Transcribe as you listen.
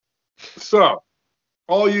So,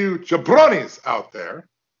 all you jabronis out there,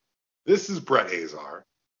 this is Brett Azar,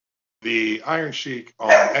 the Iron Sheik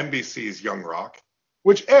on NBC's Young Rock,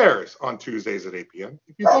 which airs on Tuesdays at 8 p.m.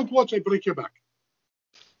 If you don't watch, I break your back.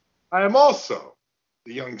 I am also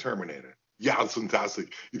the Young Terminator. Yeah, it's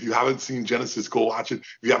fantastic. If you haven't seen Genesis, go watch it. If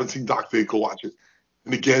you haven't seen Dark Fate, go watch it.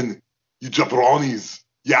 And again, you jabronis.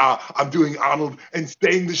 Yeah, I'm doing Arnold and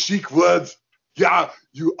saying the Sheik words. Yeah,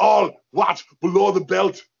 you all watch Below the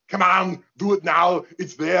Belt. Come on, do it now.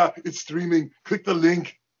 It's there. It's streaming. Click the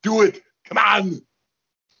link. Do it. Come on.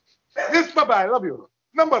 Yes, bye-bye. I love you.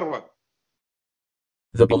 Number one.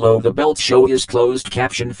 The Below the Belt show is closed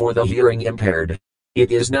caption for the hearing impaired.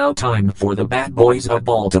 It is now time for the Bad Boys of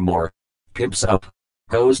Baltimore. Pimps up.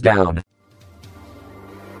 Goes down.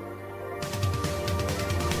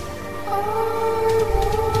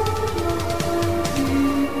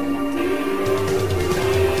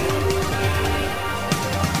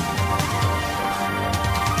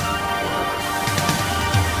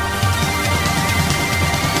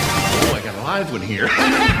 Oh, I got a live one here.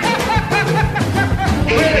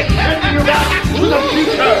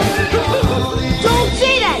 Don't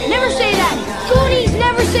say that! Never say that! Goonies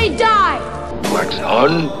never say die! Wax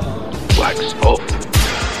on, wax off.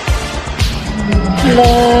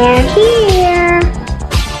 They're here!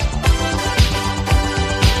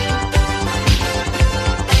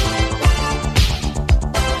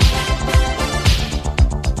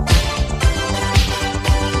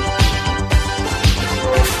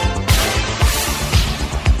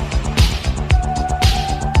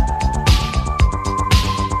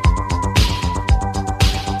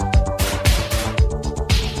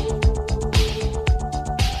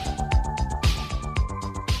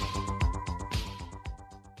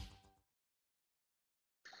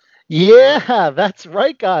 Yeah, that's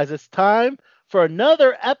right, guys. It's time for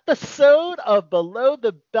another episode of Below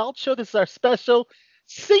the Belt Show. This is our special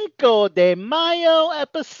Cinco de Mayo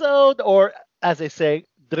episode, or as they say,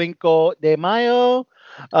 Drinko de Mayo.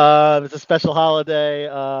 It's a special holiday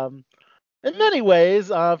in many ways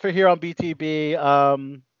for here on BTB.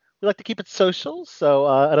 We like to keep it social, so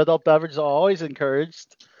an adult beverage is always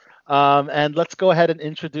encouraged. And let's go ahead and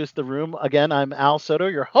introduce the room. Again, I'm Al Soto,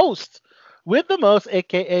 your host with the most,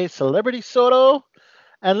 aka Celebrity Soto.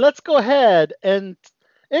 And let's go ahead and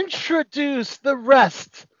introduce the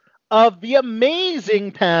rest of the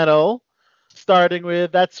amazing panel, starting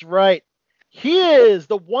with, that's right, he is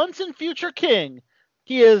the once and future king.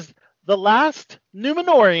 He is the last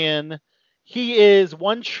Numenorian. He is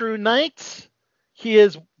one true knight. He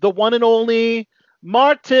is the one and only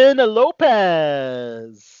Martin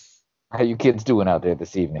Lopez. How you kids doing out there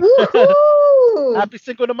this evening? Woohoo! Happy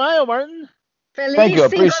Cinco de Mayo, Martin. Feliz Thank you, I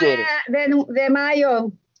Cinco appreciate de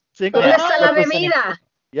Mayo. Cinco de ¿Dónde Mayo. está la bebida?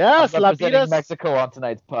 Yes, I'm la representing vidas. Mexico on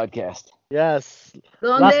tonight's podcast. Yes.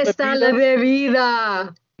 ¿Dónde Las está la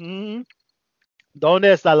bebida? Mhm.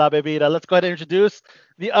 ¿Dónde está la bebida? Let's go ahead and introduce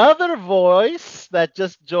the other voice that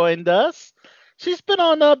just joined us. She's been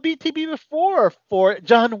on BTB before for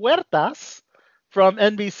John Huertas from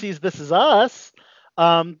NBC's This Is Us.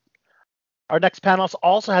 Our next panel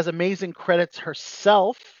also has amazing credits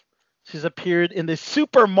herself. She's appeared in the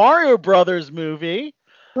Super Mario Brothers movie.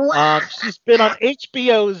 She's been on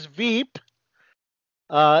HBO's Veep.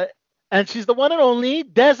 And she's the one and only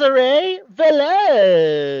Desiree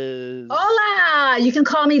Velez. Hola! You can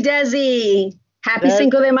call me Desi. Happy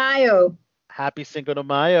Cinco de Mayo. Happy Cinco de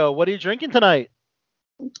Mayo. What are you drinking tonight?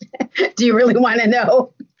 Do you really want to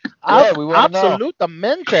know? Yeah, we wanna know.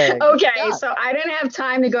 Absolutamente. Okay, Yeah. so I didn't have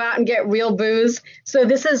time to go out and get real booze. So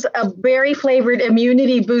this is a berry flavored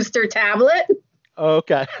immunity booster tablet.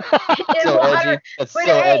 Okay. It's So water, edgy. That's but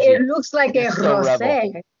so hey, edgy. it looks like a It's so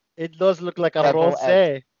rosé. It does look like a Rebel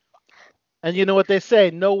rosé. And you know what they say?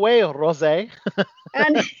 No way, rosé.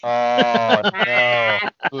 And Oh no!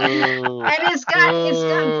 Boo. and it's got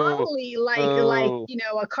Boo. bubbly like Boo.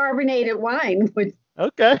 a carbonated wine would.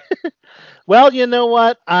 Okay. Well, you know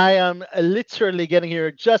what? I am literally getting here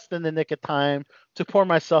just in the nick of time to pour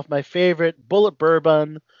myself my favorite bullet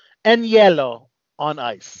bourbon and yellow on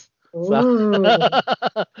ice. Ooh.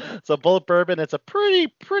 So bullet bourbon, it's a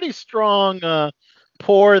pretty strong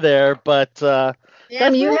pour there, but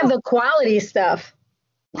Damn, you have the quality stuff.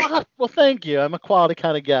 well, thank you. I'm a quality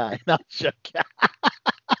kind of guy. Not joking.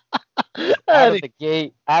 Out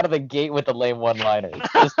of the gate with the lame one-liners.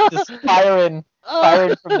 Just firing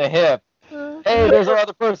from the hip. Hey, there's our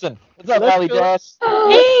other person. What's up, Let's Allie go. Dash?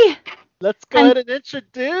 Hey! Let's go ahead and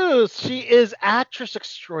introduce. She is actress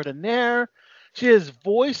extraordinaire. She is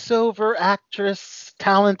voiceover actress,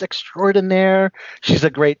 talent extraordinaire. She's a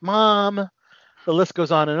great mom. The list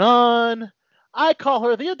goes on and on. I call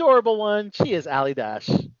her the adorable one. She is Allie Dash.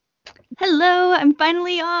 Hello, I'm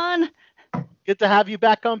finally on. Good to have you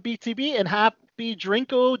back on BTB, and happy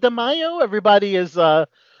Drinko de Mayo. Everybody is,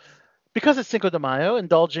 because it's Cinco de Mayo,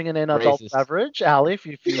 indulging in an adult Racist. beverage. Allie, if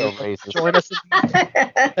you So racist. join us in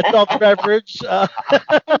adult beverage. I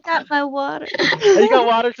got my water. You got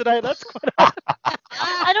water tonight? That's quite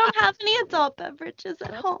I don't have any adult beverages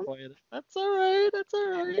at home. That's all right. That's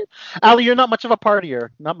all right. Allie, you're not much of a partier,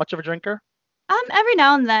 not much of a drinker. Every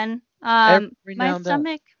now and then. Every now My and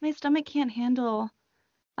then. my stomach can't handle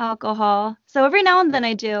alcohol. So every now and then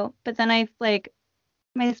I do, but then my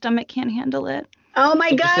stomach can't handle it. Oh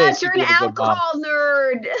my Just say gosh, you're she'd an be a good mom. alcohol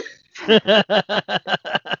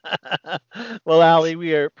nerd. Well, Allie,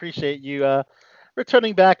 we appreciate you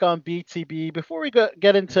returning back on BTB. Before we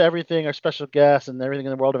get into everything, our special guests and everything in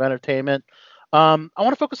the world of entertainment, I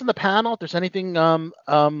want to focus on the panel. If there's anything you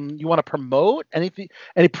want to promote, any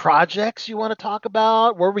projects you want to talk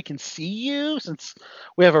about, where we can see you, since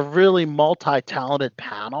we have a really multi-talented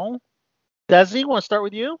panel. Desi, want to start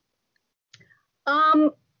with you?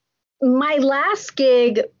 My last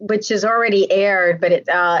gig, which is already aired, but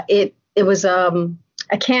it was a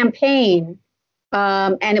campaign,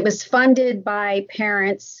 and it was funded by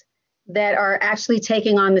parents that are actually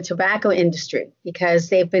taking on the tobacco industry because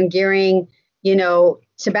they've been gearing,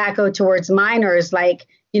 tobacco towards minors,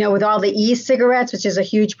 with all the e-cigarettes, which is a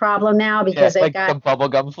huge problem now because they've got the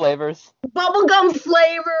bubblegum flavors. bubblegum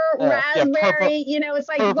flavor, Yeah, raspberry, it's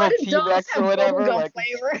like, purple what adults T-Rex have or whatever, bubblegum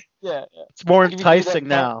flavor? Yeah. It's more Give me that enticing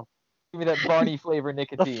now. Give me that Barney flavor The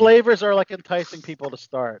nicotine. flavors are like enticing people to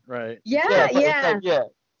start, right? Yeah.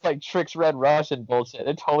 It's like Trix Red Russian bullshit.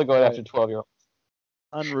 They're totally going after 12-year-olds.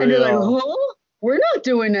 And they're like, Unreal. huh? We're not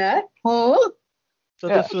doing that, huh? So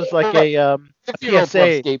Yeah. this was like a 50-year-olds PSA. love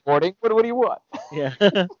skateboarding. What do you want? Yeah.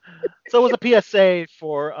 So it was a PSA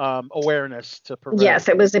for awareness to prevent. Yes,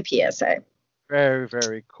 it was a PSA. Very,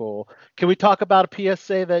 very cool. Can we talk about a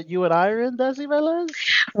PSA that you and I are in, Desi Velez?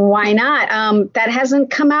 Why not? That hasn't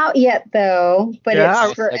come out yet, though, but Yeah.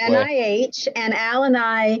 it's for Segue. NIH, and Al and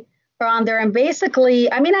I are on there. And basically,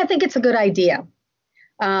 I think it's a good idea.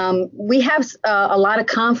 We have a lot of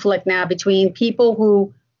conflict now between people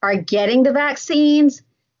who are getting the vaccines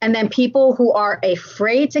and then people who are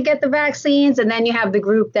afraid to get the vaccines. And then you have the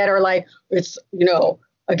group that are like, it's,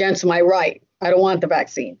 against my right. I don't want the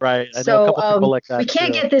vaccine. Right. I know So a couple people like that. we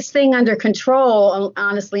can't too. get this thing under control,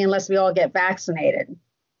 honestly, unless we all get vaccinated.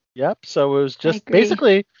 Yep. So it was just agree.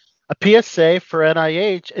 basically a PSA for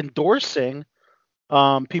NIH endorsing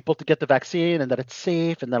people to get the vaccine and that it's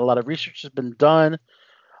safe and that a lot of research has been done.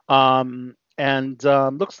 And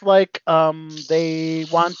looks like they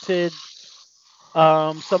wanted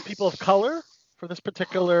some people of color for this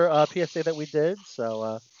particular PSA that we did.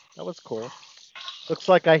 So that was cool. Looks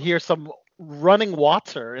like I hear some running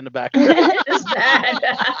water in the background. What is that?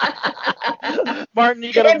 Martin,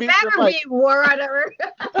 you gotta It mute better your mic. be water.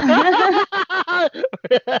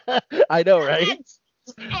 I know, right?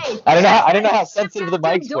 Hey, I don't know how that's sensitive the out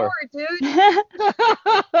mics door, were. dude.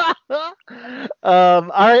 All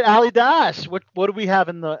right, Allie Dash, what do we have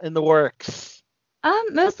in the works?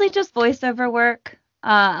 Mostly just voiceover work.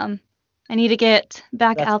 I need to get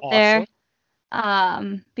back That's out there.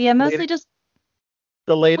 But yeah, mostly just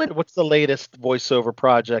What's the latest voiceover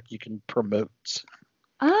project you can promote?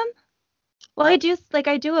 well, I do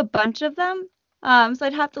a bunch of them. So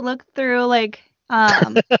I'd have to look through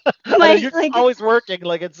I know, you're always working.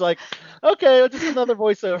 Like it's like, okay, just another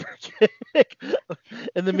voiceover gig.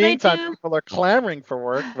 In the 'Cause I meantime, do- people are clamoring for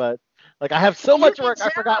work, but like I have so much You work, can I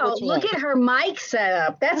forgot tell. which one. Look at her mic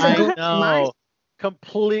setup. That's a I good know. mic.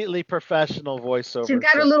 Completely professional voiceover. She's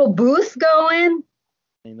got her so- little booth going.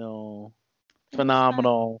 I know.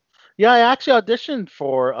 Phenomenal. Yeah, I actually auditioned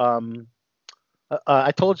for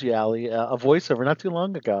I told you, Allie, a voiceover not too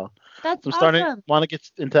long ago. That's I'm starting awesome. want to get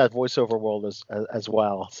into that voiceover world as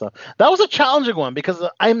well. So that was a challenging one because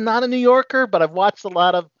I'm not a New Yorker, but I've watched a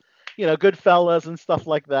lot of, Goodfellas and stuff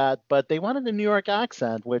like that. But they wanted a New York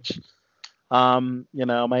accent, which,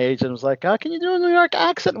 my agent was like, "Oh, can you do a New York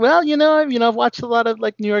accent?" Well, I've watched a lot of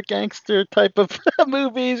like New York gangster type of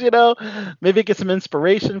movies. Maybe get some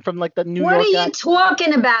inspiration from like the New What York are you accent.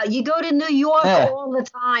 talking about? You go to New York Yeah. all the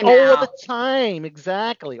time All now. the time,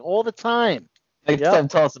 exactly, all the time. Next Yep. time,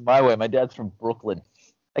 tell us in my way. My dad's from Brooklyn.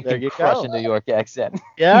 I There can you crush go. a New York accent.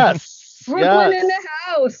 Yes. Brooklyn yes. in the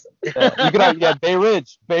house. You could Bay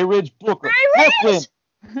Ridge, Brooklyn. Bay Ridge!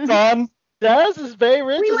 Brooklyn, son. Des is very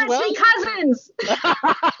rich We as must well. be cousins.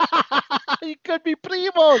 You could be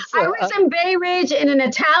primos. I was in Bay Ridge in an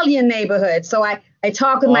Italian neighborhood, so I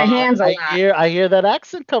talk with my hands a lot. I hear that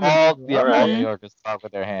accent coming. All through. yeah, All all right. New Yorkers talk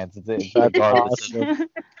with their hands. It's That's regardless. awesome.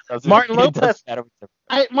 Doesn't- Martin it doesn't Lopez. matter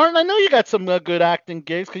what Martin, I know you got some good acting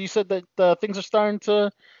gigs because you said that things are starting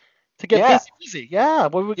to get Yeah. busy. Yeah.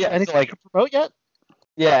 Yeah, so, Anything like- to promote yet?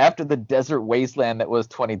 Yeah, after the desert wasteland that was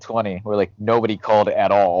 2020, where like nobody called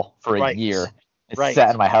at all for a Right. year, I Right. sat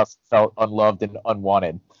in my house, felt unloved and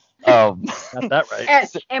unwanted. Got that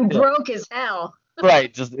right. And broke as hell.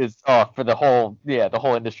 Right, just it's for the whole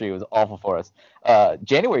industry was awful for us.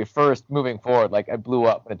 January 1st, moving forward, like I blew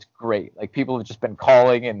up and it's great. Like people have just been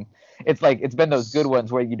calling and it's like it's been those good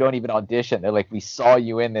ones where you don't even audition. They're like, we saw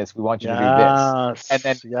you in this, we want you to do this. And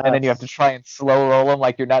then you have to try and slow roll them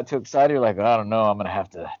like you're not too excited. You're like, I don't know, I'm gonna have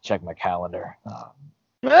to check my calendar.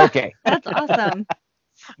 Okay. That's awesome.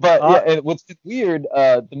 But yeah, and what's been weird,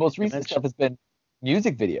 the most recent stuff has been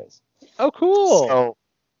music videos. Oh, cool. So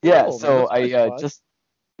yeah, Cool, so man, that's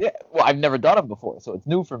I well, I've never done them before, so it's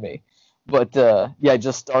new for me. But I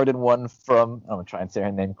just started one from, I'm gonna try and say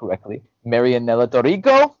her name correctly, Marianela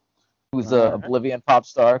Torrico, who's a Bolivian pop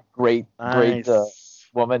star, great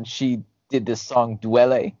woman. She did this song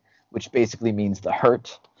Duele, which basically means the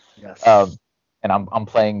hurt. Yes. And I'm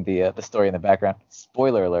playing the story in the background.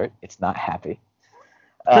 Spoiler alert, it's not happy.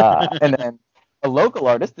 And then a local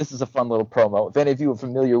artist, this is a fun little promo. If any of you are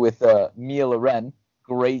familiar with Mia Loren,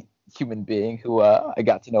 great human being who I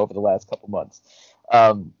got to know over the last couple months.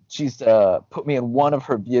 She's put me in one of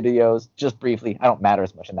her videos just briefly. I don't matter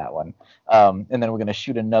as much in that one. And then we're going to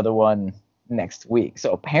shoot another one next week.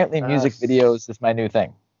 So apparently music videos is my new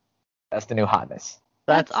thing. That's the new hotness.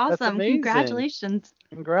 That's awesome. amazing. Congratulations.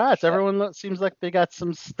 Congrats. Everyone seems like they got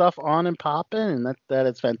some stuff on and popping, and that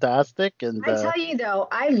is fantastic. And I tell you though,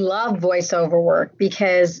 I love voiceover work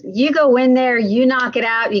because you go in there, you knock it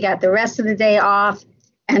out, you got the rest of the day off,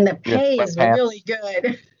 and the pay is really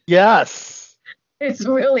good. Yes. It's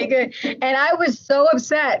really good. And I was so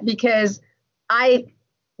upset because I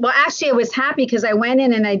was happy because I went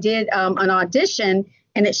in and I did an audition,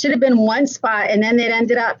 and it should have been one spot, and then it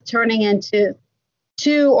ended up turning into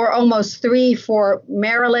 2 or almost 3 for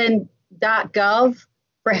Maryland.gov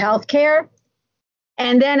for healthcare.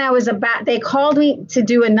 And then they called me to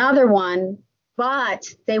do another one, but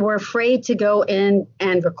they were afraid to go in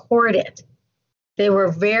and record it. They were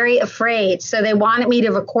very afraid. So they wanted me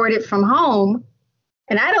to record it from home.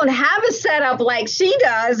 And I don't have a setup like she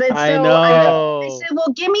does. And I so know. I said,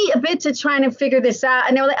 well, give me a bit to try and figure this out.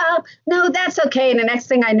 And they were like, oh, no, that's okay. And the next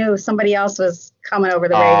thing I knew, somebody else was coming over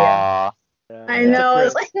the radio. I know.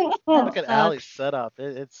 It's like, look at Allie's setup.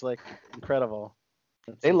 It's like incredible.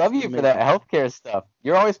 They love you for that healthcare stuff.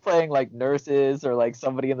 You're always playing like nurses or like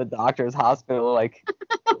somebody in the doctor's hospital. Like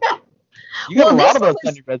you got a lot of those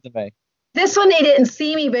on your resume. This one, they didn't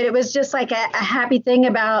see me, but it was just like a happy thing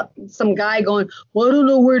about some guy going, well, I don't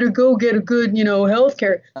know where to go get a good,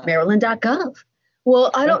 healthcare. Maryland.gov.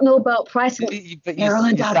 Well, I don't know about prices. But you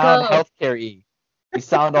sound healthcare-y.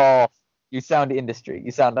 You sound industry.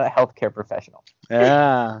 You sound a healthcare professional.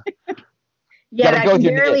 Yeah. Yeah, I can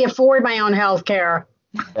barely afford my own healthcare.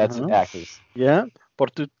 That's actors. Yeah. Por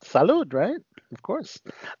tu salud, right? Of course.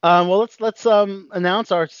 Well, let's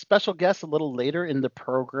announce our special guest a little later in the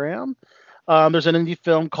program. There's an indie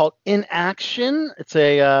film called In Action. It's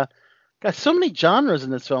got so many genres in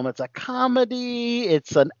this film. It's a comedy.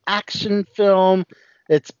 It's an action film.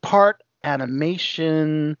 It's part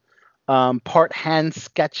animation, part hand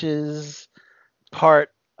sketches,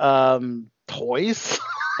 part toys.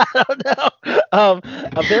 I don't know.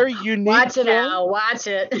 A very unique Watch it film. now. Watch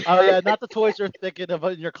it. Oh, yeah. Not the toys you're thinking of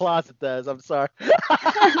in your closet, Des. I'm sorry.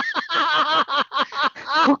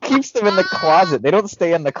 Who keeps them in the closet? They don't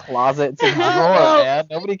stay in the closet. It's a drawer, man.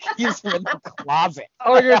 Nobody keeps them in the closet.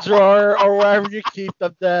 Or your drawer, or wherever you keep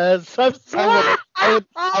them, Des. I'm sorry. I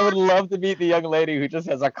would love to meet the young lady who just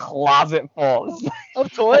has a closet full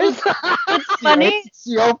of toys. Funny.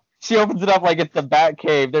 She opens it up like it's the Bat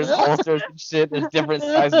Cave. There's holsters and shit. There's different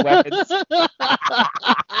sized weapons.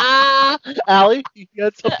 Allie, you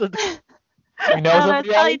got something? You know somebody,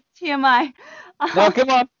 that's Allie? TMI. No,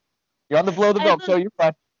 come on. You're on the Below the Belt show. You're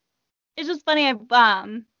fine. It's just funny. I've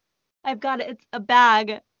got it's a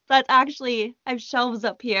bag that's actually I have shelves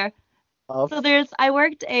up here. So I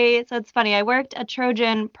worked a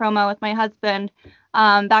Trojan promo with my husband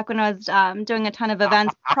back when I was doing a ton of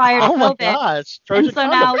events prior to COVID. Oh my gosh, Trojan and so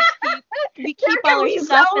now we keep all our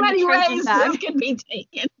stuff in the Trojan bag. This can be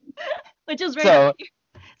taken. Which is right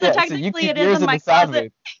so technically it is in my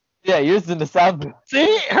closet. Yeah, yours is in the sound booth.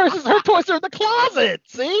 See, her toys are in the closet.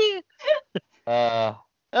 See, Uh,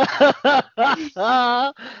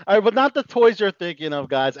 All right, but not the toys you're thinking of,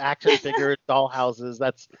 guys. Action figures, dollhouses.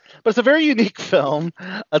 But it's a very unique film.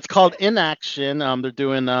 It's called In Action. They're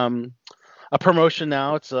doing a promotion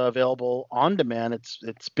now. It's available on demand.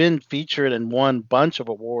 It's been featured and won a bunch of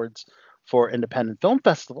awards for independent film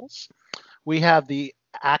festivals. We have the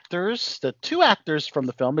two actors from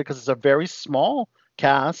the film, because it's a very small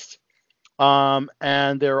cast,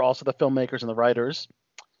 and they're also the filmmakers and the writers.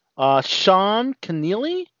 Sean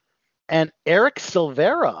Keneally and Eric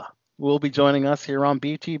Silvera will be joining us here on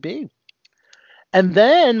BTB. And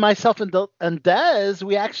then myself and Dez,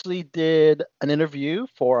 we actually did an interview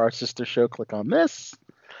for our sister show, Click on This,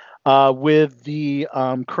 with the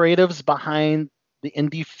creatives behind the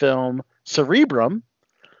indie film Cerebrum.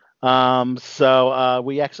 So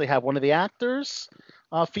we actually have one of the actors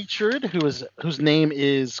featured, whose name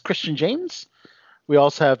is Christian James. We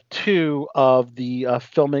also have two of the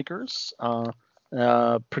filmmakers,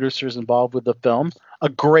 producers involved with the film. A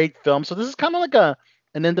great film. So this is kind of like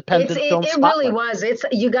an independent film. It really was.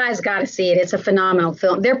 You guys got to see it. It's a phenomenal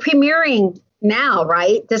film. They're premiering now,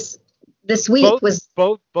 right? This week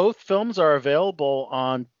both films are available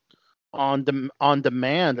on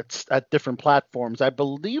demand at different platforms. I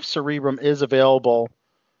believe Cerebrum is available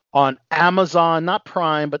on Amazon, not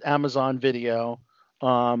Prime, but Amazon Video.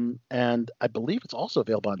 And I believe it's also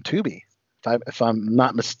available on Tubi, if I'm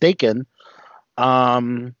not mistaken.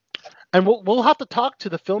 And we'll have to talk to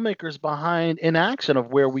the filmmakers behind In Action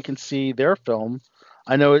of where we can see their film.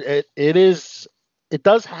 I know it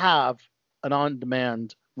does have an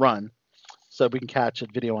on-demand run, so we can catch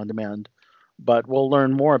it video on demand. But we'll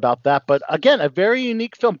learn more about that. But again, a very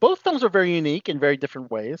unique film. Both films are very unique in very different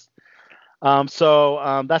ways.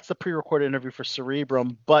 So that's the pre-recorded interview for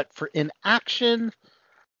Cerebrum. But for In Action,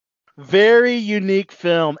 very unique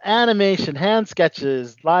film, animation, hand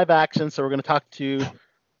sketches, live action. So we're going to talk to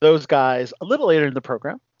those guys a little later in the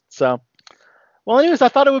program. So, well, anyways, I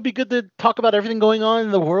thought it would be good to talk about everything going on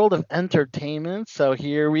in the world of entertainment. So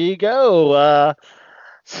here we go.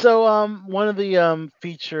 One of the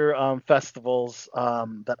feature festivals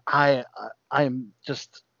that I'm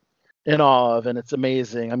just in awe of, and it's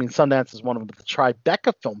amazing. I mean, Sundance is one of them, but the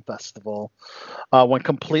Tribeca Film Festival went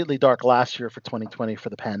completely dark last year for 2020 for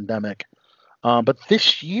the pandemic. But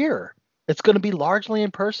this year, it's going to be largely in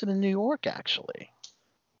person in New York, actually.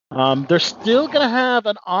 They're still going to have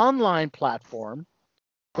an online platform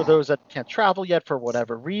for those that can't travel yet for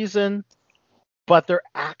whatever reason. But they're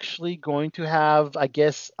actually going to have, I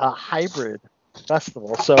guess, a hybrid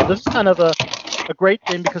festival. So this is kind of a great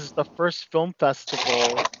thing because it's the first film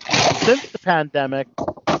festival since the pandemic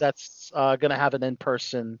that's going to have an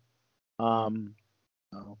in-person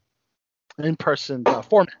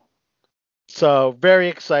format. So very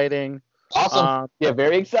exciting. Awesome. Yeah,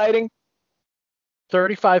 very exciting.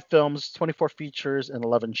 35 films, 24 features, and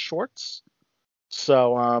 11 shorts.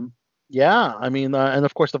 So yeah, I mean, and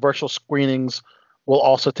of course the virtual screenings will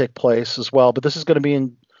also take place as well. But this is going to be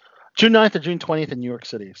in June 9th or June 20th in New York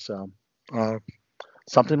City. So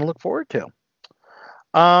something to look forward to.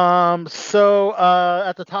 So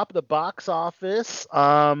at the top of the box office,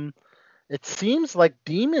 it seems like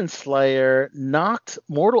Demon Slayer knocked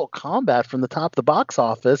Mortal Kombat from the top of the box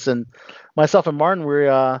office. And myself and Martin, we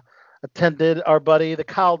attended our buddy, the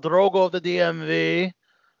Khal Drogo of the DMV,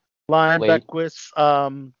 Lion Beckwith's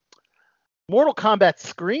Mortal Kombat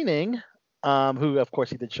screening, who, of course,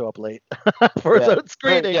 he did show up late for his own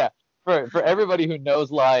screening. For everybody who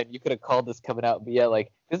knows Lion, you could have called this coming out, but yeah,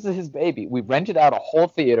 like, this is his baby. We rented out a whole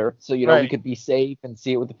theater so, we could be safe and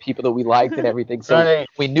see it with the people that we liked and everything. So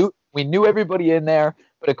we knew everybody in there,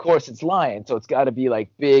 but of course it's Lion, so it's got to be like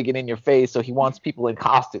big and in your face. So he wants people in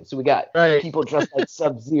costumes. So we got people dressed like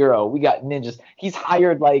Sub-Zero. We got ninjas. He's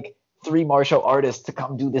hired like 3 martial artists to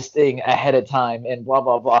come do this thing ahead of time and blah,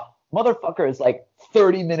 blah, blah. Motherfucker is like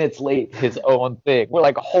 30 minutes late his own thing. We're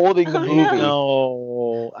like holding the movie.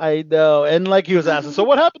 I know. And like he was asking, so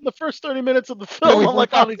what happened the first 30 minutes of the film? I'm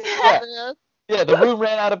like, yeah, the room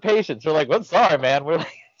ran out of patience. We're like, well, sorry, man. We're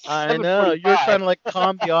like, I know. You're trying to like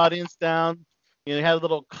calm the audience down. You had a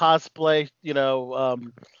little cosplay,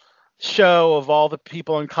 show of all the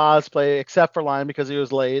people in cosplay except for Lion because he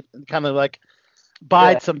was late, and kind of like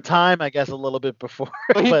bide some time, I guess, a little bit before.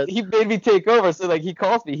 But he made me take over. So like he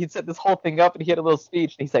calls me, he'd set this whole thing up and he had a little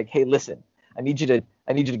speech and he's like, hey, listen, I need you to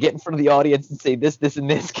get in front of the audience and say this, this, and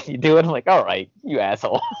this. Can you do it? I'm like, all right, you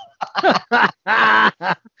asshole.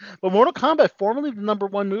 But Mortal Kombat, formerly the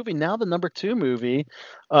 #1 movie, now the #2 movie.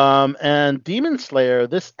 And Demon Slayer,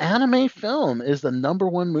 this anime film, is the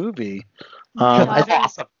 #1 movie. That's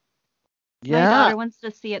awesome. My daughter wants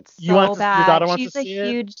to see it so bad. Your daughter wants She's to a see it?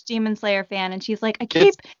 huge Demon Slayer fan, and she's like, I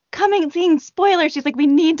keep seeing spoilers. She's like, we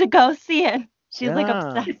need to go see it. She's like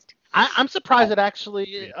obsessed. I'm surprised it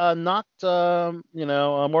actually knocked Mortal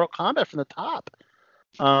Kombat from the top.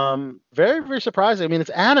 Very, very surprising. I mean, it's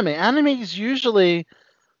anime. Anime is usually,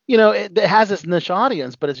 it has this niche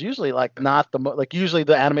audience, but it's usually like not usually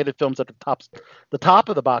the animated films at the top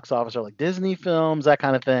of the box office are like Disney films, that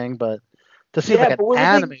kind of thing. But to see like an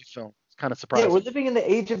anime film, it's kind of surprising. Yeah, we're living in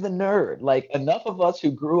the age of the nerd. Like, enough of us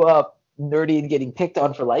who grew up nerdy and getting picked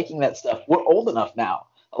on for liking that stuff, we're old enough now.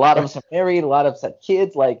 A lot of us are married. A lot of us have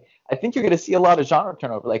kids. Like, I think you're going to see a lot of genre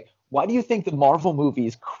turnover. Like, why do you think the Marvel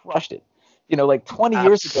movies crushed it? 20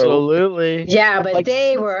 years ago. Absolutely. Yeah, but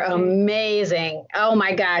they were amazing. Oh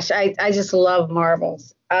my gosh, I just love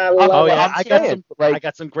Marvels. I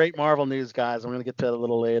got some great Marvel news, guys. I'm gonna get to it a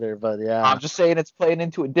little later, but yeah. I'm just saying it's playing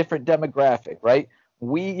into a different demographic, right?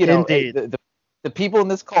 Indeed. The people in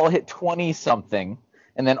this call hit 20 something,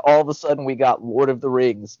 and then all of a sudden we got Lord of the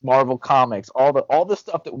Rings, Marvel Comics, all the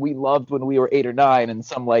stuff that we loved when we were 8 or 9, and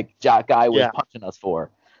some like jock guy was punching us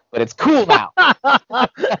for. But it's cool now.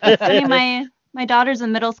 My daughter's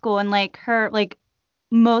in middle school, and like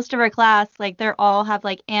most of her class, like they're all have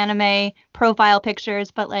like anime profile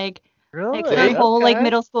pictures, but like her whole like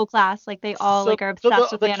middle school class, like they all are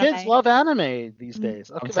obsessed with anime. The kids love anime these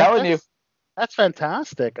days. Okay, I'm telling you. That's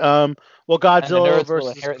fantastic. Well, Godzilla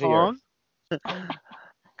versus Kong.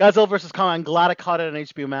 Godzilla vs. Kong, I'm glad I caught it on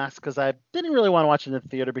HBO Max because I didn't really want to watch it in the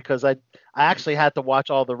theater because I actually had to watch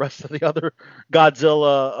all the rest of the other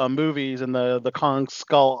Godzilla movies and the Kong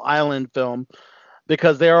Skull Island film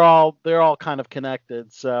because they're all kind of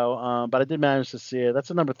connected. So, but I did manage to see it. That's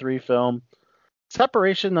a number 3 film.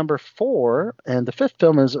 Separation number 4, and the 5th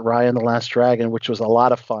film is Raya and the Last Dragon, which was a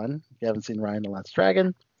lot of fun. If you haven't seen Raya and the Last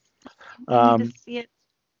Dragon, I need to see it.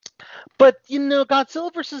 But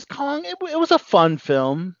Godzilla vs. Kong, it was a fun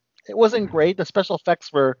film. It wasn't great. The special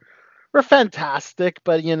effects were fantastic,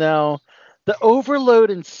 but the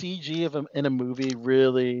overload in CG in a movie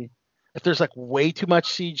really, if there's like way too much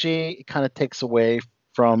CG, it kind of takes away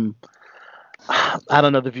from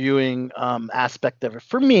the viewing aspect of it.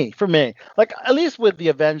 For me, like at least with the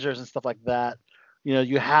Avengers and stuff like that,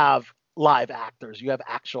 you have live actors, you have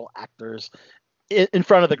actual actors in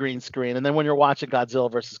front of the green screen, and then when you're watching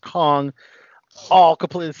Godzilla vs. Kong, all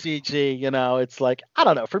completely CG, it's like, I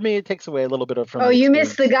don't know. For me, it takes away a little bit of from. Oh, you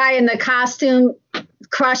missed the guy in the costume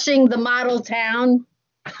crushing the model town.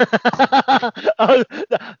 Oh,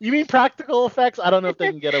 you mean practical effects? I don't know if they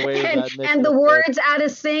can get away with that. And the words out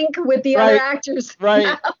of sync with the other actors.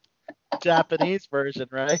 Right. Japanese version,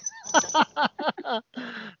 right?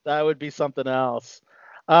 That would be something else.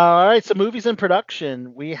 All right, so movies in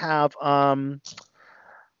production. We have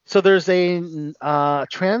so there's a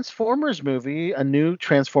Transformers movie, a new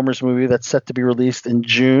Transformers movie that's set to be released in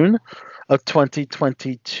June of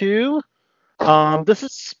 2022. This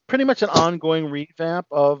is pretty much an ongoing revamp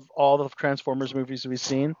of all the Transformers movies we've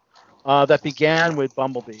seen that began with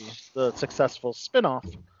Bumblebee, the successful spin-off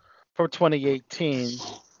from 2018,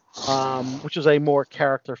 which is a more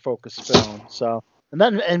character-focused film. So,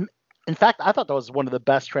 and in fact, I thought that was one of the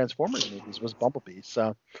best Transformers movies was Bumblebee.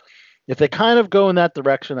 So if they kind of go in that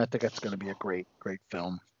direction, I think it's going to be a great, great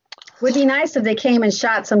film. Would be nice if they came and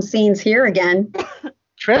shot some scenes here again.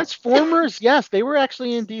 Transformers, yes, they were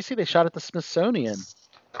actually in DC. They shot at the Smithsonian.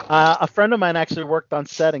 A friend of mine actually worked on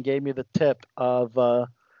set and gave me the tip of I'm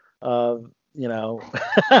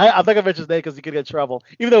not gonna mention his name because he could get in trouble,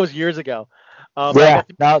 even though it was years ago.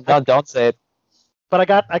 Don't say it. But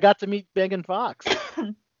I got to meet Megan Fox.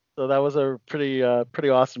 So that was a pretty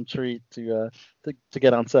awesome treat to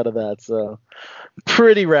get on set of that. So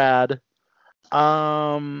pretty rad.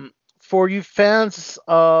 For you fans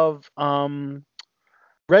of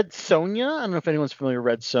Red Sonja, I don't know if anyone's familiar with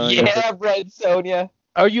Red Sonja. Yeah, Red Sonja.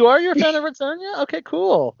 Oh, you're a fan of Red Sonja? Okay,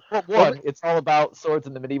 cool. Well, it's all about swords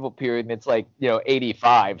in the medieval period, and it's like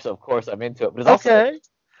 85, so of course I'm into it. But it's also,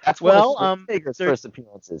 that's one of Schwarzenegger's first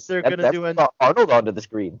appearances. They're going to do Arnold onto the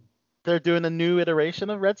screen. They're doing a new iteration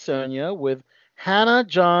of Red Sonja with Hannah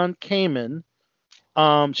John Kamen.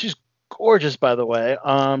 She's gorgeous, by the way.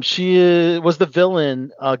 She was the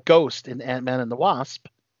villain, Ghost, in Ant-Man and the Wasp.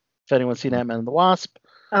 If anyone's seen Ant-Man and the Wasp.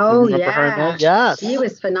 Oh yeah. Her in that? Yes. She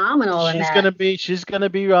was phenomenal in that. She's gonna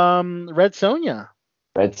be Red Sonja.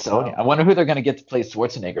 Red Sonja. I wonder who they're gonna get to play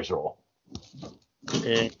Schwarzenegger's role.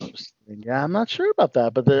 Yeah, I'm not sure about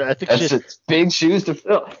that, but I think it's big shoes to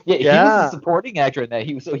fill. Yeah, he was a supporting actor in that.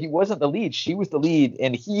 He wasn't the lead. She was the lead,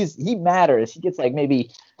 and he matters. He gets like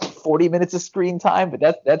maybe 40 minutes of screen time,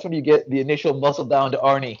 but that's when you get the initial muscle down to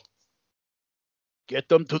Arnie. Get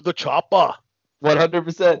them to the chopper.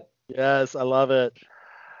 100%. Yes, I love it.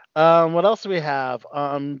 What else do we have?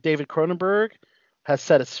 David Cronenberg has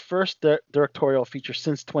set his first directorial feature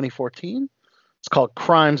since 2014. It's called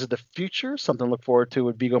Crimes of the Future, something to look forward to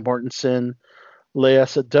with Viggo Mortensen, Lea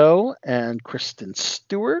Seydoux, and Kristen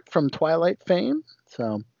Stewart from Twilight fame.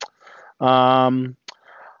 So,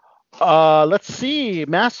 let's see.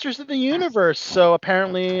 Masters of the Universe. So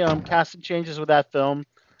apparently, casting changes with that film.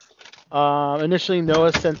 Initially,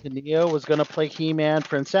 Noah Centineo was going to play He-Man,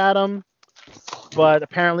 Prince Adam, but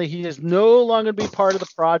apparently he is no longer going to be part of the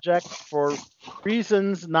project for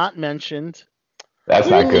reasons not mentioned. That's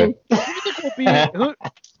not good. Who do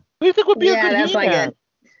you think would be a good that's not He-Man? good.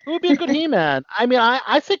 Who would be a good He-Man? I mean,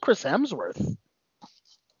 I say Chris Hemsworth.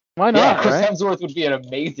 Why not? Yeah, Chris right? Hemsworth would be an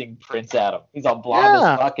amazing Prince Adam. He's all blonde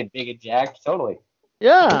as fuck and big and jacked. Totally.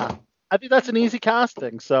 Yeah, I think that's an easy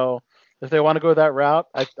casting. So if they want to go that route,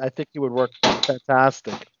 I think he would work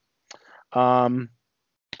fantastic.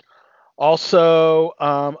 Also,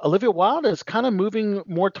 Olivia Wilde is kind of moving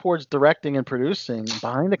more towards directing and producing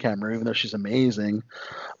behind the camera, even though she's amazing.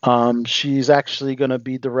 She's actually going to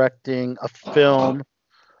be directing a film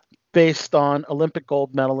based on Olympic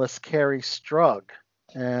gold medalist Carrie Strug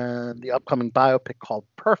and the upcoming biopic called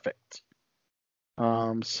Perfect.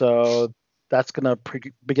 So that's going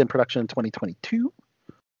to begin production in 2022.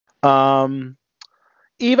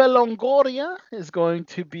 Eva Longoria is going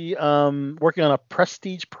to be working on a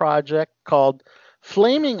prestige project called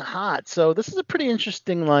Flaming Hot. So this is a pretty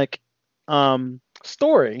interesting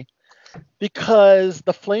story because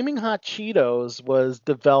the Flaming Hot Cheetos was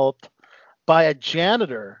developed by a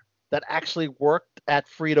janitor that actually worked at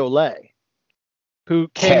Frito-Lay, who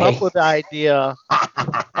came up with the idea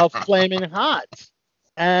of Flaming Hot.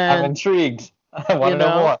 And I'm intrigued. I want to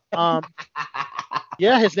know more.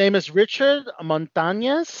 Yeah, his name is Richard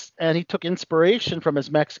Montañez, and he took inspiration from his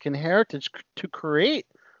Mexican heritage to create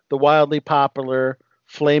the wildly popular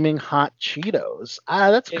Flaming Hot Cheetos.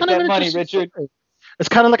 That's kind of an money, interesting Richard. story. It's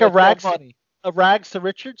kind of like a rags to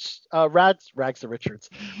riches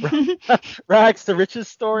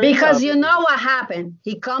story. Because you know what happened?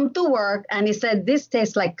 He come to work and he said, "This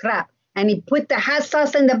tastes like crap." And he put the hot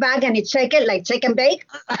sauce in the bag and he checked it like shake and bake.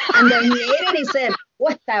 And then he ate it. He said,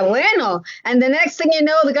 "What está bueno?" And the next thing you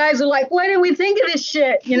know, the guys were like, "Why didn't we think of this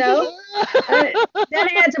shit?" You know? And then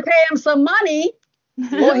I had to pay him some money,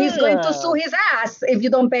 or he's going to sue his ass if you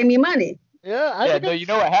don't pay me money. Yeah, no, you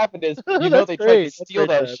know what happened is, they tried to steal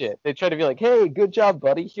that shit. They tried to be like, "Hey, good job,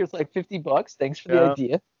 buddy. Here's like $50. Thanks for the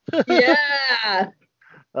idea." Yeah.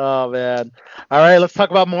 Oh, man. All right, let's talk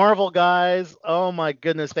about Marvel, guys. Oh, my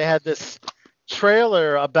goodness. They had this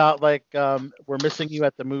trailer about, we're missing you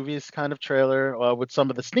at the movies kind of trailer with some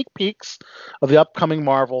of the sneak peeks of the upcoming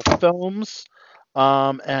Marvel films.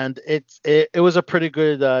 And it was a pretty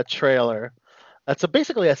good trailer. It's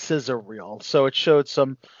basically a scissor reel. So it showed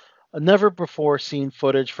some never-before-seen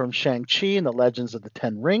footage from Shang-Chi and the Legends of the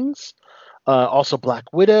Ten Rings. Also Black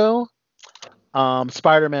Widow.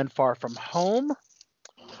 Spider-Man Far From Home.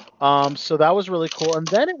 So that was really cool. And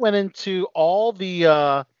then it went into all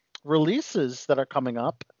the releases that are coming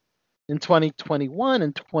up in 2021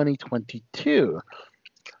 and 2022.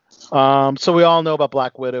 So we all know about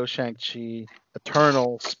Black Widow, Shang-Chi,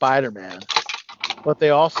 Eternal, Spider-Man. But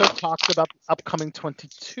they also talked about the upcoming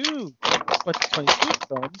 2022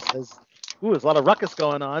 films. There's a lot of ruckus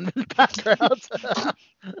going on in the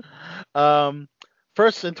background.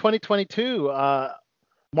 First, in 2022,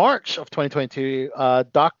 March of 2022,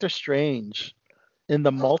 Doctor Strange in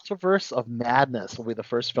the Multiverse of Madness will be the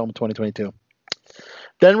first film in 2022.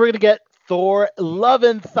 Then we're going to get Thor Love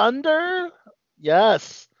and Thunder.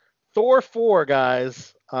 Yes, Thor 4,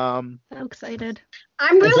 guys. So excited.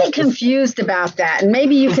 I'm really confused about that, and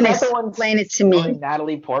maybe you can explain it to me.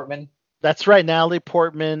 Natalie Portman. That's right. Natalie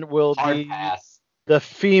Portman will be the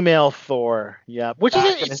female Thor. Yeah, which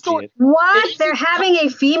is a story. What? They're having a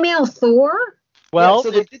female Thor? Well,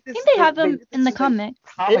 I think they have them in the comics.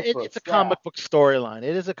 It's a comic book storyline.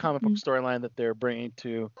 It is a comic book storyline that they're bringing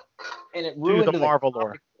to the Marvel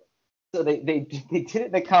lore. So they did it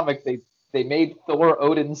in the comic. They made Thor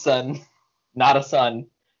Odin's son not a son,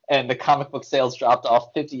 and the comic book sales dropped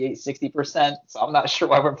off 58-60%. So I'm not sure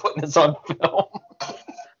why we're putting this on film.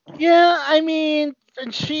 Yeah, I mean,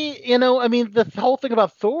 and the whole thing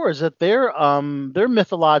about Thor is that they're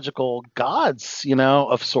mythological gods,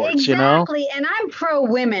 of sorts, Exactly, and I'm pro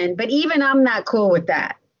women, but even I'm not cool with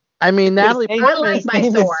that. I mean, Natalie Portman. I like my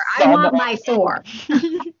Thor. I want my Thor.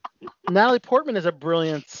 Natalie Portman is a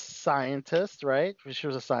brilliant scientist, right? She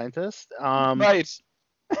was a scientist. Right.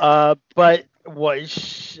 But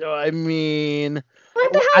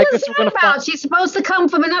What the I hell guess is we're that gonna about? find- She's supposed to come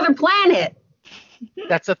from another planet.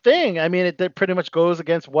 That's a thing. I mean, it pretty much goes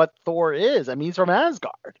against what Thor is. I mean, he's from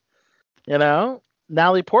Asgard. You know,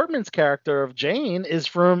 Natalie Portman's character of Jane is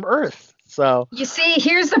from Earth. So You see,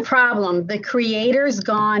 here's the problem. The creator's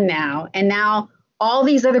gone now, and now all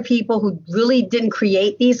these other people who really didn't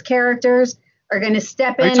create these characters are going to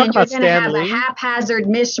step Are you in, talking and you're about going to Stan have Lee? a haphazard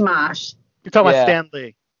mishmash. you're talking Yeah. about Stan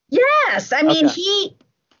Lee. Yes, I mean Okay.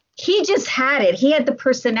 he just had it. He had the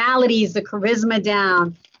personalities, the charisma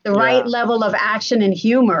down, the right level of action and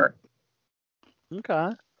humor. Okay.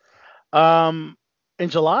 In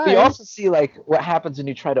July. We also see like what happens when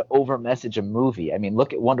you try to over message a movie. I mean,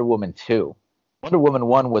 look at Wonder Woman 2. Wonder Woman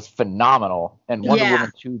 1 was phenomenal, and Wonder Yeah.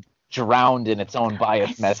 Woman 2 drowned in its own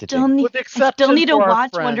biased messaging. With I exception still need to for our watch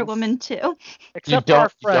Wonder friends. Woman 2. Except You for our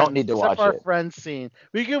don't friends. need to except watch for our it. friends scene.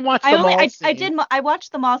 We can watch I the only mall I scene. did I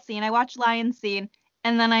watched the mall scene. I watched Lion scene,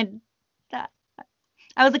 and then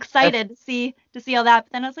I was excited to see all that,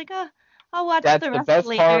 but then I was like, oh, I'll watch That's the the rest best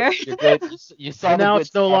later. part. You're good. You saw And the now good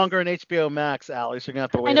it's no stuff. longer an HBO Max, Allie, so you're going to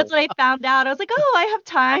have to wait. And that's what I found out. I was like, oh, I have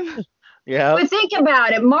time. Yeah. But think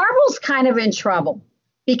about it. Marvel's kind of in trouble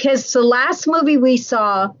because the last movie we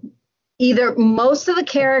saw, either most of the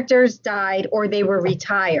characters died or they were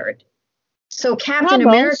retired. So Captain Not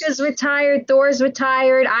most. America's retired, Thor's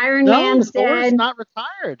retired, Iron No, Man's Thor's dead. not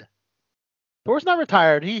retired. Thor's not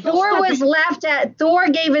retired. He'll Thor still was be- left at. Thor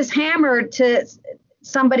gave his hammer to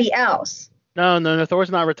somebody else. No.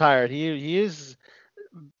 Thor's not retired. He is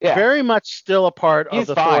Yeah, very much still a part of He's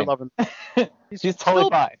the fine. Thor Love and she's totally still-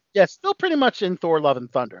 fine. Yeah, still pretty much in Thor Love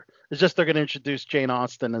and Thunder. It's just they're going to introduce Jane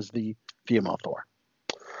Austen as the female Thor.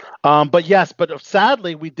 But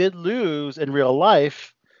sadly we did lose in real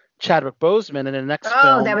life Chadwick Boseman in the next Oh,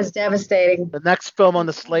 film. that was devastating. The next film on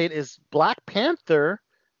the slate is Black Panther,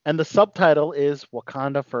 and the subtitle is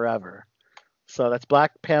Wakanda Forever. So that's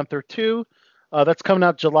Black Panther 2. That's coming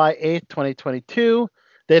out July 8th, 2022.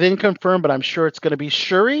 They didn't confirm, but I'm sure it's going to be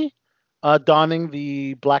Shuri donning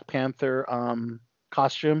the Black Panther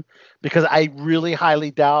costume, because I really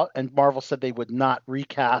highly doubt, and Marvel said they would not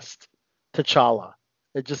recast T'Challa.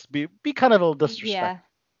 It'd just be kind of a little disrespect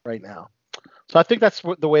right now. So I think that's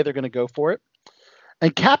the way they're going to go for it.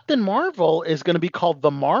 And Captain Marvel is going to be called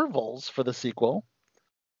The Marvels for the sequel.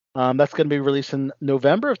 That's going to be released in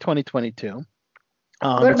November of 2022.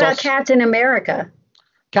 What it's about also- Captain America?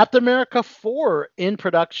 Captain America 4 in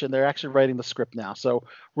production. They're actually writing the script now. So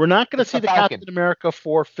we're not going to see the Falcon. Captain America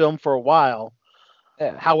 4 film for a while.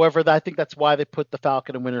 Yeah. However, I think that's why they put the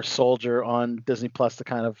Falcon and Winter Soldier on Disney Plus to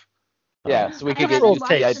kind of. Yeah, so we I could get haven't used to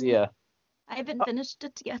the watched idea. I haven't finished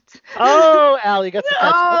it yet. Oh, Allie, you got to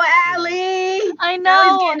catch Oh, up. Allie! I Now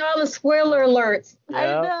he's know. getting all the spoiler alerts.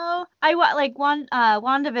 Yeah. I know.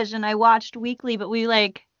 WandaVision I watched weekly, but we're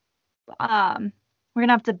gonna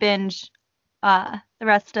have to binge the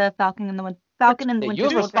rest of Falcon and the Winter Yeah, you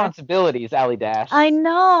have Soldier. responsibilities, Allie Dash. I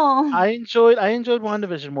know. I enjoyed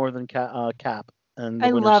WandaVision more than Cap and the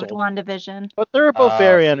I Winter loved Soldier. WandaVision. But they're both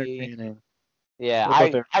very See. entertaining. Yeah,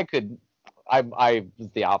 They're both I was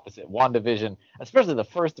the opposite. WandaVision, especially the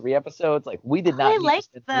first 3 episodes, like we did not I need to liked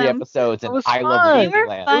spend 3 them. episodes It in was I fun. Love They were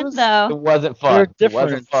Disneyland. fun was- It though. wasn't They're fun. It different.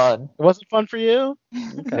 wasn't fun. It wasn't fun for you?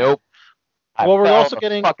 Nope. I Well, we're fell also the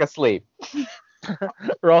getting- fuck asleep.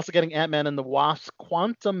 We're also getting Ant-Man and the Wasp: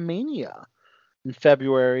 Quantumania in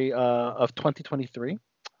February of 2023,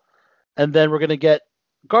 and then we're gonna get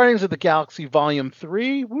Guardians of the Galaxy Volume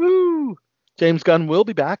 3. Woo! James Gunn will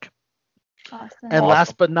be back. Awesome. And Awesome.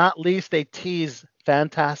 last but not least, they tease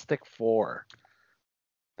Fantastic Four.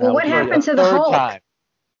 Well, what That'll be- happened to the Third Hulk? time.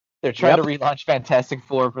 They're trying to relaunch Fantastic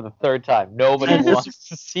Four for the 3rd time. Nobody And this wants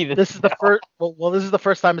to see this. This is the now, first. Well, this is the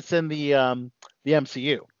first time it's in the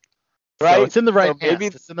MCU. right? So it's in the right So maybe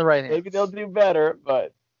hands. It's in the right hands. maybe they'll do better,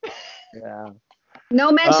 but Yeah.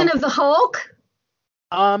 No mention of the Hulk?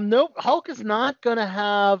 Nope. Hulk is not gonna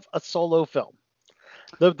have a solo film.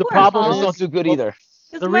 The course, problem those is don't do good either.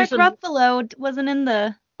 the Because Mark reason- Ruffalo wasn't in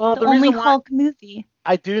the well, only reason why- Hulk movie.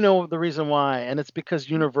 I do know the reason why, and it's because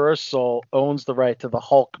Universal owns the right to the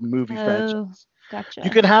Hulk movie Oh. franchise. Gotcha. You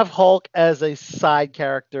can have Hulk as a side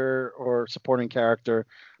character or supporting character,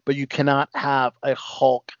 but you cannot have a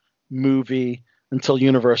Hulk movie until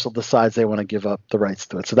Universal decides they want to give up the rights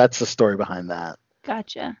to it. So that's the story behind that.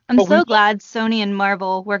 Gotcha. I'm But so we- glad Sony and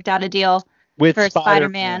Marvel worked out a deal With for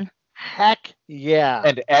Spider-Man. Heck yeah.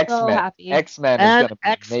 And X-Men. happy. X-Men is And going to be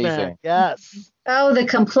X-Men. amazing. Yes. Oh, the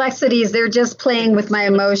complexities. They're just playing with my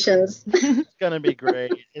emotions. It's gonna be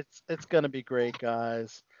great. It's gonna be great,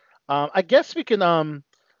 guys. I guess we can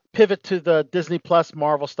pivot to the Disney Plus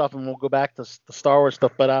Marvel stuff, and we'll go back to the Star Wars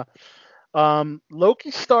stuff. But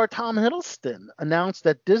Loki star Tom Hiddleston announced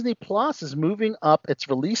that Disney Plus is moving up its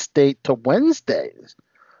release date to Wednesdays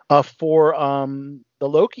for the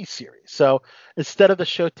Loki series. So instead of the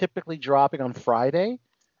show typically dropping on Friday,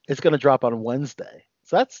 it's going to drop on Wednesday.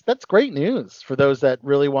 So that's great news for those that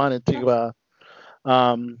really wanted to.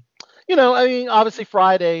 I mean, obviously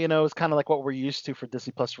Friday, is kind of like what we're used to for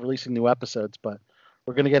Disney Plus releasing new episodes, but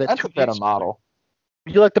we're going to get it. That's a better model.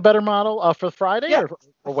 You like the better model for Friday or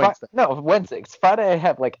Wednesday? No, Wednesday. 'Cause Friday I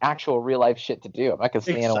have like actual real life shit to do. I'm not gonna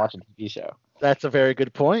stay in and watch a TV show. That's a very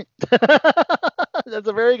good point. That's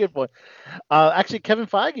a very good point. Actually, Kevin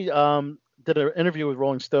Feige did an interview with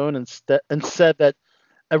Rolling Stone and said that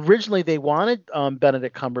originally they wanted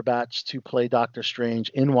Benedict Cumberbatch to play Doctor Strange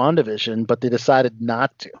in WandaVision, but they decided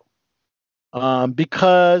not to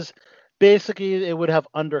because basically it would have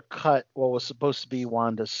undercut what was supposed to be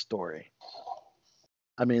Wanda's story.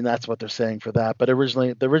 I mean, that's what they're saying for that. But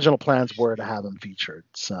originally, the original plans were to have him featured.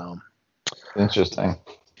 So interesting.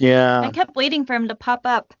 Yeah. I kept waiting for him to pop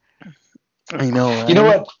up. I know. Right? You know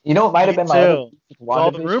what? It might have been my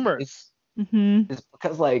all the rumors. It's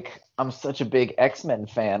because like I'm such a big X-Men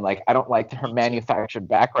fan. Like I don't like her manufactured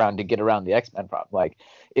background to get around the X-Men problem. Like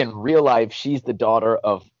in real life, she's the daughter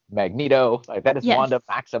of Magneto. Like that is Wanda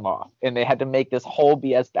Maximoff, and they had to make this whole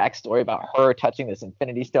BS backstory about her touching this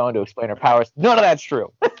Infinity Stone to explain her powers. None of that's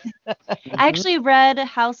true. I actually read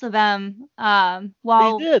House of M. I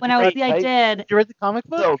did. Did you read the comic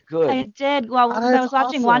book? So good. I did. Well, when I was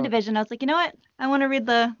watching WandaVision, I was like, you know what? I want to read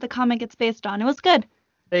the comic it's based on. It was good.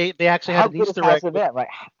 They actually had an Easter egg. House of M, right?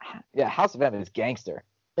 Yeah, House of M is gangster.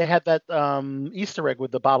 They had that Easter egg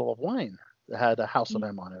with the bottle of wine that had a House of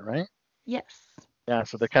M on it, right? Yes. Yeah,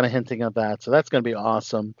 so they're kind of hinting at that. So that's going to be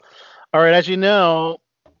awesome. All right, as you know,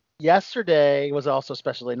 yesterday was also a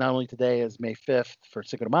special day. Not only today is May 5th for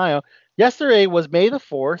Cinco de Mayo. Yesterday was May the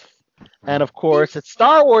 4th. And, of course, it's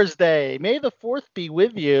Star Wars Day. May the 4th be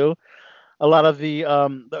with you. A lot of the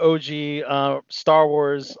OG Star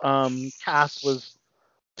Wars cast was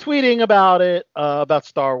tweeting about it, about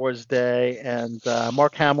Star Wars Day. And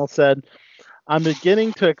Mark Hamill said, I'm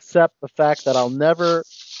beginning to accept the fact that I'll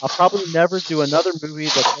probably never do another movie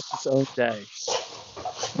that gets its own day.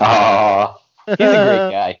 He's a great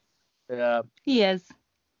guy. Yeah. He is.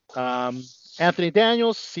 Anthony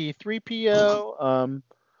Daniels, C-3PO,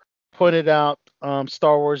 pointed out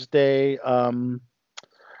Star Wars Day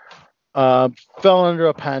fell under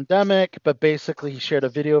a pandemic, but basically he shared a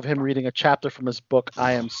video of him reading a chapter from his book,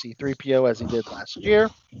 I Am C-3PO, as he did last year.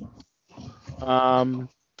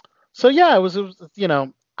 So yeah, it was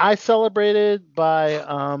I celebrated by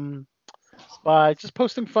just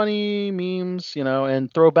posting funny memes,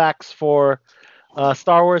 and throwbacks for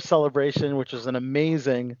Star Wars Celebration, which was an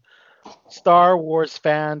amazing Star Wars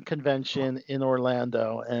fan convention in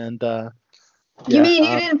Orlando. And you mean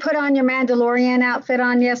you didn't put on your Mandalorian outfit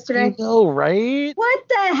on yesterday? I know, right? What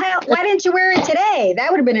the hell? Why didn't you wear it today? That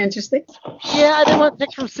would have been interesting. Yeah, I didn't want to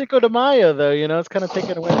pick from Cinco de Mayo, though. It's kind of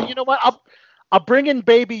taken away. You know what? I'll bring in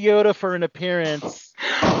Baby Yoda for an appearance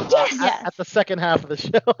at the second half of the show.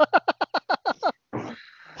 If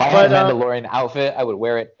I had a Mandalorian outfit, I would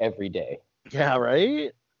wear it every day. Yeah,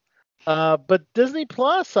 right? But Disney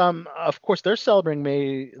Plus, of course, they're celebrating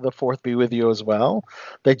May the 4th be with you as well.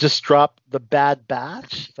 They just dropped The Bad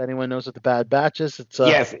Batch. If anyone knows what The Bad Batch is,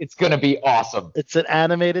 yes, it's going to be awesome. It's an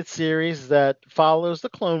animated series that follows the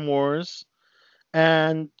Clone Wars.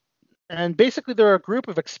 And basically, they're a group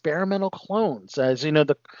of experimental clones. As you know,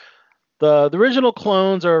 the original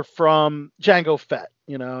clones are from Jango Fett,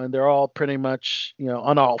 and they're all pretty much,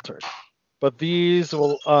 unaltered. But these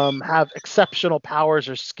will have exceptional powers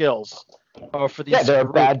or skills. For these they're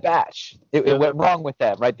a bad batch. It went wrong with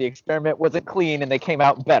them, right? The experiment wasn't clean, and they came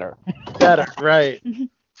out better. Better, right.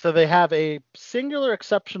 So they have a singular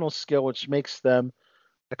exceptional skill, which makes them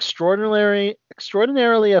extraordinarily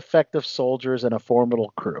effective soldiers and a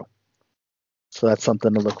formidable crew. So that's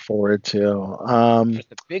something to look forward to.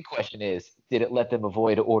 The big question is, did it let them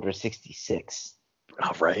avoid Order 66?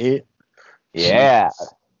 All right. Yeah.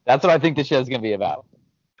 That's what I think the show's going to be about.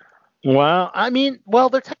 Well,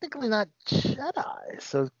 they're technically not Jedi,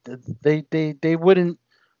 so they wouldn't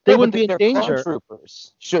be in danger.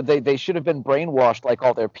 Troopers. They should have been brainwashed like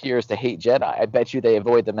all their peers to hate Jedi. I bet you they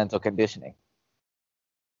avoid the mental conditioning.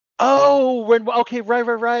 Oh, okay,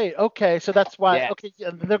 right. Okay, so that's why. Yeah. Okay,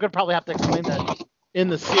 they're going to probably have to explain that in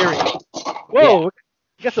the series. Whoa,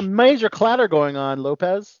 you got some major clatter going on,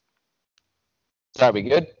 Lopez. Are we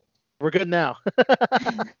good? We're good now.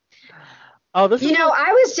 I was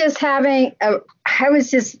just having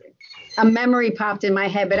a memory popped in my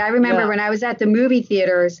head, but I remember when I was at the movie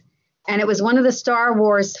theaters and it was one of the Star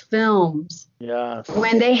Wars films. Yes.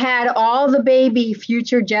 When they had all the baby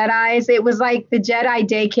future Jedis, it was like the Jedi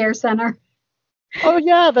daycare center. Oh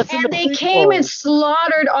yeah, that's in And the they prequel. came and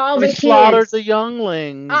slaughtered all They the slaughtered kids. the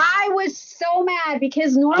younglings. I was so mad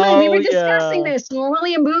because normally we were discussing yeah. this.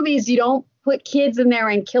 Normally in movies, you don't put kids in there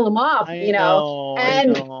and kill them off, you know.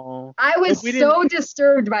 And I was so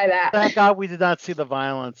disturbed by that. Thank God we did not see the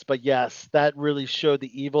violence, but yes, that really showed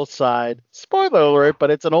the evil side. Spoiler alert,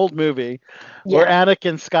 but it's an old movie where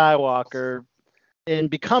Anakin Skywalker, in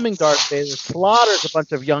becoming Darth Vader, slaughters a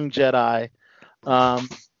bunch of young Jedi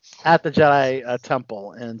at the Jedi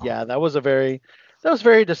Temple, and yeah, that was very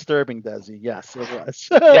disturbing, Desi. Yes, it was.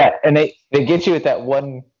 Yeah, and they get you with that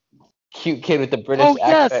one cute kid with the British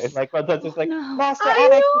accent. It's like, well, that's just like, Master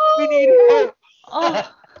Anakin, we need help.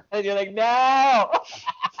 And you're like, no.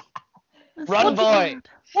 Run, boy.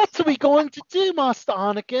 What are we going to do, Master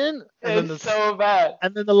Anakin? And It's so bad.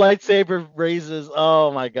 And then the lightsaber raises.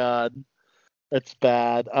 Oh my God, that's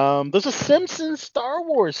bad. There's a Simpsons Star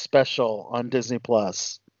Wars special on Disney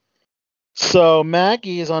Plus. So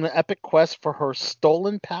Maggie is on an epic quest for her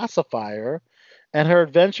stolen pacifier, and her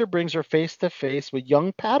adventure brings her face to face with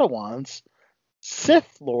young Padawans,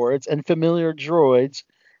 Sith Lords, and familiar droids,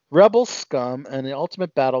 rebel scum, and the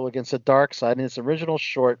ultimate battle against the dark side in its original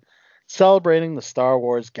short celebrating the Star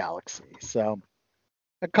Wars galaxy. So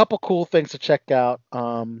a couple cool things to check out.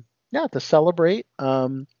 To celebrate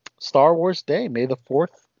Star Wars Day. May the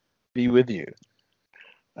 4th be with you.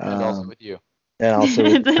 And also with you. And also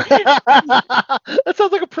that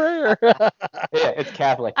sounds like a prayer. Yeah, it's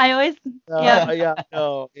Catholic. I always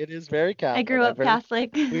no, it is very Catholic. I grew up Catholic.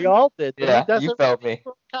 We all did. Yeah, you felt me.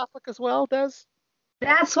 Catholic as well, Des?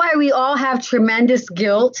 That's why we all have tremendous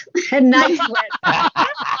guilt and night sweats.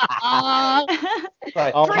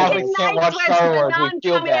 Right. Freaking Catholics can't night watch sweats Star for Wars. the We nun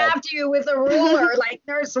feel coming bad. after you with a ruler like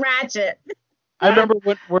Nurse Ratchet. I remember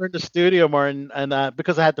when we're in the studio, Martin, and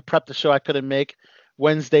because I had to prep the show, I couldn't make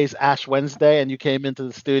Wednesday's Ash Wednesday, and you came into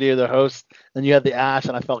the studio, the host, and you had the Ash,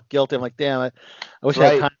 and I felt guilty. I'm like, damn, I wish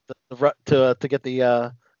I had time to get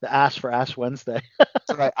the Ash for Ash Wednesday.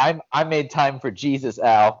 That's right. I made time for Jesus,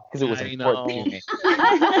 Al, because it was important to me.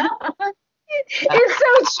 It's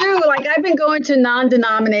so true. Like I've been going to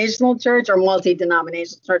non-denominational church or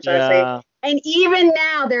multi-denominational church, I say. And even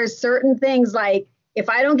now there's certain things like if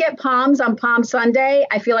I don't get palms on Palm Sunday,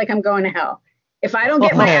 I feel like I'm going to hell. If I don't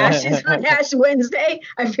get my ashes on Ash Wednesday,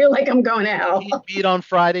 I feel like I'm going to hell. Eat meat on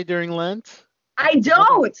Friday during Lent? I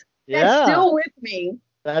don't. That's still with me.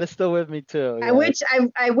 That is still with me too. Yeah.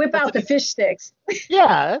 I whip out the fish sticks.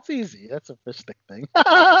 Yeah, that's easy. That's a fish stick thing.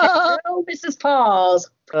 Oh, Mrs. Paul's.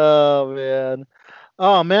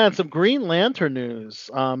 Oh man, some Green Lantern news.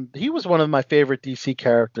 He was one of my favorite DC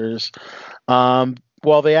characters.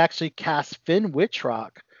 Well, they actually cast Finn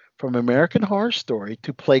Wittrock from American Horror Story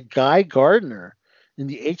to play Guy Gardner in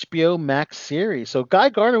the HBO Max series. So Guy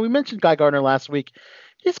Gardner, we mentioned Guy Gardner last week.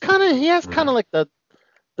 He has kind of like the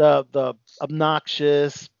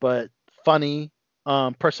obnoxious but funny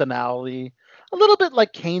personality, a little bit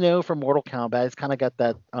like Kano from Mortal Kombat. He's kind of got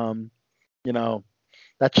that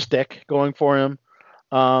that shtick going for him.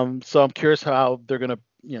 So I'm curious how they're gonna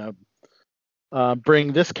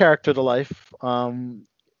bring this character to life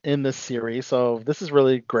in this series. So this is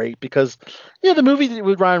really great because the movie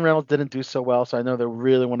with Ryan Reynolds didn't do so well. So I know they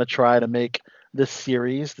really want to try to make this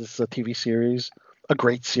TV series, a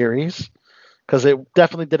great series, because it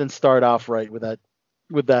definitely didn't start off right with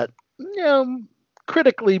that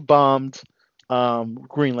critically bombed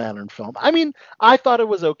Green Lantern film. I mean, I thought it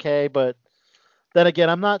was okay, but then again,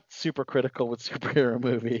 I'm not super critical with superhero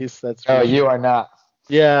movies. You are not.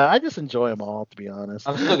 Yeah, I just enjoy them all, to be honest.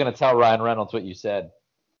 I'm still gonna tell Ryan Reynolds what you said.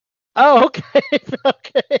 Oh, okay.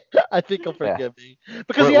 Okay. I think he'll forgive me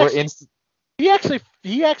because he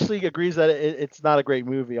actually agrees that it's not a great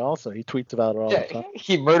movie. Also, he tweets about it all the time.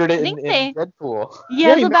 He murdered it in Deadpool.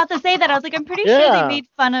 Yeah, I was about to say that. I was like, I'm pretty sure they made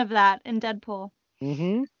fun of that in Deadpool.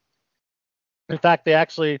 Mm-hmm. In fact, they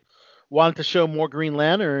actually wanted to show more Green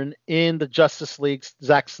Lantern in the Justice League's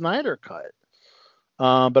Zack Snyder cut.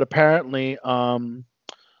 But apparently, the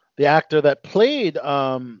actor that played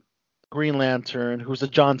Green Lantern, who's the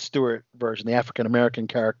Jon Stewart version, the African-American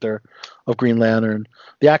character of Green Lantern,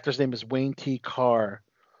 the actor's name is Wayne T. Carr.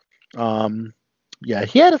 He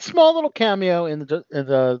had a small little cameo in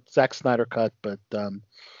the Zack Snyder cut, but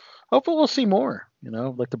hopefully we'll see more. I'd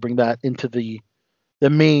like to bring that into the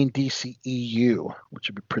main DCEU, which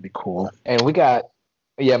would be pretty cool. And we got,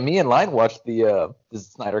 me and Line watched the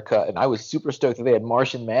Snyder cut, and I was super stoked that they had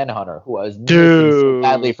Martian Manhunter, who I was missing so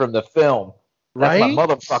badly from the film. That's my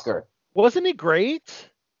motherfucker. Wasn't he great?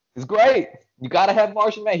 He's great. You gotta have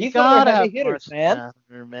Martian Man. He's one of their heavy hitters, man. Man.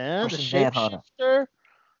 The Martian Manhunter. shapeshifter.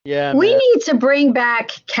 Yeah, We man. need to bring back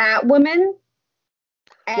Catwoman,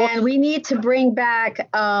 and we need to bring back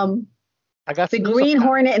I got the some news Green on-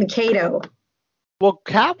 Hornet and Kato. Well,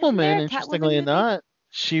 Isn't there Catwoman, a interestingly Catwoman movie enough,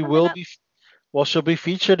 she coming will up? be. Well, she'll be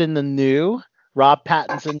featured in the new Rob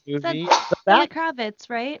Pattinson movie, The Zoe Bat. Kravitz,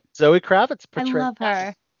 right? Zoe Kravitz I portraying. love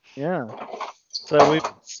her. Yeah. So we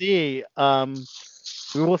will see.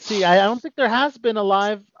 We will see. I don't think there has been a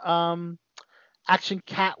live action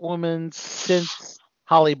Catwoman since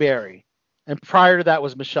Halle Berry, and prior to that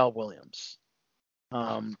was Michelle Williams.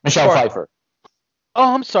 Michelle Pfeiffer.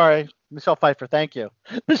 Oh, I'm sorry, Michelle Pfeiffer. Thank you,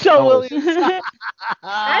 Michelle Williams.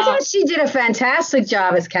 I thought she did a fantastic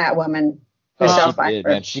job as Catwoman. Michelle She Pfeiffer. did,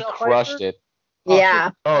 man. She Michelle crushed Pfeiffer? it.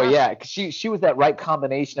 Yeah. Oh yeah, 'cause she was that right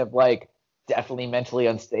combination of like definitely mentally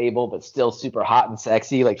unstable but still super hot and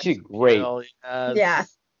sexy. Like she's great. Really, Yeah.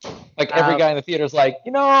 Like every guy in the theater's like,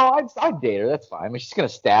 I'd date her. That's fine. I mean, she's gonna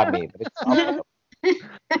stab me, but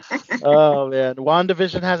it's Oh man,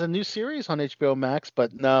 WandaVision has a new series on HBO Max,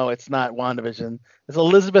 but no, it's not WandaVision. It's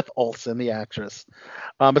Elizabeth Olsen, the actress.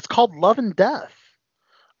 It's called Love and Death,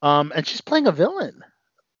 and she's playing a villain.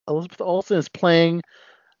 Elizabeth Olsen is playing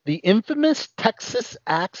the infamous Texas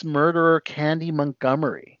axe murderer Candy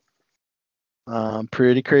Montgomery.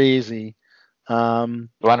 Pretty crazy. You want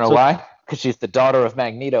to know why? Because she's the daughter of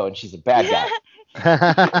Magneto and she's a bad guy.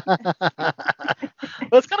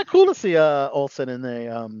 But it's kind of cool to see Olsen in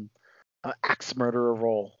a axe murderer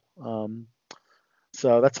role.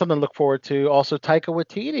 So that's something to look forward to. Also, Taika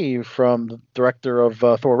Waititi, from the director of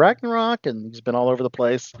Thor Ragnarok, and he's been all over the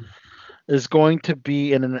place, is going to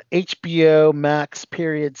be in an HBO Max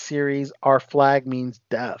period series, Our Flag Means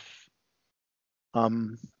Death.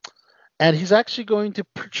 And he's actually going to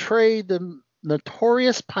portray the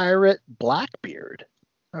notorious pirate Blackbeard.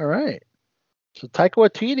 All right. So Taika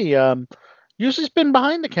Waititi, usually has been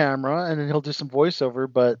behind the camera, and then he'll do some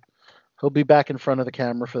voiceover, but he'll be back in front of the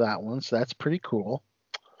camera for that one. So that's pretty cool.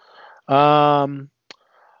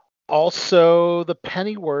 Also, the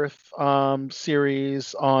Pennyworth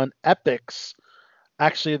series on Epix.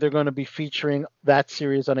 Actually, they're going to be featuring that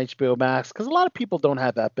series on HBO Max because a lot of people don't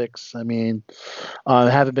have Epix. I mean,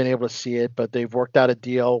 haven't been able to see it, but they've worked out a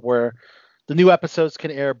deal where the new episodes can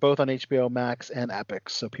air both on HBO Max and Epix,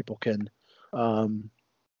 so people can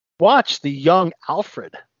watch the Young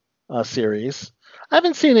Alfred series. I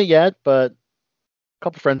haven't seen it yet, but a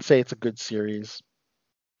couple friends say it's a good series.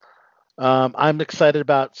 I'm excited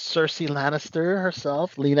about Cersei Lannister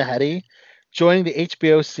herself, Lena Headey, joining the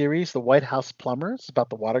HBO series The White House Plumbers, about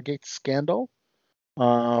the Watergate scandal.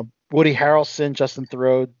 Woody Harrelson, Justin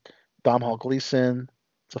Theroux, Domhnall Gleeson.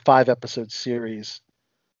 It's a 5-episode series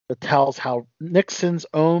that tells how Nixon's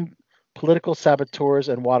own political saboteurs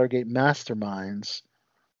and Watergate masterminds,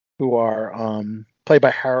 who are played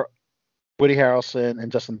by Woody Harrelson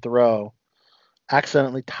and Justin Theroux,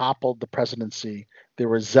 accidentally toppled the presidency they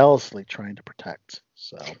were zealously trying to protect.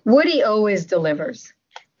 So Woody always delivers.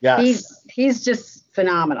 yes, He's just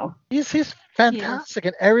phenomenal. he's fantastic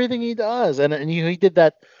in everything he does, and he did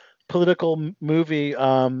that political movie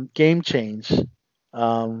Game Change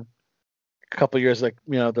a couple years, like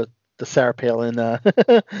the Sarah Palin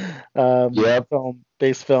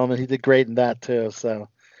base film, and he did great in that too. So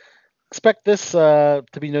expect this to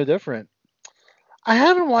be no different. I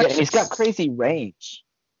haven't watched. Yeah, he's got crazy range.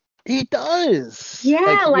 He does.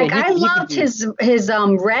 Yeah, Like, I he loved could do- his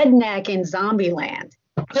redneck in Zombieland.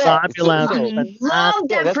 Zombieland. Love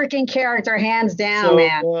that that's- freaking character, hands down, So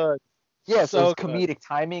man. good. Yeah, so So his good. comedic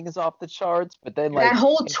timing is off the charts, but then like That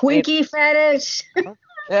whole Twinkie fetish.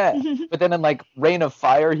 yeah, but then in like Reign of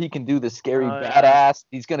Fire, he can do the scary Oh, yeah. badass.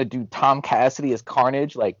 He's gonna do Tom Cassidy as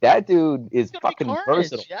Carnage. Like that dude is It's gonna be fucking Carnage,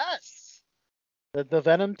 versatile. Yes. The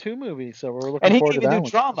Venom 2 movie. So we're looking And he forward can to even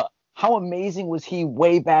that do one. drama. How amazing was he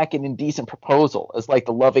way back in Indecent Proposal as like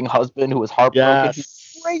the loving husband who was heartbroken? He's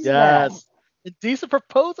Yes. great in that. Yes. Indecent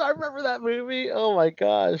Proposal. I remember that movie. Oh my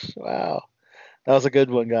gosh. Wow. That was a good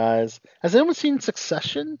one, guys. Has anyone seen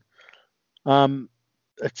Succession?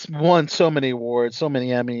 It's won so many awards, so many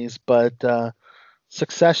Emmys, but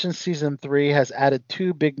Succession season 3 has added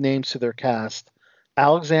 2 big names to their cast,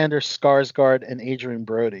 Alexander Skarsgård and Adrian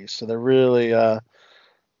Brody. So they're really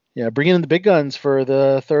bringing in the big guns for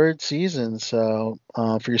the 3rd season. So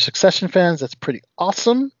for your Succession fans, that's pretty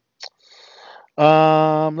awesome.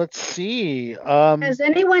 Let's see. Has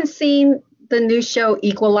anyone seen the new show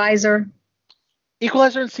Equalizer?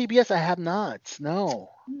 Equalizer on CBS, I have not.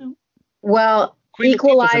 No. No. Well, Queen Latifah's in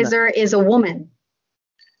Equalizer is a woman.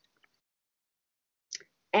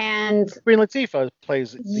 And Queen Latifah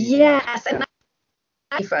plays the yes, and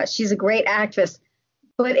Khalifa. She's a great actress.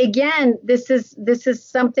 But again, this is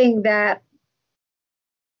something that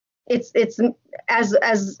it's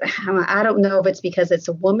as I don't know if it's because it's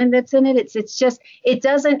a woman that's in it. It's just it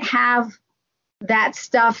doesn't have that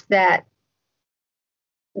stuff that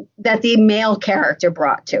the male character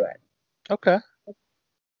brought to it. Okay.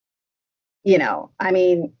 You know, I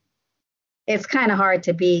mean, it's kind of hard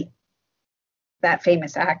to beat that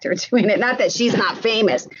famous actor doing it. Not that she's not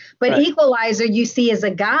famous, but Right. Equalizer you see as a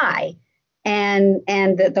guy, and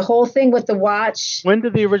the whole thing with the watch. When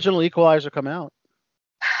did the original Equalizer come out?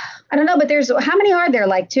 I don't know, but there's how many are there?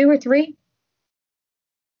 Like 2 or 3?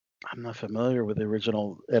 I'm not familiar with the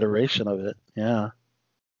original iteration of it. Yeah.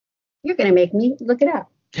 You're gonna make me look it up.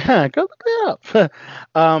 Yeah, go look it up.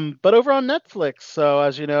 But over on Netflix, so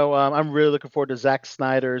as you know, I'm really looking forward to Zack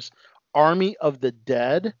Snyder's Army of the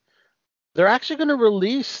Dead. They're actually going to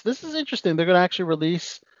release, this is interesting, they're going to actually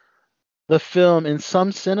release the film in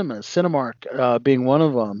some cinemas, Cinemark being one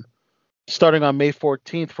of them, starting on May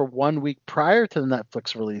 14th for 1 week prior to the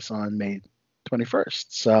Netflix release on May 21st.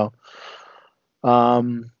 So,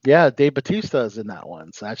 yeah, Dave Bautista is in that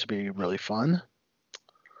one, so that should be really fun.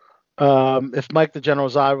 If Mike the General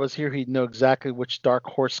Zod was here, he'd know exactly which Dark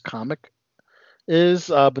Horse comic is,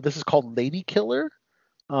 but this is called Lady Killer.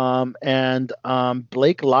 And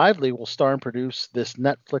Blake Lively will star and produce this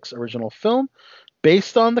Netflix original film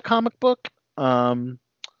based on the comic book. So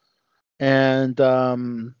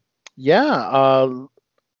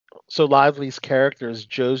Lively's character is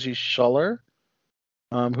Josie Schuller,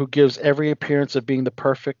 who gives every appearance of being the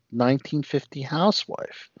perfect 1950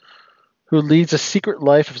 housewife, who leads a secret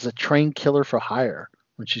life as a trained killer for hire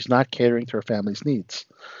when she's not catering to her family's needs.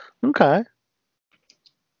 Okay.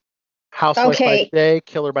 Housewife by day,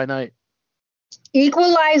 killer by night.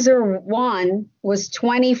 Equalizer 1 was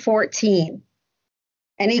 2014,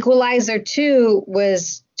 and Equalizer 2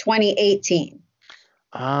 was 2018.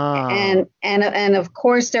 And of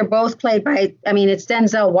course they're both played by. I mean, it's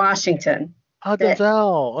Denzel Washington. Oh,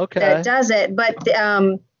 Denzel. Okay. That does it, but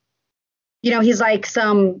you know, he's like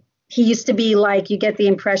he used to be like, you get the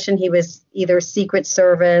impression he was either Secret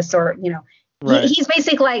Service or, you know, right. He's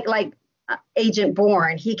basically like Agent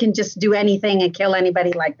Bourne. He can just do anything and kill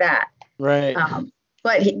anybody like that. Right.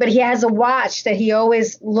 But he has a watch that he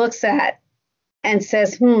always looks at and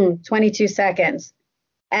says, 22 seconds.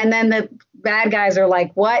 And then the bad guys are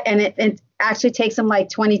like, what? And it actually takes him like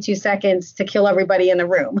 22 seconds to kill everybody in the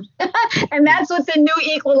room. And that's what the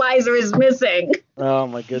new Equalizer is missing. Oh,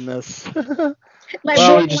 my goodness. Like,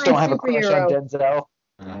 well, you just don't have a crush on Denzel.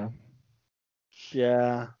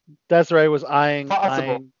 Yeah. Desiree was eyeing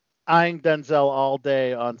Denzel all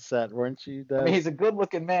day on set, weren't you, Des? I mean, he's a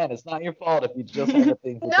good-looking man. It's not your fault if you just have a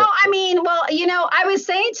thing for No, I mean, well, you know, I was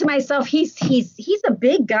saying to myself, he's a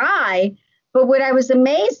big guy, but what I was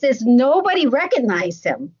amazed is nobody recognized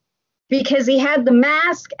him because he had the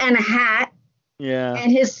mask and a hat. Yeah.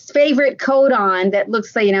 And his favorite coat on that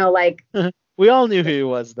looks like, you know, like. We all knew who he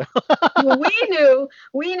was, though. we knew,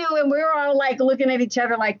 and we were all like looking at each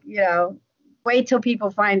other like, you know, wait till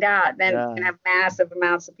people find out. Then we're gonna have massive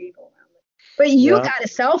amounts of people around it. But you got a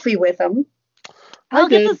selfie with him. I'll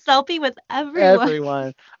get a selfie with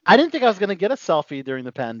everyone. I didn't think I was gonna get a selfie during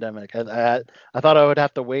the pandemic. I thought I would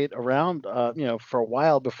have to wait around, you know, for a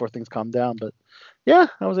while before things calmed down. But yeah,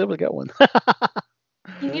 I was able to get one.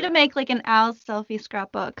 You need to make like an Al selfie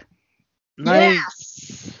scrapbook.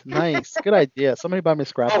 Nice. Nice. Good idea. Somebody buy me a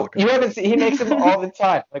scrapbook. Oh, you haven't seen, he makes them all the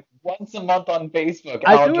time, like once a month on Facebook.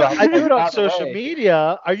 I do it on social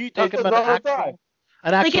media. Are you talking about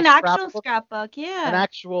an actual scrapbook? Yeah. An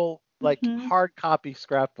actual like hard copy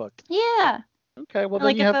scrapbook. Yeah. Okay, well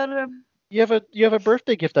like then you have a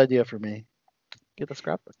birthday gift idea for me. Get the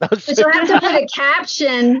scrapbook. But you'll have to put a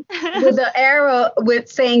caption with the arrow with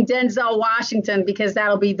saying Denzel Washington because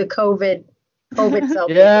that'll be the COVID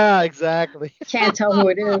selfie. Yeah, exactly. Can't tell who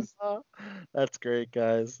it is. That's great,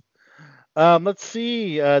 guys. Let's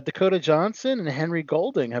see. Dakota Johnson and Henry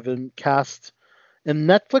Golding have been cast in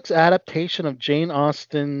Netflix adaptation of Jane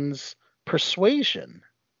Austen's Persuasion.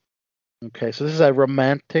 Okay, so this is a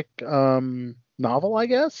romantic novel, I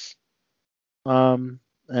guess. And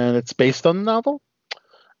it's based on the novel.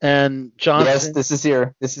 And Johnson. Yes,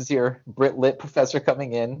 this is your Brit Lit professor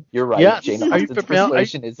coming in. You're right. Yes. Jane Austen's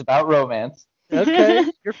Persuasion is about romance. Okay,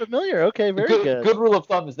 you're familiar. Okay, very good. Good rule of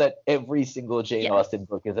thumb is that every single Jane Austen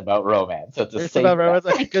book is about romance. So it's about romance.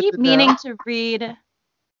 I keep meaning to read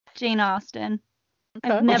Jane Austen.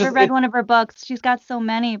 Okay. I've never read one of her books. She's got so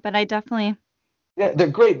many, but I definitely. Yeah, they're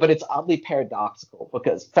great, but it's oddly paradoxical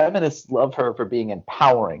because feminists love her for being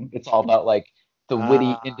empowering. It's all about like the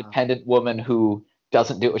witty, independent woman who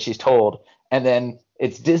doesn't do what she's told. And then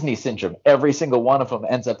It's Disney syndrome. Every single one of them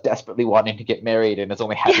ends up desperately wanting to get married and is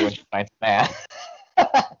only happy when she finds a man.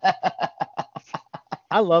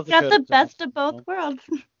 I love Got the best of both worlds.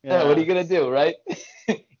 Yeah, what are you going to do, right?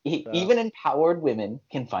 Even empowered women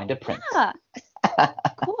can find a prince. Yeah,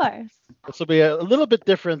 of course. This will be a little bit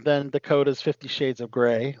different than Dakota's 50 Shades of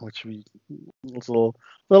Grey, which was a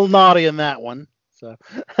little naughty in that one. So,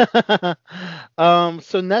 so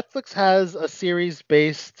Netflix has a series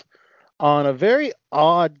based on a very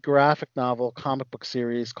odd graphic novel comic book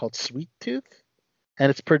series called Sweet Tooth,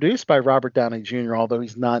 and it's produced by Robert Downey Jr., although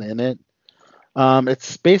he's not in it.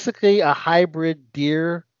 It's basically a hybrid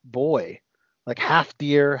deer boy, like half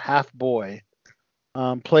deer, half boy,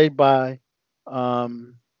 played by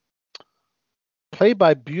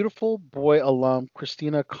beautiful boy alum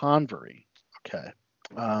Christina Convery. Okay.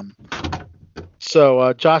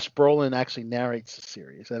 So Josh Brolin actually narrates the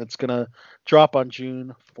series, and it's gonna drop on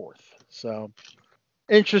June 4th. So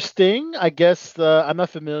interesting. I guess I'm not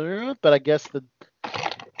familiar with, but I guess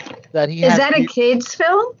that he is that a kid's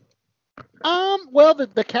film? Well,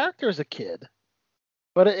 the character is a kid,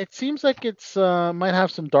 but it seems like it's might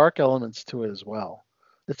have some dark elements to it as well.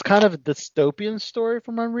 It's kind of a dystopian story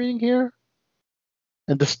from what I'm reading here,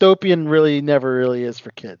 and dystopian really never really is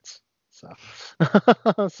for kids. So,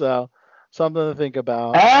 so something to think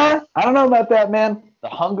about. I don't know about that, man. The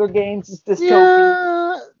Hunger Games is dystopian.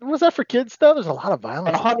 Yeah, was that for kids though? There's a lot of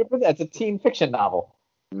violence. 100%. It's a teen fiction novel.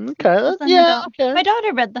 Okay. Yeah. Okay. My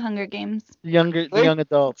daughter read The Hunger Games. The young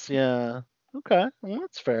adults. Yeah. Okay. Well,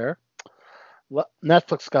 that's fair.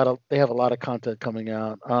 Netflix they have a lot of content coming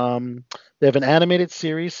out. They have an animated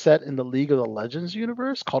series set in the League of the Legends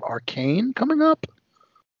universe called Arcane coming up.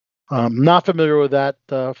 Not familiar with that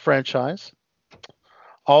franchise.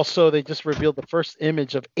 Also, they just revealed the first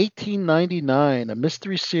image of 1899, a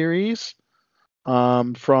mystery series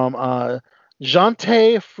from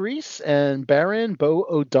Jante Fries and Baron Bo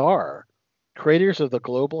Odar, creators of the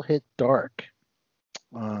global hit Dark.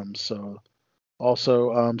 So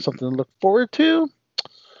also something to look forward to.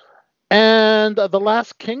 And The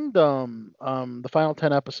Last Kingdom, the final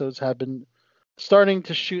 10 episodes have been starting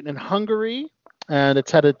to shoot in Hungary, and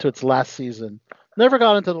it's headed to its last season. Never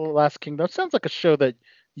got into The Last Kingdom. It sounds like a show that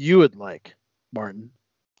you would like, Martin.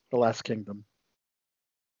 The Last Kingdom.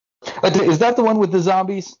 Is that the one with the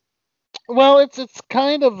zombies? Well, it's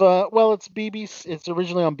kind of it's BBC. It's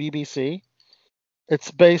originally on BBC.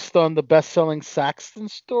 It's based on the best-selling Saxon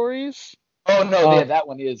stories. Oh no, yeah, that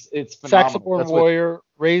one is. It's phenomenal. Saxon-born warrior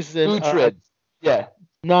raised in Uhtred.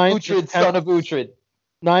 Uhtred, son of Uhtred.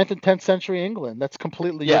 9th and 10th century England. That's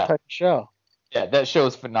completely your type of show. Yeah, that show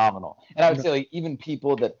is phenomenal. And I would say, like, even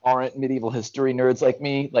people that aren't medieval history nerds like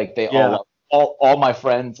me, like they all my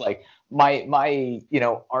friends, like my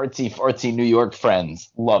artsy New York friends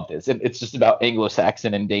love this. It's just about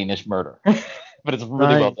Anglo-Saxon and Danish murder, but it's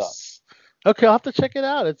really well done. Okay, I'll have to check it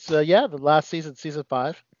out. It's the last season, season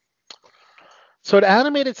 5. So an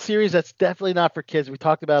animated series that's definitely not for kids, we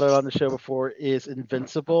talked about it on the show before, is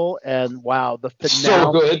Invincible. And wow, the finale.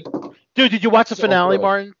 So good. Dude, did you watch the finale,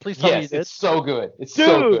 Martin? Please tell me you did. It's so good. It's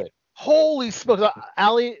so good. Holy smokes.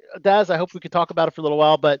 Ali, Daz, I hope we could talk about it for a little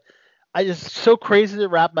while, but it's so crazy to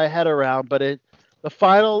wrap my head around. But the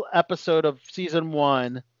final episode of season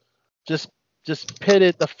 1 just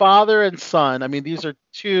pitted the father and son. I mean, these are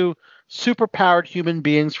two superpowered human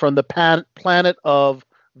beings from the planet of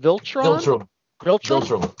Viltrum.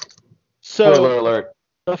 Viltrum. So spoiler alert.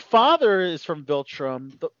 The father is from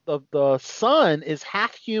Viltrum. The son is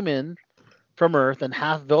half human from Earth and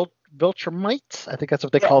half Viltrumite. I think that's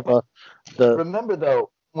what they call the. Remember though,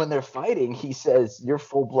 when they're fighting, he says you're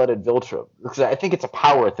full-blooded Viltrum because I think it's a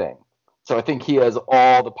power thing. So I think he has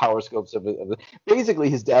all the power scopes of it. Basically,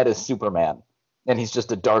 his dad is Superman, and he's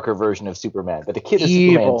just a darker version of Superman. But the kid is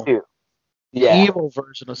Superman too. Yeah. Evil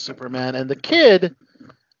version of Superman, and the kid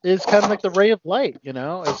is kind of like the ray of light,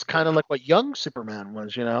 It's kind of like what young Superman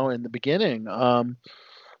was, in the beginning.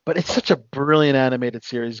 But it's such a brilliant animated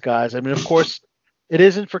series, guys. I mean, of course, it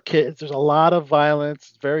isn't for kids. There's a lot of violence.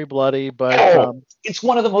 It's very bloody, but it's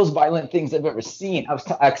one of the most violent things I've ever seen.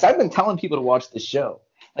 Because I've been telling people to watch this show,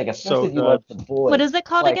 like especially if you love The Boys. What is it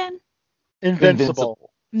called again? Invincible.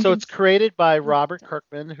 So it's created by Robert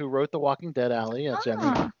Kirkman, who wrote The Walking Dead. Ali, as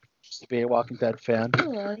Jenny used to be a Walking Dead fan.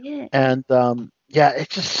 Cool, yeah. And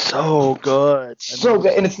it's just so good. Good.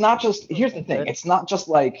 And it's not just, here's the thing. It's not just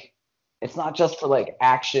for like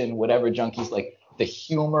action, whatever junkies. Like the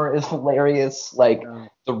humor is hilarious. Like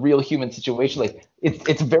the real human situation. Like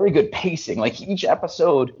it's very good pacing. Like each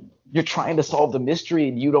episode, you're trying to solve the mystery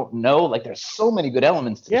and you don't know. Like there's so many good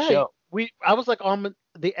elements to the show. I was like on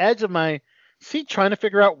the edge of my seat trying to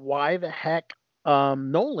figure out why the heck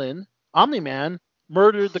Nolan, Omni-Man,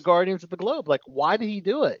 murdered the Guardians of the Globe. Like, why did he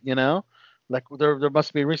do it? Like there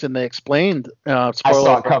must be a reason. They explained. I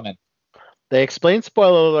saw it coming. They explained,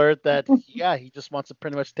 spoiler alert, that he just wants to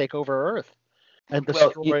pretty much take over Earth and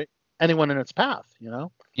destroy anyone in its path. You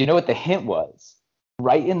know what the hint was?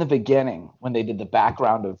 Right in the beginning, when they did the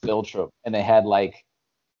background of Viltrum, and they had like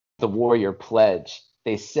the Warrior Pledge,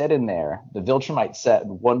 they said in there the Viltrumites set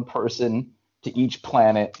one person to each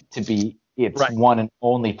planet to be its one and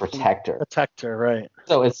only protector. Protector, right.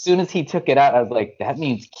 So as soon as he took it out, I was like, that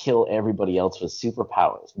means kill everybody else with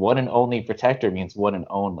superpowers. One and only protector means one and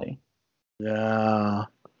only. Yeah.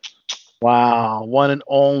 Wow, one and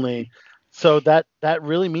only. So that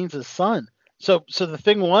really means his son. So the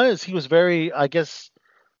thing was, he was very, I guess,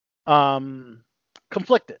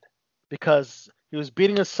 conflicted because he was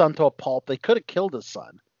beating his son to a pulp. They could have killed his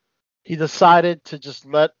son. He decided to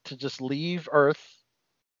just leave Earth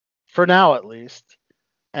for now, at least.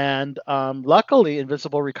 And luckily,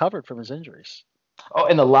 Invincible recovered from his injuries. Oh,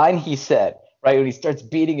 and the line he said, right, when he starts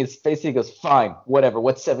beating his face, he goes, fine, whatever,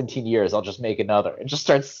 what's 17 years? I'll just make another. And just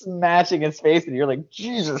starts smashing his face, and you're like,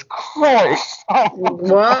 Jesus Christ.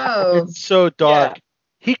 Whoa. It's so dark. Yeah.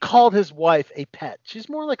 He called his wife a pet. She's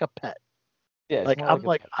more like a pet. Yeah, like I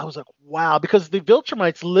was like, wow, because the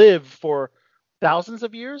Viltrumites live for thousands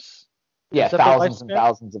of years. Yeah, thousands and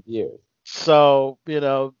thousands of years. So,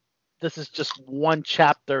 this is just one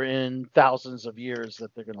chapter in thousands of years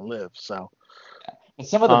that they're going to live. So, and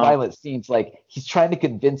some of the violent scenes, like he's trying to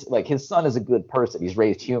convince, like his son is a good person. He's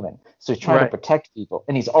raised human. So he's trying to protect people.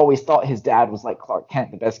 And he's always thought his dad was like Clark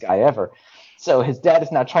Kent, the best guy ever. So his dad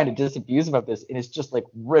is now trying to disabuse him of this, and it's just like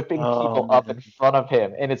ripping people up in front of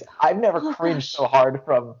him. And I've never cringed so hard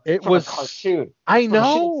from a cartoon. I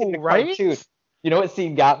know, right? Cartoon. You know what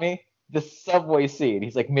scene got me? The subway scene.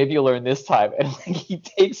 He's like, maybe you'll learn this time. And like, he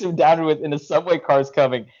takes him down and the subway car's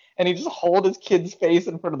coming, and he just holds his kid's face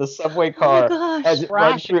in front of the subway car as it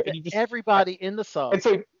runs through. And everybody in the sub. And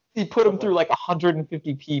so he put him through like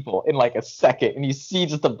 150 people in like a second, and you see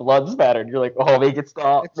just the blood spatter, and you're like, oh, make it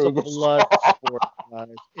stop. It's a blood sport, guys.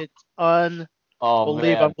 It's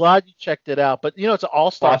unbelievable. I'm glad you checked it out. But it's an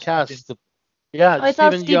all-star cast. Yeah, I saw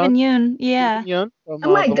Steven Yeun. Yeah. Steven Yeun from,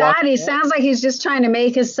 oh my God, he sounds like he's just trying to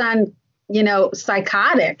make his son,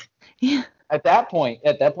 psychotic. Yeah. At that point,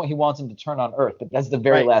 he wants him to turn on Earth, but that's the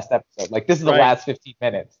very last episode. Like, this is the last 15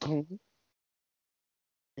 minutes. Mm-hmm.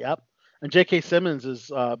 Yep. And J.K. Simmons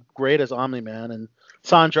is great as Omni-Man, and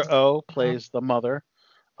Sandra Oh plays the mother.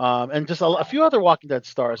 And just a few other Walking Dead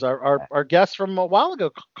stars. Our guest from a while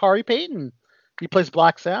ago, Kari Payton. He plays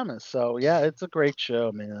Black Samus. So, yeah, it's a great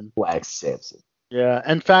show, man. Black Samus. Yeah.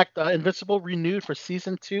 In fact, Invincible renewed for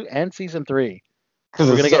Season 2 and Season 3. Because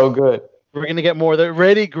it's so good. We're going to get more. They're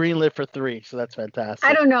already greenlit for 3, so that's fantastic.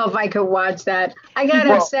 I don't know if I could watch that. I got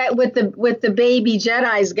upset with the baby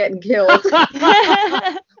Jedis getting killed.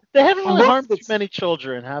 They haven't really harmed too many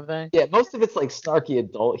children, have they? Yeah, most of it's like snarky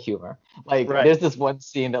adult humor. Like, there's this one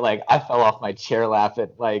scene that like I fell off my chair laughing.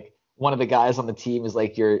 Like, one of the guys on the team is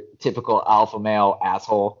like your typical alpha male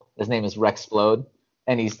asshole. His name is Rexplode,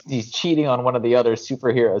 and he's cheating on one of the other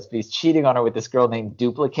superheroes. But he's cheating on her with this girl named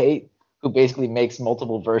Duplicate, who basically makes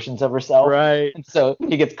multiple versions of herself. Right. And so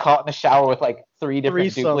he gets caught in the shower with like 3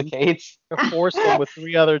 different duplicates. Forced him with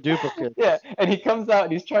 3 other duplicates. Yeah, and he comes out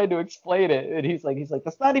and he's trying to explain it, and he's like,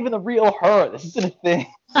 that's not even the real her. This isn't a thing.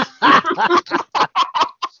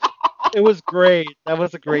 It was great. That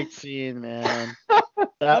was a great scene, man.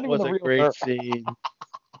 That was a great scene.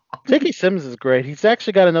 J.K. Simmons is great. He's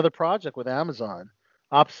actually got another project with Amazon,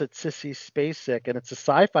 opposite Sissy Spacek, and it's a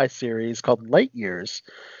sci-fi series called Light Years.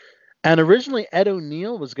 And originally, Ed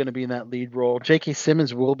O'Neill was going to be in that lead role. J.K.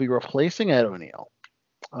 Simmons will be replacing Ed O'Neill.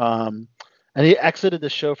 And he exited the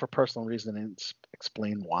show for personal reasons and didn't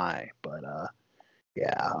explain why. But,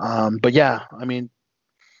 yeah. But, yeah, I mean,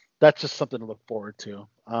 that's just something to look forward to.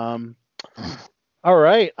 All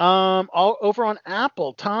right. Over on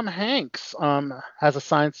Apple, Tom Hanks has a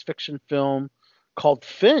science fiction film called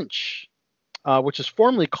Finch, which is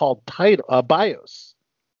formerly called BIOS.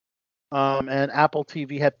 And Apple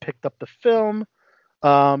TV had picked up the film.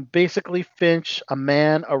 Basically, Finch, a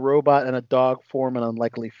man, a robot, and a dog form an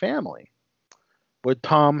unlikely family, with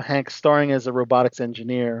Tom Hanks starring as a robotics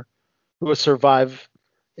engineer who has survived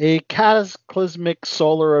a cataclysmic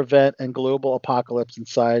solar event and global apocalypse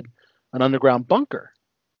inside an underground bunker,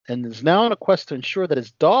 and is now on a quest to ensure that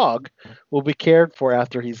his dog will be cared for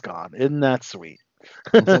after he's gone. Isn't that sweet?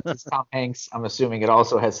 And since it's Tom Hanks, I'm assuming it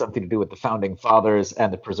also has something to do with the founding fathers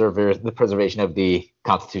and the preservation of the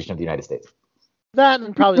Constitution of the United States. That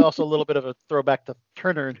and probably also a little bit of a throwback to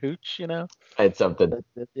Turner and Hooch, you know. I had something.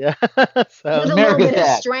 Yeah. With So a little America's bit of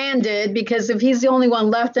Dad. Stranded, because if he's the only one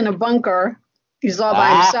left in a bunker, he's all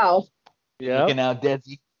by himself. yeah. Looking out,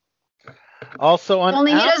 Desi. Also on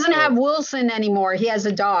Only he doesn't Apple. have Wilson anymore. He has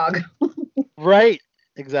a dog. Right.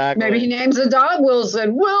 Exactly. Maybe he names the dog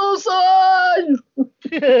Wilson. Wilson!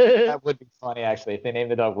 That would be funny, actually. If they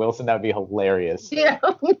named the dog Wilson, that would be hilarious. Yeah.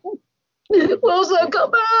 Wilson,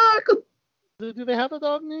 come back! Do they have a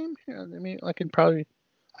dog name? Here, I mean, I can probably.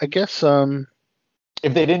 I guess.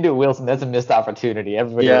 If they didn't do Wilson, that's a missed opportunity.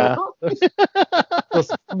 Everybody, Yeah.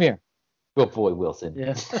 Wilson, come here. Good boy, Wilson.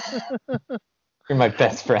 Yeah. You're my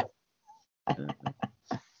best friend.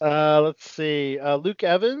 Let's see. Luke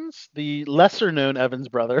Evans, the lesser-known Evans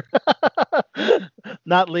brother,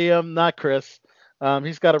 not Liam, not Chris.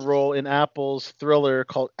 He's got a role in Apple's thriller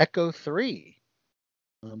called Echo 3,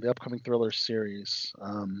 the upcoming thriller series.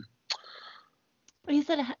 But you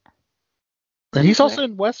said And he's also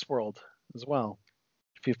in Westworld as well.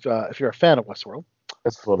 If you're a fan of Westworld.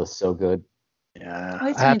 Westworld is so good. Yeah. I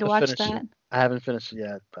always have need to watch finish that. it. I haven't finished it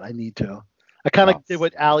yet, but I need to. I kind of did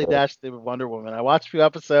what Allie Dash did with Wonder Woman. I watched a few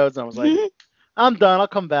episodes and I was like, I'm done. I'll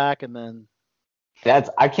come back, and then.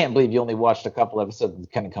 I can't believe you only watched a couple episodes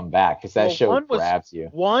and kind of come back, because that show grabs you.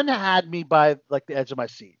 One had me by like the edge of my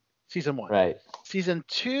seat. Season 1. Right. Season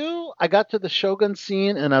 2, I got to the Shogun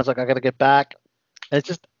scene and I was like, I got to get back. And it's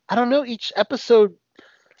just, I don't know, each episode.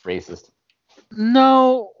 Racist.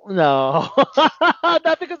 No. Not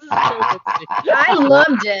because it's a Shogun scene. I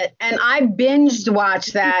loved it, and I binged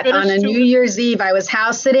watched that on a New Year's Eve. I was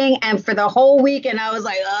house sitting, and for the whole week, and I was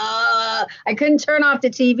like, I couldn't turn off the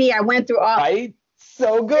TV. I went through all. Right?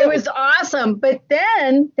 So good. It was awesome. But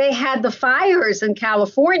then they had the fires in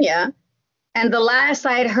California, and the last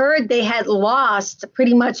I had heard, they had lost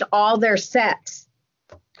pretty much all their sets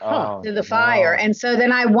to the fire. And so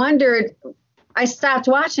then I wondered, I stopped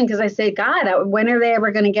watching because I said, God, when are they ever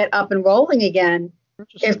going to get up and rolling again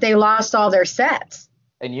if they lost all their sets?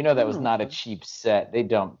 And you know that was not a cheap set. They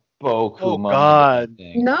dumped boku money. God.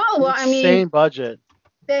 No, well, I mean, Insane budget.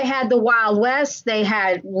 they had the Wild West, they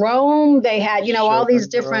had Rome, they had, all these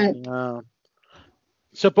different. Yeah.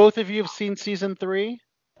 So both of you have seen season 3?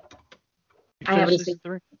 I haven't seen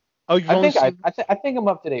 3. Oh, you've I only think seen. I think I'm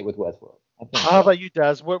up to date with Westworld. How about you,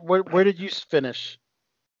 Des? Where did you finish?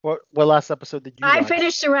 What last episode did you I watch?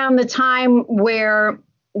 finished around the time where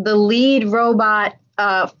the lead robot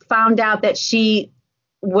found out that she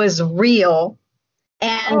was real,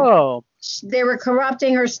 and they were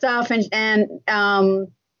corrupting her stuff, and okay,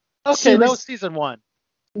 that was season 1.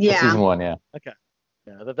 Yeah, season 1, yeah. Okay,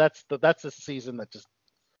 yeah, that's a season that just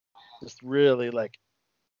really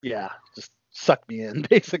just sucked me in.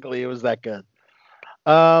 Basically, it was that good.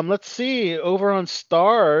 Let's see, over on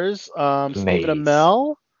Stars, Stephen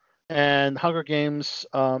Amell and Hunger Games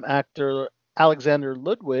actor Alexander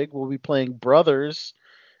Ludwig will be playing brothers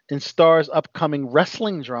in Star's upcoming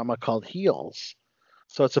wrestling drama called Heels.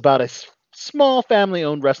 So it's about a small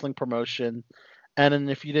family-owned wrestling promotion. And then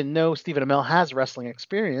if you didn't know, Stephen Amell has wrestling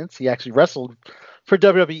experience. He actually wrestled for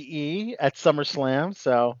WWE at SummerSlam.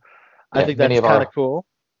 So I think that's kind of cool.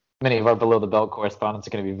 Many of our Below the Belt correspondents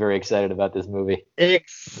are going to be very excited about this movie.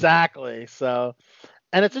 Exactly. So,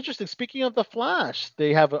 and it's interesting. Speaking of The Flash,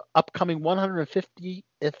 they have an upcoming 150th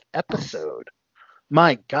episode.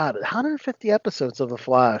 My God, 150 episodes of The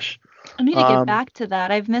Flash. I need to get back to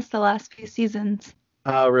that. I've missed the last few seasons.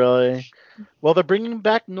 Oh, really? Well, they're bringing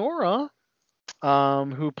back Nora,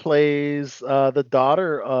 who plays the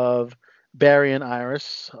daughter of Barry and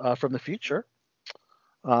Iris from the future.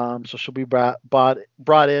 So she'll be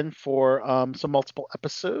brought in for some multiple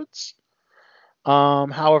episodes.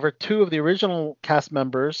 However, 2 of the original cast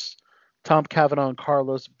members, Tom Cavanaugh and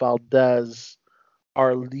Carlos Valdez,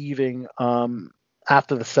 are leaving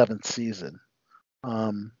after the 7th season.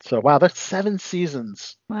 So wow, that's 7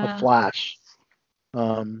 seasons of Flash.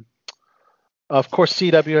 Of course,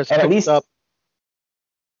 CW has picked up.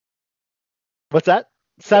 What's that?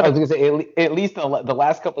 7. I was going to say, at least the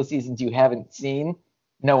last couple of seasons you haven't seen,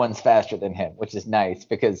 no one's faster than him, which is nice,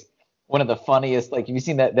 because one of the funniest, like, have you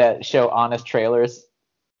seen that show Honest Trailers?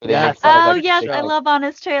 Yes. Yes, I love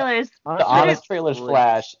Honest Trailers. The Honest Trailers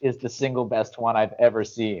Flash is the single best one I've ever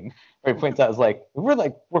seen. Where he points out,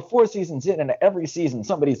 we're 4 seasons in, and every season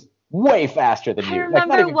somebody's way faster than you. I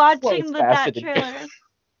remember watching that trailer.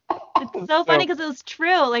 It's so funny because it was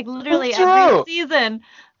true, like literally every season.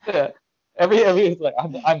 Yeah. Every like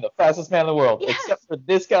I'm the fastest man in the world, except for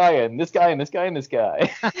this guy and this guy and this guy and this guy.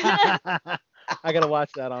 I gotta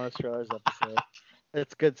watch that Honest Trailers episode.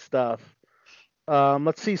 It's good stuff.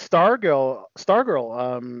 Let's see, Stargirl,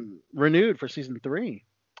 renewed for season 3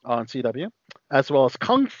 on CW, as well as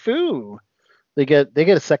Kung Fu. They get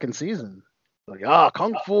a second season. Like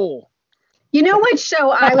Kung Fu. You know what show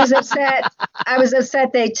I was upset? I was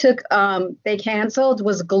upset they canceled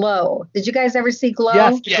was Glow. Did you guys ever see Glow?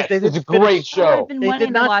 Yes, it's a great show. They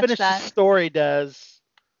did not finish the story, Des.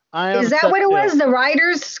 Is that what it was? The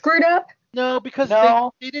writers screwed up? No, because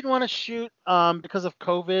they didn't want to shoot because of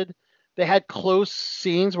COVID. They had close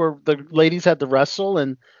scenes where the ladies had to wrestle,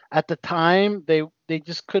 and at the time they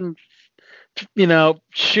just couldn't,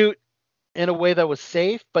 shoot in a way that was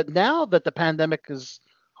safe. But now that the pandemic is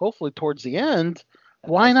hopefully towards the end,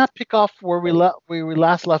 why not pick off where we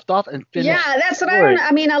last left off and finish? Yeah, that's what I don't know.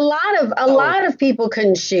 I mean, a lot of people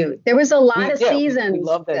couldn't shoot. There was a lot of seasons. We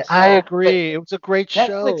love that show. I agree. It was a great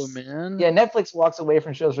show, man. Yeah, Netflix walks away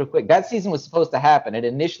from shows real quick. That season was supposed to happen. It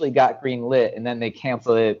initially got green lit, and then they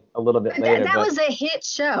canceled it a little bit later. That was a hit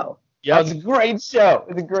show. Yeah, it was a great show.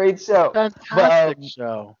 It's a great show. Fantastic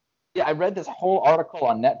show. Yeah, I read this whole article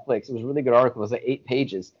on Netflix. It was a really good article. It was like 8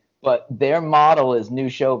 pages. But their model is new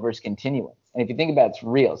show versus continuance. And if you think about it, it's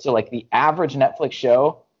real. So like the average Netflix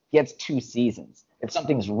show gets 2 seasons. If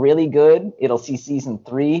something's really good, it'll see season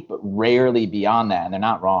 3, but rarely beyond that. And they're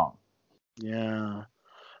not wrong. Yeah.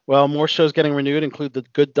 Well, more shows getting renewed include The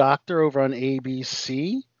Good Doctor over on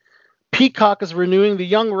ABC. Peacock is renewing The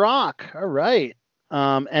Young Rock. All right.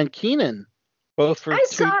 And Kenan. Both for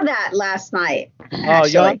saw that last night.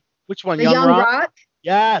 Oh, which one? The Young Rock?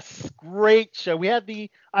 Yes, great show. We had the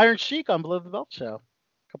Iron Sheik on Below the Belt show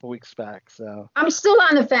a couple weeks back. So I'm still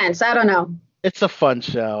on the fence. I don't know. It's a fun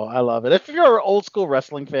show. I love it. If you're an old school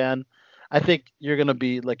wrestling fan, I think you're gonna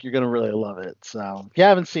really love it. So if you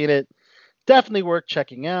haven't seen it, definitely worth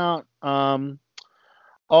checking out.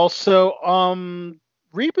 Also,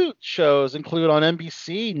 reboot shows include on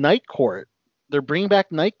NBC Night Court. They're bringing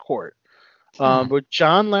back Night Court with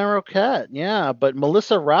John Larroquette. Yeah, but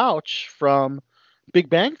Melissa Rauch from Big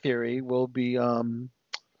Bang Theory will be joining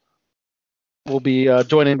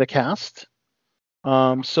the cast.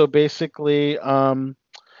 So basically,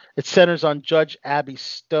 it centers on Judge Abby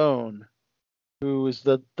Stone, who is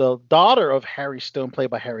the daughter of Harry Stone,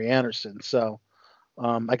 played by Harry Anderson. So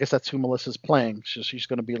I guess that's who Melissa's playing. She's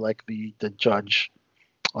going to be like the judge.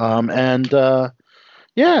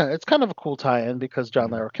 Yeah, it's kind of a cool tie-in because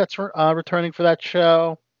John Larroquette's returning for that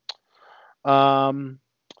show.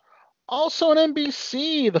 Also on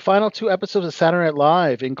NBC, the final 2 episodes of Saturday Night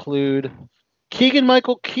Live include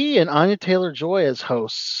Keegan-Michael Key and Anya Taylor-Joy as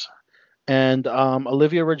hosts, and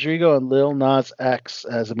Olivia Rodrigo and Lil Nas X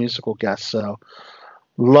as a musical guest. So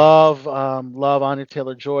love Anya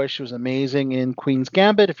Taylor-Joy. She was amazing in Queen's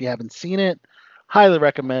Gambit. If you haven't seen it, highly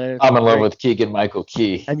recommend it. I'm in love with Keegan-Michael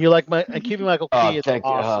Key. And you like Keegan-Michael Key is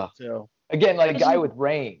awesome too. Again, like a guy with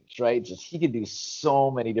range, right? Just he could do so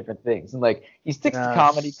many different things, and like he sticks to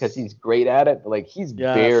comedy because he's great at it. But like he's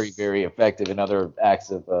very, very effective in other acts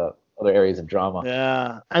of other areas of drama.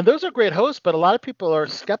 Yeah, and those are great hosts. But a lot of people are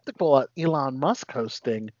skeptical at Elon Musk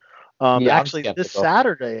hosting. Actually, this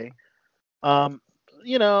Saturday,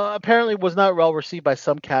 apparently was not well received by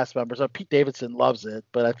some cast members. Pete Davidson loves it,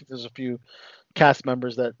 but I think there's a few cast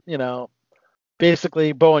members that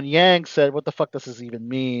basically Bowen Yang said, "What the fuck does this even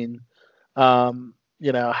mean?" How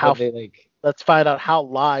they like. Let's find out how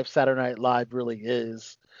live Saturday Night Live really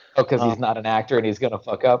is. Oh, because he's not an actor and he's gonna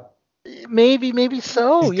fuck up. Maybe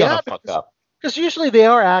so. He's gonna fuck up. Because usually they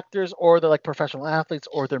are actors, or they're like professional athletes,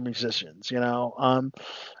 or they're musicians. And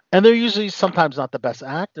they're usually sometimes not the best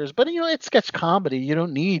actors. But it's sketch comedy. You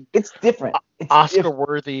don't need. It's different. It's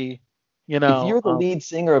Oscar-worthy. If you're the lead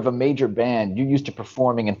singer of a major band, you're used to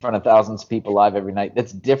performing in front of thousands of people live every night.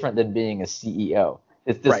 That's different than being a CEO.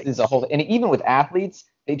 There's a whole, and even with athletes,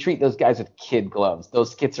 they treat those guys with kid gloves.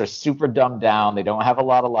 Those skits are super dumbed down. They don't have a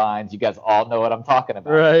lot of lines. You guys all know what I'm talking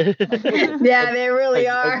about. Right. Yeah, they really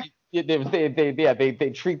are. They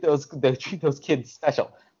treat those kids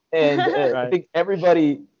special. And I think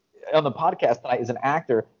everybody on the podcast tonight is an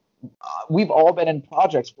actor. We've all been in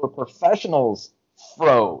projects where professionals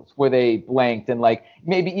froze, where they blanked, and like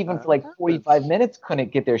maybe even for like 45 minutes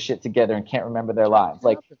couldn't get their shit together and can't remember their lines.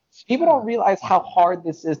 Like people don't realize how hard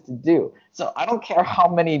this is to do. So I don't care how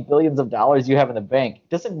many billions of dollars you have in the bank. It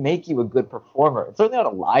doesn't make you a good performer. It's certainly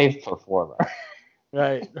not a live performer.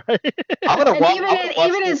 Right.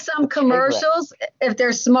 Even in some commercials, if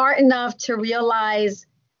they're smart enough to realize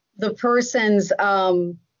the person's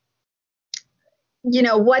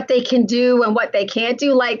what they can do and what they can't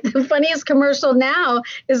do. Like the funniest commercial now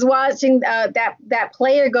is watching that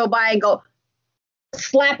player go by and go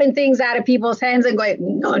slapping things out of people's hands and going,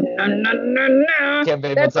 no.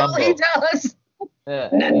 That's all he does.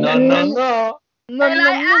 No. And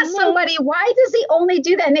I asked somebody, why does he only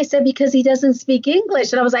do that? And they said, because he doesn't speak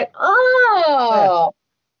English. And I was like, oh.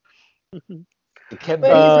 But he's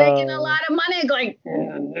making a lot of money going,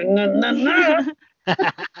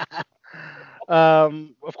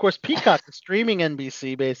 Of course, Peacock, the streaming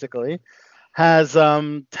NBC, basically, has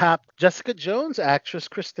tapped Jessica Jones actress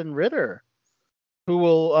Kristen Ritter, who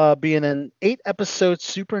will be in an 8-episode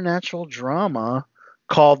supernatural drama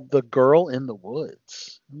called The Girl in the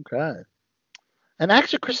Woods. Okay. And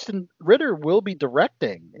actually, Kristen Ritter will be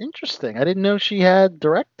directing. Interesting. I didn't know she had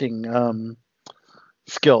directing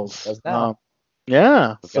skills.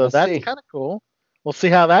 Yeah, so that's kind of cool. We'll see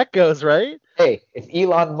how that goes, right? Hey, if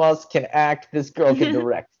Elon Musk can act, this girl can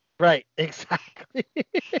direct. Right, exactly.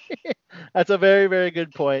 That's a very, very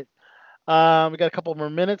good point. We got a couple more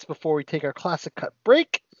minutes before we take our classic cut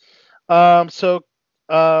break. Yeah,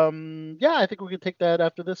 I think we can take that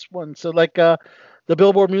after this one. So, the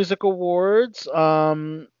Billboard Music Awards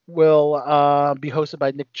will be hosted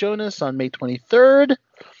by Nick Jonas on May 23rd,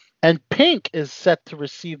 and Pink is set to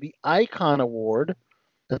receive the Icon Award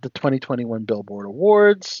at the 2021 Billboard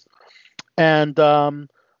Awards. And the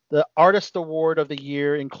Artist Award of the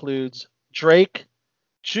Year includes Drake,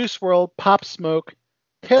 Juice WRLD, Pop Smoke,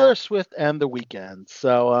 Taylor Swift, and The Weeknd.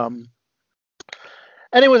 So,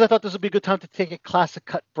 anyways, I thought this would be a good time to take a classic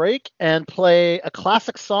cut break and play a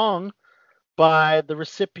classic song by the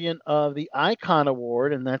recipient of the Icon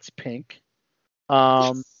Award, and that's Pink.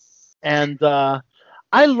 And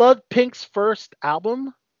I loved Pink's first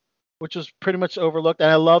album, which was pretty much overlooked,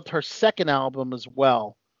 and I loved her second album as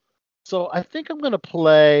well. So I think I'm going to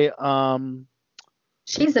play...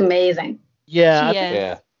 she's amazing. Yeah. She is.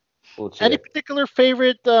 Yeah. Cool Any chick. particular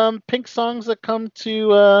favorite Pink songs that come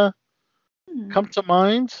to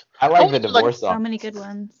mind? I like Oh, the divorce So song. many good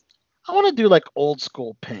ones. I want to do like old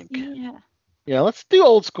school Pink. Yeah. Yeah, let's do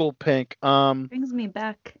old school Pink. Brings me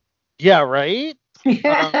back. Yeah, right?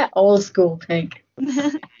 Old school Pink.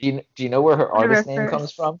 Do you know where her Whatever artist name first.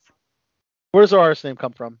 comes from? Where's her artist name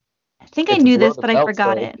come from? I think I It's knew below this, the but I belt,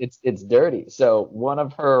 forgot so it. It's dirty. So one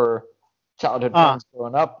of her childhood friends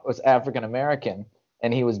growing up was African American,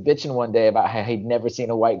 and he was bitching one day about how he'd never seen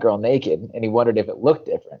a white girl naked, and he wondered if it looked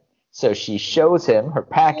different. So she shows him her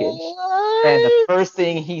package, and the first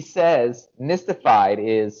thing he says, mystified,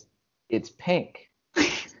 is, "It's pink,"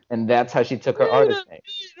 and that's how she took her artist name.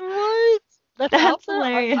 What? That's That's there?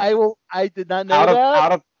 hilarious. I did not know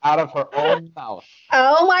Out that. of her own mouth.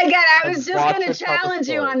 Oh my God, I was And just watch going to her tell the challenge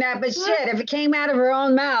you story. on that, but shit, if it came out of her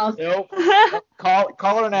own mouth. Nope.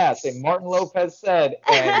 Call her an ass. Say Martin Lopez said,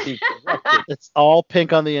 and be corrected. It's all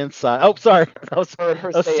pink on the inside. Oh, sorry. That was Heard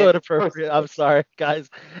her That's say so it inappropriate. first. I'm sorry, guys.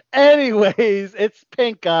 Anyways, it's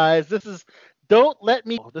Pink, guys. This is "Don't Let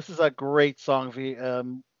Me." This is a great song.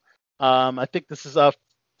 I think this is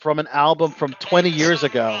from an album from 20 years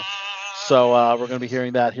ago. So we're going to be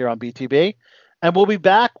hearing that here on BTB, and we'll be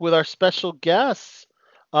back with our special guests,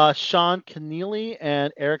 Sean Keneally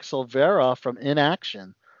and Eric Silvera from In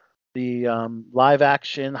Action, the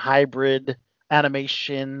live-action hybrid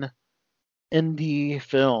animation indie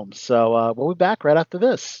film. So we'll be back right after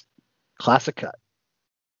this classic cut.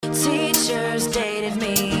 Teachers dated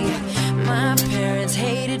me, my parents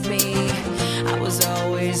hated me. I was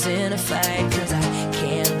always in a fight, cause I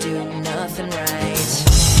can't do nothing right.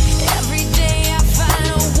 Every day I fight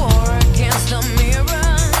a war against the mirror.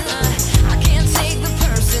 I can't take the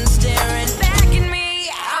person staring back at me.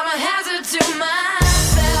 I'm a hazard to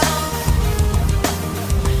myself.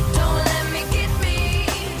 Don't let me get me.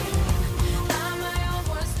 I'm my own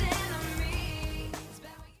worst enemy.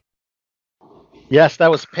 Yes,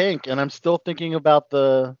 that was Pink, and I'm still thinking about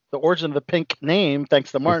the origin of the Pink name,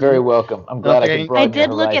 thanks to You're Martin. very welcome. I'm glad I Okay. could I broaden your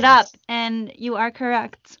did look it up, horizons. and you are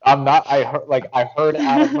correct. I'm not. I heard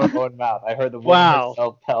out of her own mouth. I heard the woman Wow.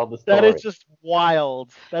 herself tell the story. That is just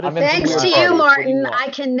wild. That is I'm into Thanks weird to you, parties. What do you Martin. want? I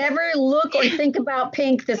can never look or think about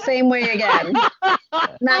Pink the same way again. Not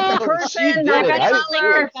the She person, did not it. the I didn't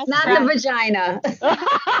color, do it. not the vagina.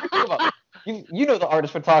 Come on. You know the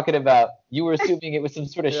artist we're talking about. You were assuming it was some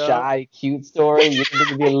sort of Yeah. shy, cute story. You think it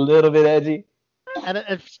would be a little bit edgy.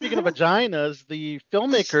 and speaking of vaginas, the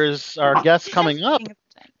filmmakers, our guests coming up,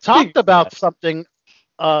 talked about something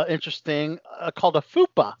interesting called a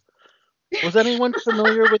fupa. Was anyone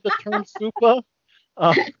familiar with the term fupa?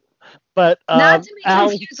 But Not to be Al,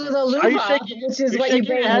 confused with a are you lupa, shaking, which is you're what you shaking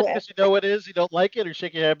your bring head with. because you know what it is, you don't like it, or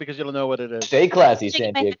shaking your head because you don't know what it is? Stay classy,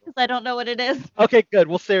 Shaking my Santiago. head because I don't know what it is. Okay, good.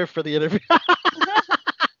 We'll save it for the interview.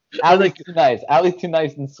 Allie's too nice. Allie's too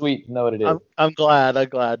nice and sweet to know what it is. I'm glad.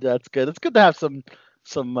 That's good. It's good to have some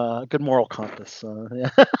good moral compass. Yeah.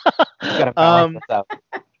 You gotta balance this out.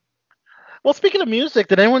 Well, speaking of music,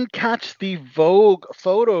 did anyone catch the Vogue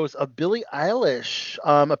photos of Billie Eilish?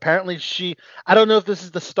 Apparently, I don't know if this is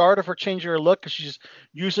the start of her changing her look because she's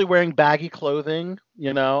usually wearing baggy clothing,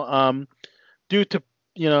 due to,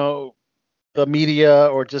 you know, the media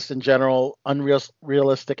or just in general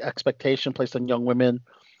unrealistic expectation placed on young women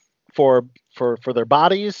for their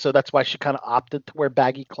bodies. So that's why she kind of opted to wear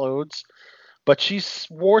baggy clothes. But she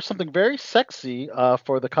wore something very sexy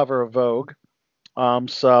for the cover of Vogue.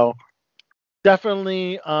 So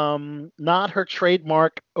definitely not her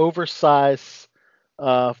trademark oversized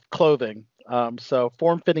clothing. So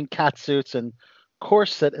form-fitting catsuits and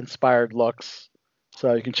corset-inspired looks.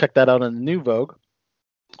 So you can check that out in the new Vogue.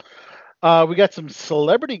 We got some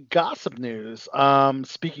celebrity gossip news.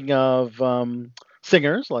 Speaking of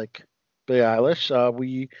singers like Billie Eilish,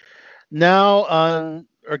 we now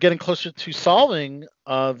are getting closer to solving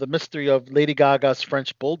the mystery of Lady Gaga's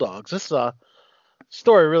French bulldogs. This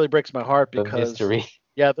story really breaks my heart because The mystery.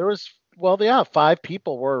 Yeah, there was 5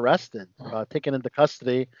 people were arrested, taken into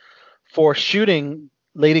custody for shooting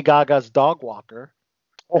Lady Gaga's dog walker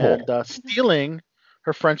and stealing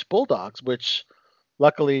her French bulldogs, which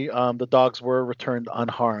luckily the dogs were returned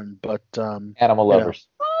unharmed. But Animal lovers.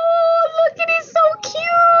 Oh, look at he's so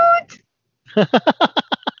cute.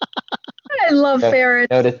 I love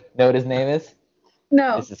ferrets. Know what his name is?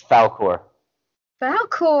 No. This is Falcor.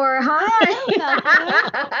 Falcor, Look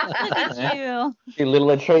at you. See little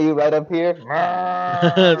Atreyu right up here?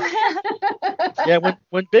 Yeah,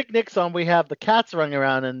 when Big Nick's on, we have the cats running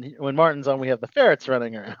around, and when Martin's on, we have the ferrets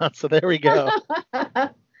running around. So there we go.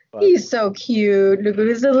 He's so cute. Look at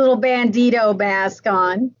his little bandito mask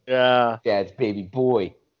on. Yeah. Dad's baby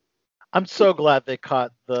boy. I'm so glad they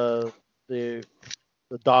caught the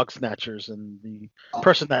dog snatchers and the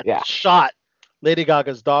person that shot Lady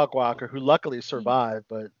Gaga's dog walker, who luckily survived.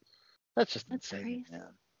 But that's just insane.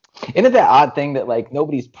 Crazy. Isn't that odd thing that like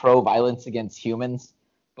nobody's pro violence against humans,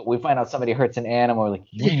 but we find out somebody hurts an animal, we're like,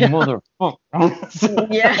 you motherfucker.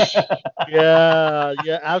 Yeah,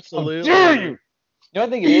 absolutely. How dare you? You know what I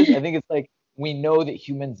think it is? I think it's like we know that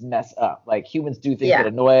humans mess up. Like humans do things that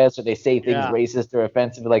annoy us, or they say things racist or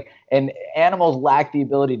offensive. Like, and animals lack the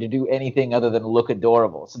ability to do anything other than look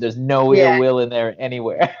adorable. So there's no ill will in there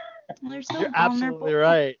anywhere. They're so You're absolutely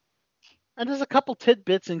right. And there's a couple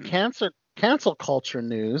tidbits in cancel culture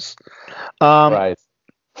news. Right.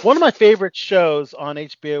 One of my favorite shows on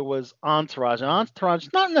HBO was Entourage. And Entourage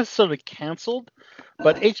is not necessarily canceled,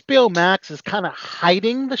 but HBO Max is kind of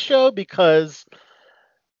hiding the show because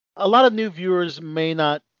a lot of new viewers may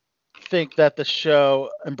not think that the show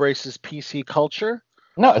embraces PC culture.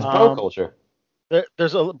 No, it's bro culture.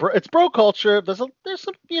 It's bro culture. There's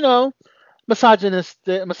some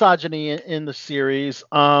misogyny in the series.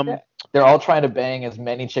 They're all trying to bang as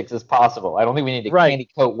many chicks as possible. I don't think we need to candy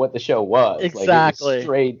coat what the show was. Exactly. Like,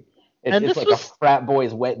 straight. It's like a frat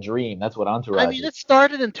boy's wet dream. That's what Entourage is. I mean, it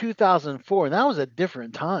started in 2004, and that was a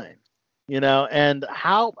different time, and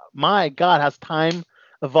how, my God, has time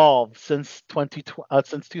evolved since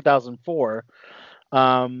 2004.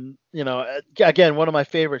 Again, one of my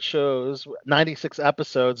favorite shows, 96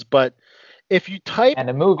 episodes, but if you type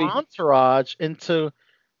and a movie Entourage into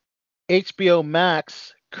HBO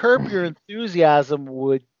Max, Curb Your Enthusiasm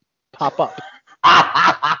would pop up.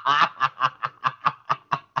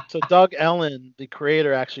 So Doug Ellen, the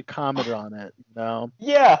creator, actually commented on it.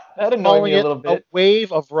 Yeah, that annoyed me a little bit. A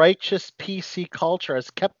wave of righteous PC culture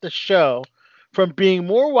has kept the show from being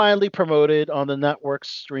more widely promoted on the network's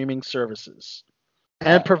streaming services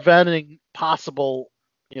and preventing possible,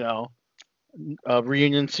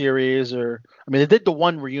 reunion series they did the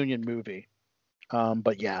one reunion movie.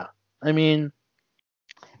 But yeah, I mean,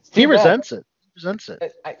 he resents it.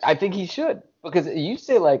 I think he should, because you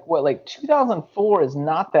say like 2004 is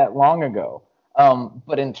not that long ago.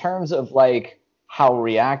 But in terms of like how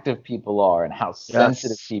reactive people are and how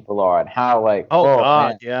sensitive people are and how like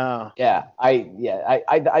I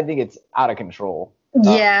think it's out of control.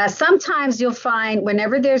 Yeah, sometimes you'll find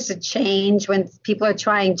whenever there's a change, when people are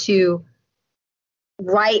trying to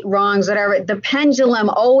right wrongs, whatever, the pendulum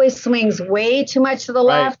always swings way too much to the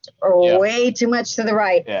left or way too much to the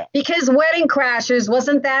right. Yeah. Because Wedding Crashers,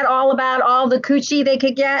 wasn't that all about all the coochie they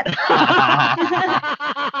could get?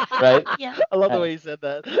 Right? Yeah. I love the way you said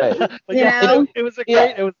that. Right. But it was a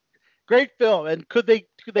great film. And could they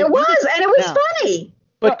it was funny.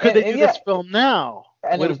 But could they do this film now?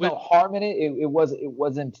 And there was no harm in it. It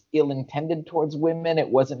wasn't ill-intended towards women. It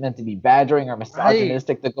wasn't meant to be badgering or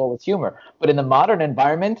misogynistic. Right. The goal was humor. But in the modern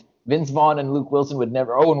environment, Vince Vaughn and Owen Wilson would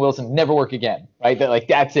never work again. Right? They're like,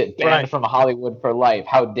 that's it. Banned from Hollywood for life.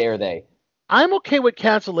 How dare they? I'm okay with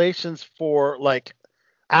cancellations for like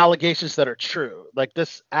allegations that are true. Like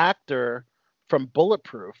this actor from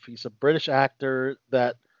Bulletproof, he's a British actor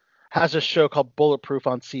that has a show called Bulletproof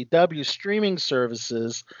on CW streaming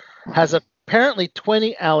services, has apparently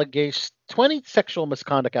 20 sexual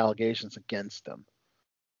misconduct allegations against him.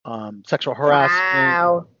 Sexual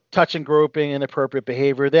harassment, touch and groping, inappropriate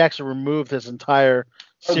behavior. They actually removed his entire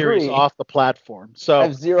series off the platform. So I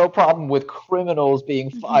have zero problem with criminals being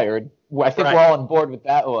fired. I think we're all on board with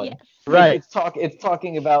that one. Yeah. Right. It's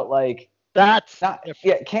talking about like that's not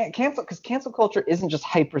cancel, because cancel culture isn't just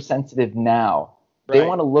hypersensitive now. They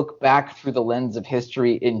want to look back through the lens of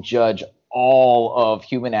history and judge all of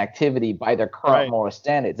human activity by their current moral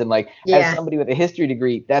standards. And like as somebody with a history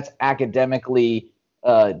degree, that's academically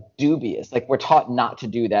dubious. Like we're taught not to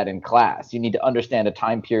do that in class. You need to understand a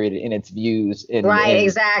time period in its views.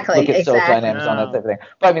 Exactly. Look at social dynamics on that type of thing.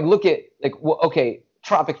 But I mean, look at like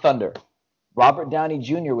Tropic Thunder. Robert Downey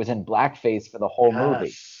Jr. was in blackface for the whole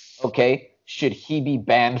movie. Okay. Should he be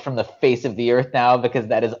banned from the face of the earth now because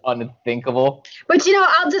that is unthinkable? But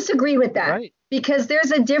I'll disagree with that because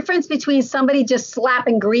there's a difference between somebody just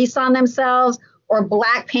slapping grease on themselves or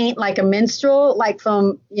black paint like a minstrel, like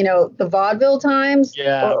from the vaudeville times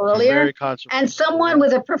or earlier, and someone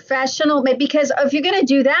with a professional. Because if you're going to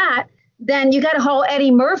do that, then you got to hold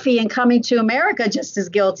Eddie Murphy in Coming to America just as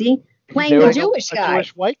guilty. Playing the Jewish guy.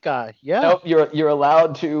 Jewish white guy, Nope, you're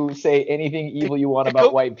allowed to say anything evil you want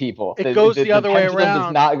about white people. It goes the other way around.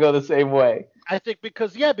 Does not go the same way. I think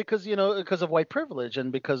because of white privilege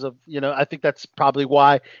and because of I think that's probably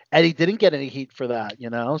why Eddie didn't get any heat for that.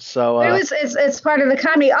 So it's part of the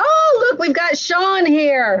comedy. Oh, look, we've got Sean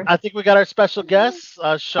here. I think we got our special guest,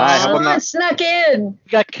 Sean. Sean snuck in. We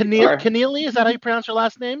got Keneally. Is that how you pronounce your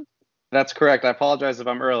last name? That's correct. I apologize if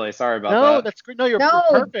I'm early. Sorry about that. No, that's great. No, you're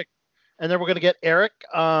perfect. And then we're going to get Eric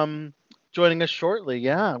joining us shortly.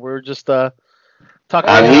 Yeah, we're just talking.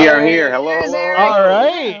 I'm here. Hello. All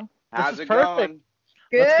right. How's it going?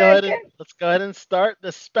 Good. Let's go ahead and start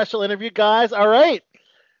this special interview, guys. All right.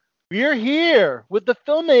 We're here with the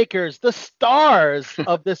filmmakers, the stars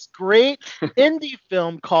of this great indie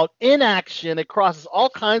film called In Action. It crosses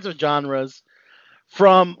all kinds of genres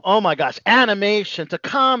from, oh my gosh, animation to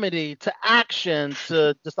comedy to action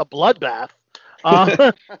to just a bloodbath.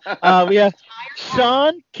 We have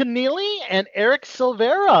Sean Keneally and Eric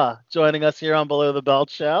Silvera joining us here on Below the Belt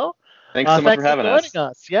Show. Thanks so much for having us.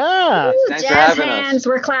 Yeah. Ooh, thanks jazz for having hands. us.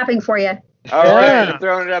 We're clapping for you. All right, I'm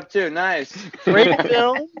throwing it up too. Nice. Great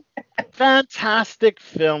film. Fantastic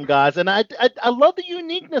film, guys. And I love the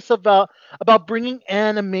uniqueness about bringing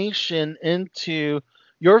animation into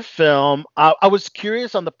your film. I was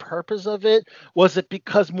curious on the purpose of it. Was it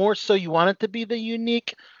because more so you wanted to be the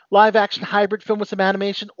unique live action hybrid film with some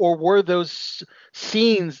animation, or were those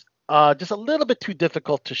scenes just a little bit too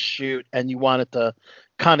difficult to shoot and you wanted to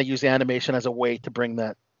kind of use animation as a way to bring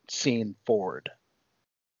that scene forward?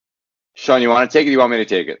 Sean, you want to take it? Or you want me to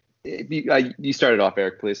take it? You started off,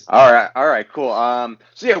 Eric, please. All right, cool.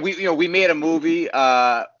 So yeah, we made a movie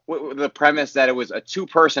with the premise that it was a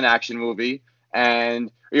 2-person action movie,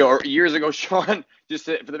 and years ago, Sean, just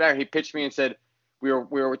for the back, he pitched me and said, we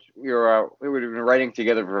were been writing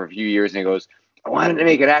together for a few years, and he goes, I wanted to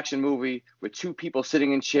make an action movie with 2 people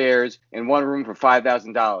sitting in chairs in one room for $5,000.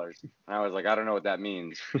 And I was like, I don't know what that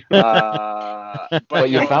means. But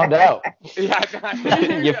you found out.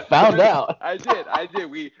 Yeah, you found out. I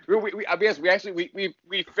did. We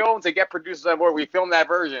filmed to get producers on board. We filmed that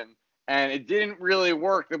version, and it didn't really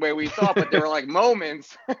work the way we thought. But there were like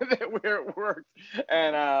moments where it worked,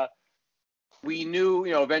 and we knew,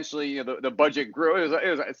 eventually, the budget grew.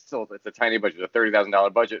 It's a tiny budget, a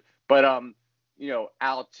 $30,000 budget. But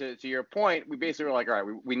Al, to your point, we basically were like, all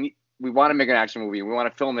right, we want to make an action movie. We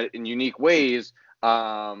want to film it in unique ways.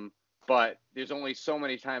 But there's only so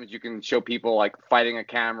many times you can show people like fighting a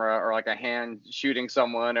camera or like a hand shooting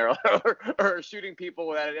someone or shooting people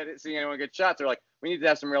without seeing anyone get shot. They're like, we need to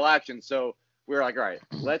have some real action. So we were like, all right,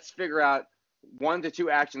 let's figure out 1 to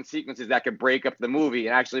 2 action sequences that could break up the movie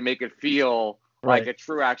and actually make it feel like a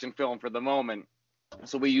true action film for the moment.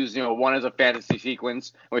 So we use, one as a fantasy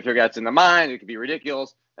sequence, and we figure that's in the mind, it could be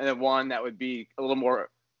ridiculous, and then one that would be a little more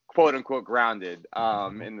quote unquote grounded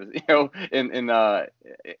as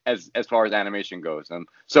far as animation goes.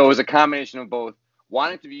 So it was a combination of both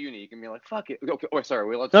wanting to be unique and being like, fuck it. Okay,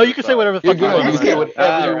 sorry. No, you can say whatever the fuck you want. You can say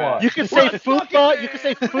whatever you want. You can say fupa. You can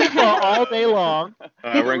say fupa all day long.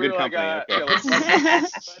 We're in good company.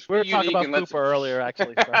 We were talking about fupa earlier,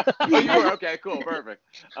 actually. So. Oh, you were? Okay, cool, perfect.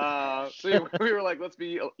 So we were like, let's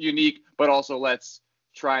be unique, but also let's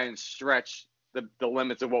try and stretch the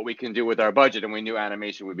limits of what we can do with our budget, and we knew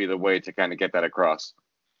animation would be the way to kind of get that across.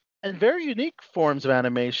 and very unique forms of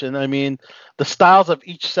animation. I mean, the styles of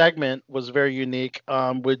each segment was very unique.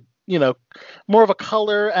 With more of a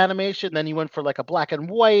color animation, then you went for like a black and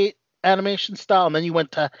white animation style, and then you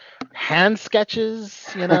went to hand sketches.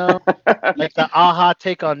 Like the Aha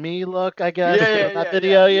Take on Me look, I guess, that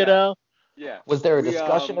video. Yeah. Was there a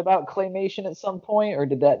discussion about claymation at some point, or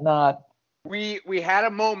did that not? We had a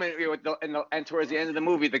moment and towards the end of the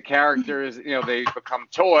movie, the characters, they become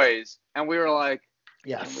toys, and we were like,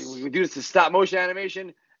 yes, we do this to stop motion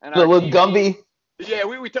animation, and the little Gumby. Yeah,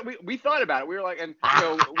 we thought about it. We were like, and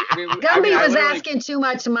Gumby was asking too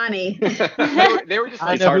much money. they were just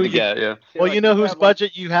like, it's hard to get. Yeah. Well, you know whose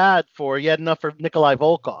budget you had for? You had enough for Nikolai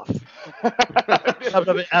Volkov.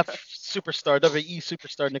 WWF superstar, WE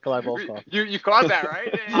superstar Nikolai Volkov. You caught that,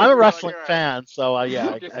 right? I'm a wrestling fan, so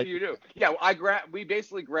yeah. You do. Yeah, we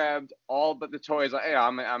basically grabbed all but the toys. Hey,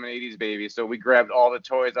 I'm an '80s baby, so we grabbed all the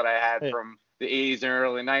toys that I had from the 80s and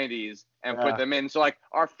early 90s and put them in. So like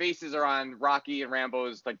our faces are on Rocky and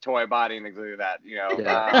Rambo's like toy body and things like that.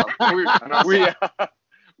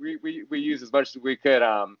 We used as much as we could.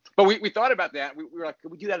 But we thought about that. We were like,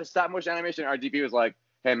 could we do that as stop motion animation? Our DP was like,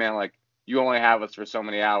 hey man, like you only have us for so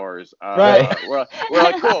many hours. Right. We're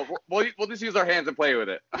like, cool. We'll just use our hands and play with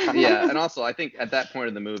it. Yeah, and also I think at that point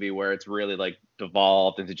in the movie where it's really like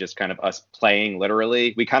devolved into just kind of us playing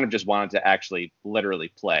literally, we kind of just wanted to actually literally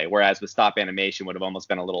play. Whereas with stop animation would have almost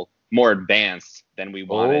been a little more advanced than we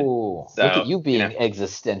wanted. Oh, so, look at you being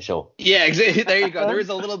existential. Yeah, exactly. There you go. There is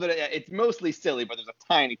a little bit of, it's mostly silly, but there's a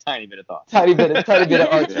tiny bit of thought. Tiny bit of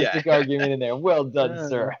artistic argument in there. Well done,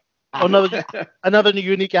 sir. Another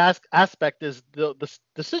unique aspect is the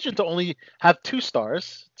decision to only have 2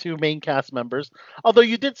 stars, 2 main cast members. Although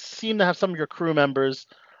you did seem to have some of your crew members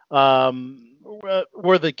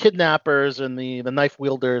were the kidnappers and the knife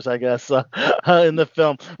wielders, I guess, in the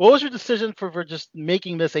film. What was your decision for just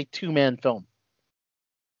making this a 2-man film?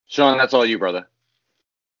 Sean, that's all you, brother.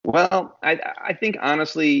 Well, I think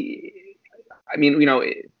honestly, I mean,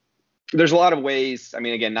 there's a lot of ways, I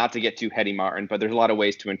mean, again, not to get too heady, Martin, but there's a lot of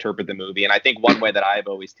ways to interpret the movie. And I think one way that I've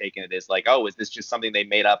always taken it is like, oh, is this just something they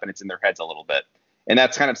made up and it's in their heads a little bit? And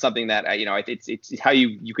that's kind of something that, it's how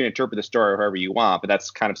you can interpret the story however you want, but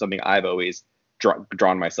that's kind of something I've always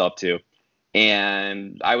drawn myself to.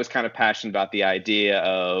 And I was kind of passionate about the idea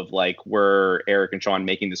of like, were Eric and Sean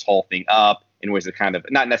making this whole thing up? And was it kind of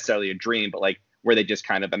not necessarily a dream, but like, were they just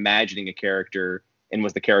kind of imagining a character? And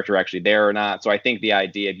was the character actually there or not? So I think the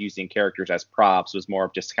idea of using characters as props was more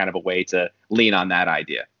of just kind of a way to lean on that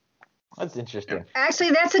idea. That's interesting.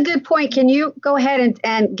 Actually, that's a good point. Can you go ahead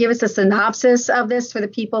and give us a synopsis of this for the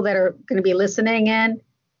people that are going to be listening in?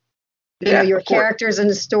 Your characters in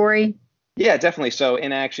the story. Yeah, definitely. So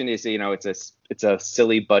In Action is, it's a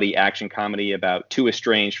silly buddy action comedy about 2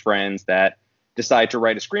 estranged friends that decide to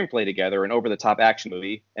write a screenplay together, an over-the-top action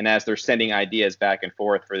movie. And as they're sending ideas back and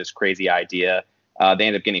forth for this crazy idea, they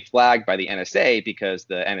end up getting flagged by the NSA because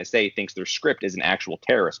the NSA thinks their script is an actual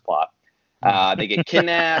terrorist plot. They get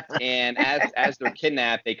kidnapped, and as they're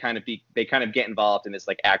kidnapped, they kind of get involved in this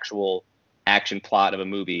like actual action plot of a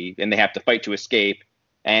movie, and they have to fight to escape.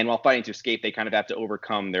 And while fighting to escape, they kind of have to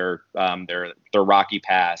overcome their rocky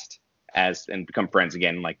past and become friends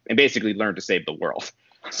again, and basically learn to save the world.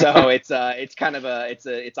 So it's kind of a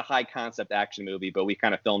high concept action movie, but we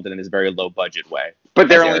kind of filmed it in this very low budget way. But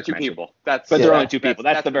they're only 2 people. That's the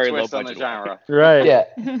very low budget genre. Right. Yeah.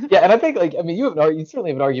 And I think you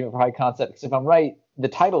certainly have an argument for high concept, because if I'm right, the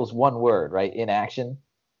title's one word, right? In Action.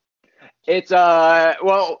 It's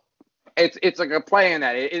it's like a play in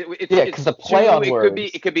that. Because the play on words.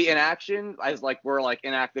 It could be in action, as like we're like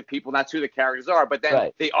inactive people. And that's who the characters are, but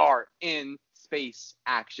then they are in space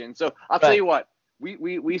action. So I'll tell you what.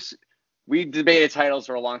 We debated titles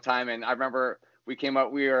for a long time, and I remember we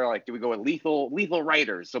were like, do we go with lethal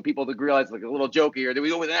writers? So people realize like a little jokey, or do we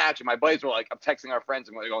go with In Action? My buddies were like, I'm texting our friends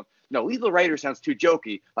and we're going, no, lethal writer sounds too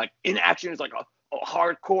jokey. Like In Action is like a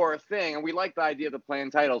hardcore thing, and we like the idea of the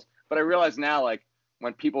playing titles. But I realize now, like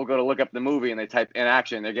when people go to look up the movie and they type In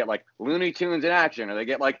Action, they get like Looney Tunes in action, or they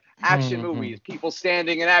get like action movies, people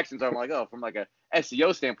standing in action. So I'm like, oh, from like a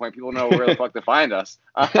SEO standpoint, people know where the fuck to find us.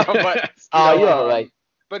 But you're right.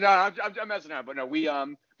 But no, I'm messing around. But no,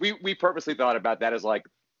 we purposely thought about that as like,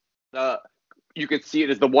 you could see it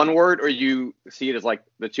as the one word, or you see it as like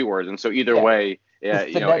the 2 words, and so either way,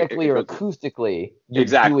 phonetically or acoustically, you're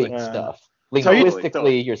doing stuff.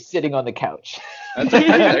 Linguistically, you're sitting on the couch.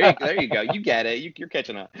 There you go. You get it. You're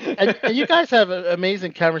catching up. And you guys have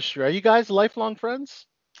amazing chemistry. Are you guys lifelong friends?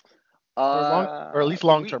 Or at least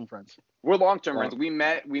long-term friends? We're long-term friends. We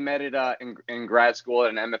met at in grad school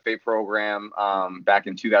at an MFA program back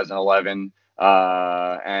in 2011.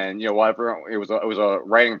 And while everyone, it was a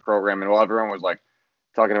writing program, and while everyone was like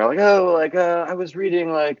talking about I was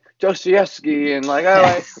reading like Dostoevsky, and like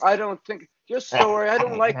I don't think your story, I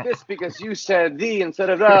don't like this because you said the instead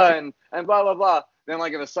of the, and blah blah blah. Then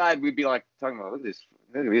like on the side we'd be like talking about look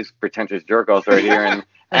at these pretentious jerk-offs right here,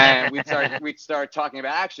 and we'd start talking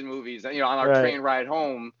about action movies, on our train ride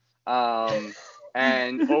home.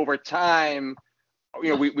 And over time, we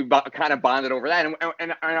kind of bonded over that,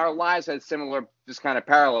 and our lives had similar just kind of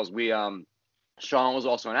parallels. We Sean was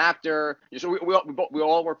also an actor, so we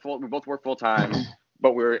both work full time,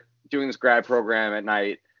 but we were doing this grad program at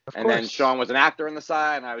night, and then Sean was an actor on the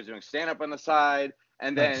side, and I was doing stand up on the side.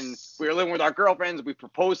 And then we were living with our girlfriends. We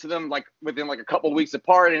proposed to them like within like a couple of weeks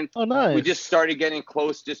apart, and we just started getting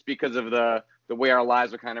close just because of the way our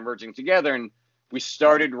lives were kind of merging together. And we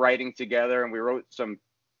started writing together, and we wrote some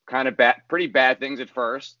kind of pretty bad things at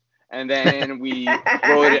first, and then we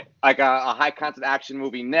wrote like a high concept action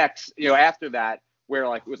movie next. After that, where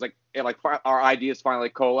like it was like our ideas finally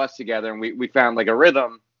coalesced together, and we found like a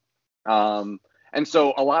rhythm. And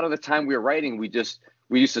so a lot of the time we were writing,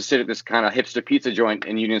 we used to sit at this kind of hipster pizza joint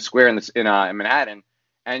in Union Square in Manhattan,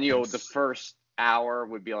 and the first hour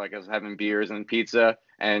would be like us having beers and pizza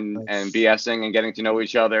and BSing and getting to know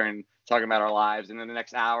each other and talking about our lives, and then the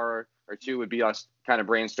next hour or two would be us kind of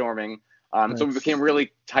brainstorming. So we became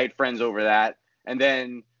really tight friends over that, and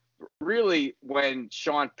then really when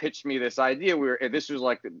Sean pitched me this idea, this was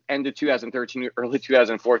like the end of 2013, early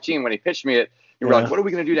 2014 when he pitched me it. We were like, what are we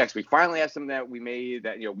going to do next? We finally have something that we made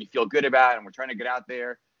that, we feel good about, and we're trying to get out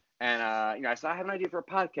there. And, I said, I have an idea for a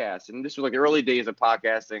podcast. And this was like the early days of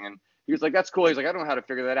podcasting. And he was like, that's cool. He's like, I don't know how to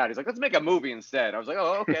figure that out. He's like, let's make a movie instead. I was like,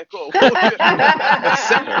 oh, okay, cool. That's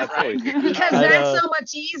simple, right? Because that's so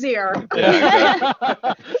much easier.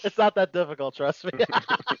 It's not that difficult, trust me.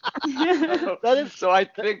 So I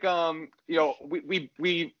think,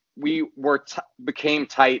 we became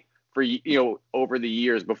tight for over the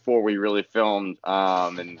years before we really filmed,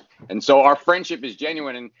 and so our friendship is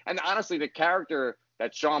genuine, and honestly the character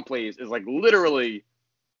that Sean plays is like literally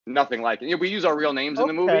nothing like it. We use our real names in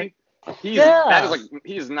the movie. He's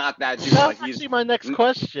not that dude. That's actually my next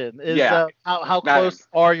question is how close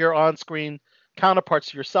are your on-screen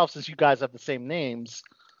counterparts to yourself, since you guys have the same names?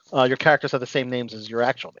 Your characters have the same names as your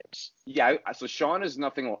actual names. Yeah, so Sean is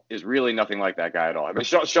really nothing like that guy at all. I mean,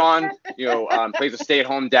 Sean, plays a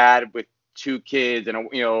stay-at-home dad with 2 kids and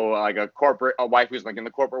like a wife who's like in the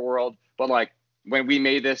corporate world. But like when we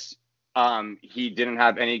made this, he didn't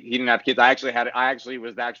have kids. I actually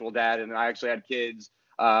was the actual dad, and I actually had kids.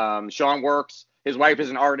 Sean works. His wife is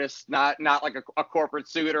an artist, not like a corporate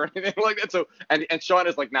suit or anything like that. So and Sean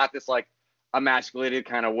is like not this like emasculated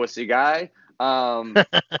kind of wussy guy.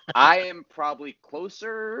 I am probably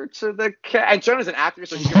closer to the and Sean is an actor,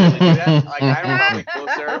 so he can really do that. Like I'm probably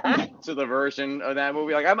closer to the version of that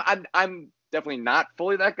movie. Like I'm definitely not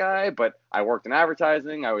fully that guy, but I worked in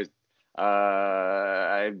advertising. I was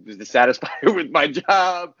dissatisfied with my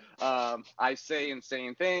job. I say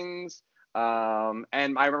insane things. And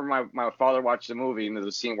I remember my father watched the movie, and there's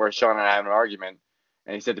a scene where Sean and I had an argument,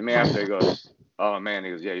 and he said to me after, he goes, "Oh man,"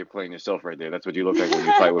 he goes, "Yeah, you're playing yourself right there. That's what you look like when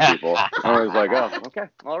you fight with people." And I was like, "Oh, okay,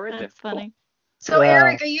 all right." That's funny. So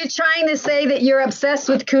Eric, are you trying to say that you're obsessed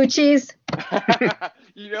with coochies?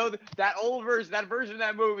 That old version, that version of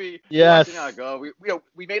that movie. Yes.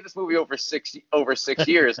 We made this movie over 6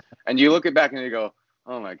 years, and you look back and you go,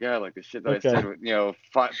 oh my god, like the shit that I said, 3 years ago,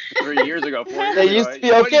 4 years ago. It used to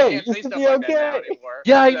be okay. It used to be okay.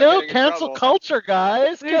 Yeah, I know. Cancel culture,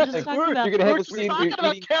 guys. You're gonna have a scene where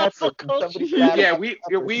you're eating cancel culture. Yeah, we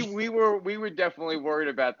were definitely worried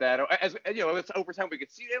about that. As it's over time we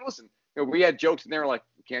could see. And listen, we had jokes and they were like,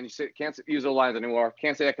 can't use those lines anymore.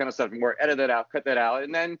 Can't say that kind of stuff anymore. Edit that out. Cut that out.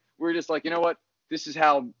 And then we were just like, you know what? This is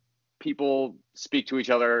how people speak to each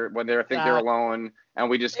other when they think they're alone. And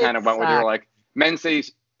we just kind of went with it. Like, men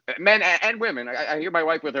and women. I hear my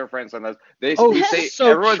wife with her friends sometimes.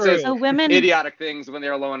 Everyone says women idiotic things when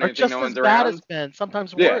they're alone and no one's around. Just as bad as men,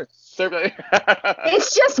 sometimes worse.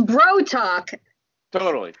 It's just bro talk.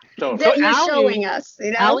 Totally. That you're showing us.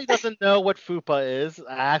 Allie doesn't know what FUPA is.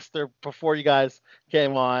 I asked her before you guys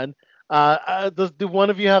came on. Do one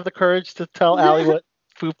of you have the courage to tell Allie what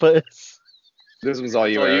FUPA is? This was all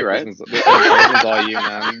you, right? This was all you,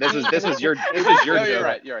 man. This is your joke. You're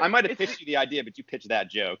right. I might have pitched you the idea, but you pitched that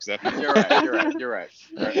joke. So You're right.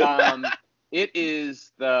 It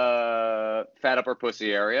is the fat upper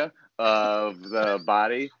pussy area of the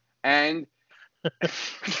body, and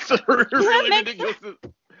it's really ridiculous.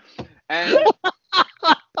 And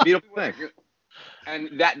Beautiful thing.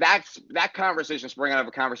 And that conversation sprang out of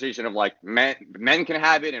a conversation of like men can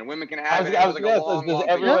have it and women can have it. Does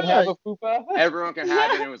everyone have a fupa? Everyone can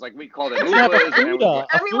have it. And it was like we called it Have a fupas. And it was like,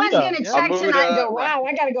 Everyone's going to check Muda, tonight and go, wow,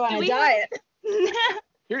 I got to go on a diet.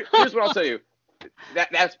 Here's what I'll tell you.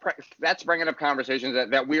 That's bringing up conversations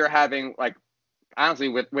that we are having, like, honestly,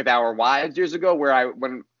 with our wives years ago,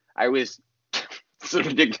 when I was so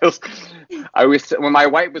ridiculous. When my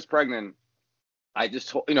wife was pregnant, I just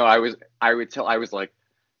told, I was like,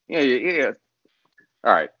 yeah.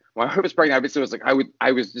 All right. When my wife was pregnant, I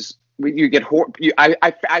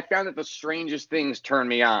found that the strangest things turned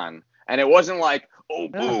me on. And it wasn't like, oh,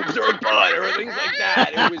 boobs or butt or things like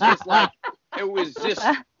that. It was just,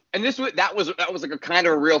 and that was like a kind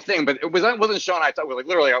of a real thing, but it wasn't Sean. I was like,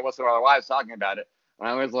 literally, I wasn't our wives talking about it. And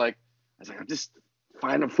I was like, I'm just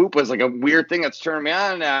finding fupa is like a weird thing that's turning me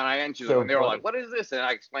on now. And they were like, what is this? And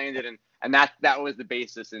I explained it, and that was the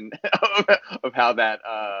basis of how that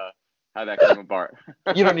came apart.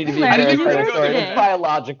 You don't need to be very predatory. It's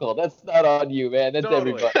biological. That's not on you, man. That's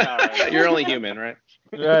totally. everybody. Right. You're only human, right?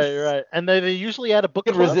 Right. And they usually add a book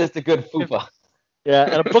club. You can resist a good fupa.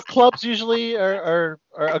 Yeah, and book clubs usually are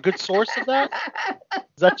a good source of that. Is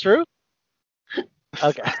that true?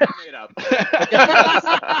 Okay. Made up.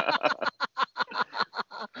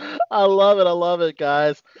 I love it,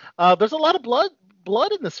 guys. There's a lot of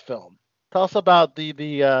blood in this film. Tell us about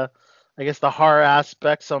the I guess the horror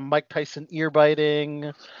aspects, some Mike Tyson ear biting.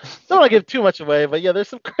 Don't want to give too much away, but yeah, there's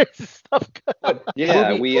some crazy stuff going on.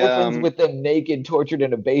 Yeah, we opens with them naked, tortured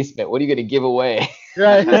in a basement. What are you going to give away?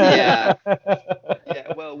 Right. Yeah.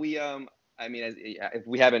 Well, we if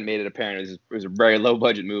we haven't made it apparent, it was a very low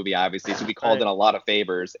budget movie, obviously. So we called in a lot of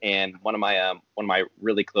favors, and one of my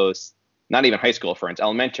really close, not even high school friends,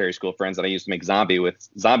 elementary school friends that I used to make zombie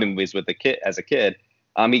movies with as a kid.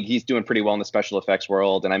 He's doing pretty well in the special effects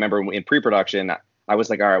world. And I remember in pre-production, I was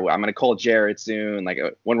like, all right, well, I'm going to call Jared soon. Like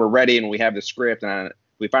when we're ready and we have the script, and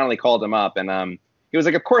we finally called him up, and he was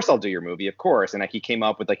like, of course I'll do your movie. Of course. And he came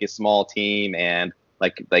up with like his small team and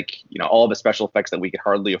all the special effects that we could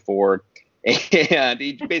hardly afford. And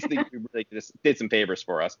he basically just did some favors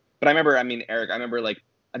for us. But Eric,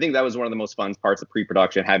 I think that was one of the most fun parts of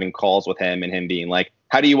pre-production, having calls with him and him being like,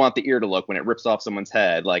 how do you want the ear to look when it rips off someone's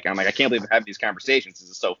head? Like, I'm like, I can't believe we're having these conversations. This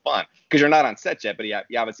is so fun. Because you're not on set yet, but he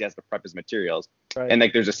obviously has to prep his materials. Right. And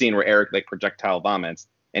there's a scene where Eric projectile vomits,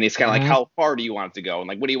 and he's kind of like, how far do you want it to go? And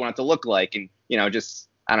what do you want it to look like? And, I don't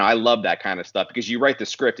know, I love that kind of stuff, because you write the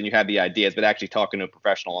script and you have the ideas, but actually talking to a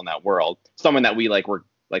professional in that world, someone that we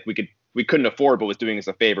couldn't afford but was doing us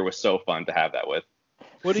a favor, was so fun to have that with.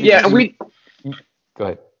 What do you Go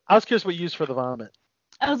ahead. I was curious what you used for the vomit.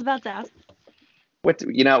 I was about to ask.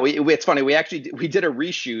 It's funny. We did a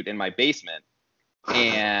reshoot in my basement,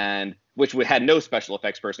 and which had no special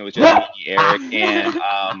effects person. It was just me, Eric, and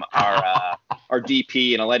our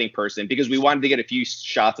DP and a lighting person, because we wanted to get a few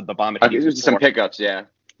shots of the vomit. Some pickups, yeah.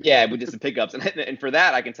 Yeah, we did some pickups, and for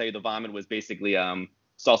that, I can tell you the vomit was basically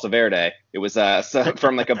salsa verde. It was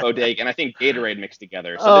from a bodega, and I think Gatorade mixed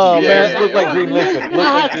together. So man, it looked like green liquid.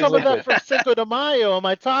 I had some of that from Cinco de Mayo on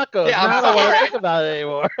my tacos. Yeah, I don't want to think about it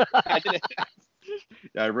anymore.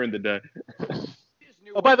 I ruined the day.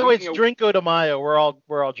 Oh, by the way, it's Drinko de Mayo. We're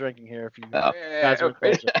all drinking here. If you guys are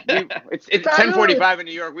it's 10:45 in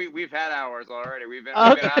New York. We've had ours already. We've been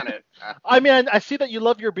on it. I see that you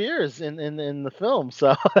love your beers in the film,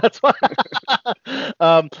 so that's why.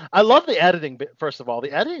 I love the editing. First of all,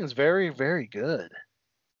 the editing is very, very good.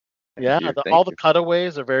 Yeah, all the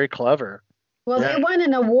cutaways are very clever. Well, they won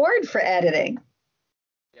an award for editing.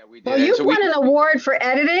 Yeah, we did. Well, you've won an award for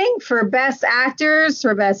editing, for best actors,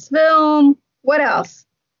 for best film. What else?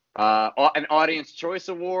 An Audience Choice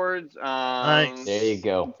Awards. Nice. There you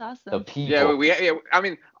go. That's awesome. The people.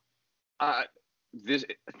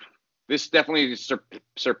 This definitely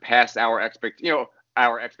surpassed our expectations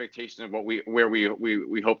of where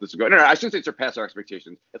we hope this would go. No, I shouldn't say surpass our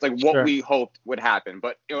expectations. It's like what we hoped would happen.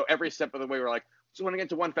 But every step of the way, we're like, just want to get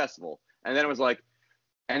to one festival, and then it was like,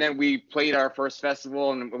 and then we played our first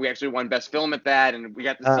festival, and we actually won best film at that, and we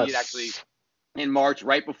got to see it actually in March,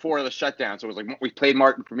 right before the shutdown. So it was like we played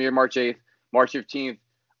premiere March 8th, March 15th.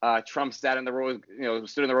 Trump sat in the Rose,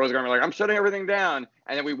 stood in the Rose Garden. We're like, I'm shutting everything down,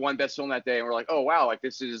 and then we won best film that day, and we're like, oh wow, like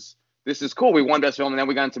this is cool. We won best film, and then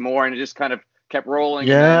we got into more, and it just kind of kept rolling.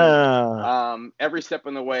 Yeah. And then, every step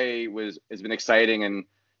in the way has been exciting, and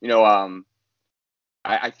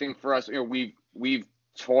I think for us, we've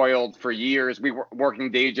toiled for years. We were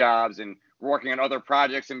working day jobs and working on other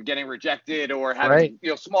projects and getting rejected or having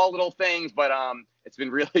small little things, but it's been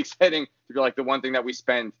really exciting to be like the one thing that we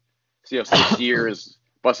spent 6 years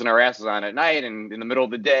busting our asses on at night and in the middle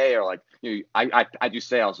of the day, or like, I do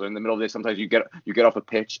sales, so in the middle of the day sometimes you get off a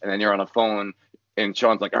pitch and then you're on the phone and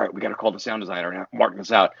Sean's like, all right, we got to call the sound designer and mark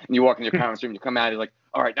this out, and you walk in your conference room, you come out, he's like,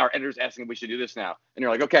 all right, now our editor's asking if we should do this now, and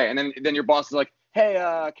you're like, okay, and then your boss is like, hey,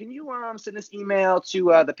 can you send this email to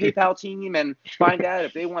the PayPal team and find out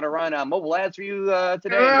if they want to run mobile ads for you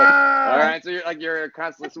today? Like, all right, so you're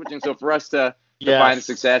constantly switching. So for us to find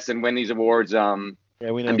success and win these awards, and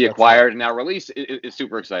be acquired and now released is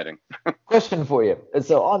super exciting. Question for you.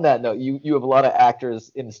 So on that note, you have a lot of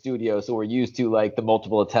actors in the studio, so we're used to like the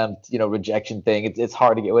multiple attempt, rejection thing. It's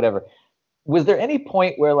hard to get whatever. Was there any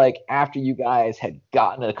point where like after you guys had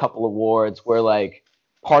gotten a couple awards where like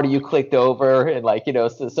part of you clicked over and like,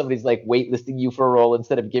 so somebody's like waitlisting you for a role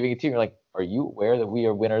instead of giving it to you? You're like, are you aware that we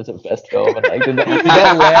are winners of Best Film? And like, did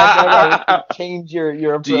that land? Change your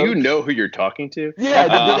approach? Do you know who you're talking to?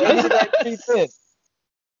 Yeah. Did that creep in?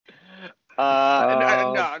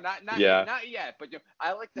 No, not yet. But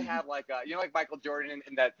I like to have like like Michael Jordan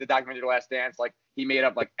in that the documentary The Last Dance. Like he made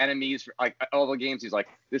up like enemies for like all the games. He's like,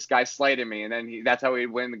 this guy slighted me, and then that's how he'd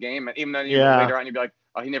win the game. And even though later on you'd be like,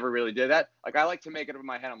 oh, he never really did that. Like I like to make it up in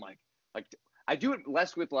my head. I'm like I do it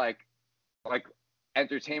less with like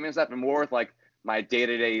entertainment stuff and more with like my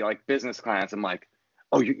day-to-day like business clients. I'm like,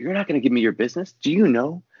 oh, you're not gonna give me your business? Do you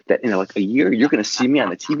know that in like a year you're gonna see me on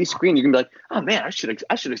the TV screen? You're gonna be like, oh man, I should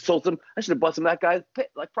have sold some. I should have bought some of that guy's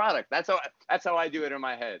like product. That's how I do it in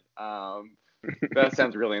my head. That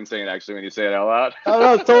sounds really insane actually when you say it out loud. Oh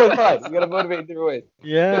no, it's totally fine. You gotta motivate different ways.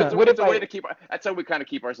 Yeah. It's a way to keep. That's how we kind of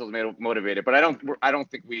keep ourselves motivated. But I don't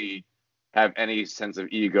think we have any sense of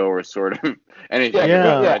ego or sort of anything.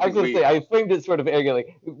 Yeah. I was gonna say, I framed it sort of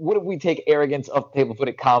arrogantly. What if we take arrogance off the table, put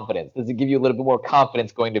it confidence? Does it give you a little bit more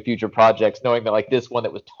confidence going to future projects, knowing that like this one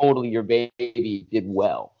that was totally your baby did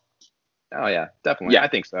well? Oh yeah, definitely. Yeah, I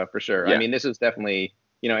think so for sure. Yeah. I mean, this is definitely,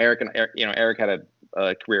 Eric had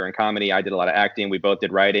a career in comedy. I did a lot of acting. We both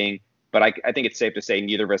did writing. But I think it's safe to say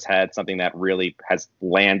neither of us had something that really has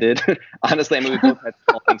landed. Honestly, I mean, we both had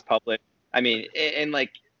small things published. I mean,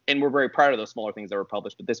 and we're very proud of those smaller things that were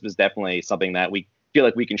published, but this was definitely something that we feel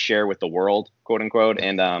like we can share with the world, quote unquote.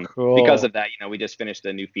 And because of that, we just finished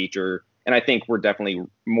a new feature, and I think we're definitely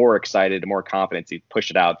more excited and more confident to push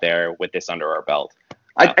it out there with this under our belt.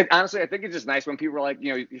 I honestly, I think it's just nice when people are like,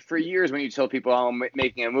 for years when you tell people, oh, I'm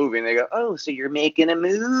making a movie, and they go, oh, so you're making a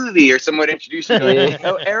movie, or someone introduces you, like,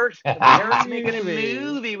 oh, Eric's making a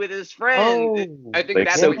movie with his friend. Oh, I think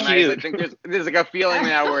that's so cute. Nice. I think there's like a feeling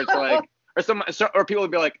now where it's like, or people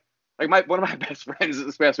would be like one of my best friends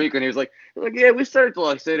this past week, and he was like, yeah, we started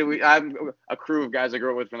to say I'm a crew of guys I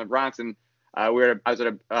grew up with from the Bronx, and we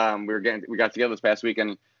got together this past week,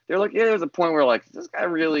 and they're like, yeah, there's a point where like, is this guy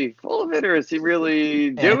really full of it, or is he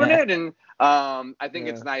really doing it? And I think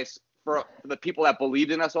it's nice for the people that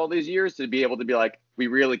believed in us all these years to be able to be like, we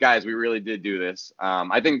really did do this.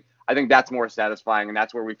 I think that's more satisfying, and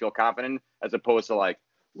that's where we feel confident, as opposed to like,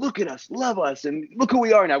 look at us, love us, and look who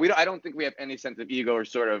we are now. I don't think we have any sense of ego or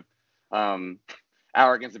sort of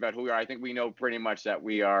arrogance about who we are. I think we know pretty much that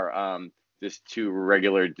we are just two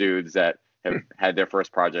regular dudes that have had their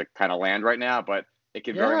first project kind of land right now, but it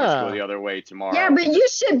could very much go the other way tomorrow. Yeah, but you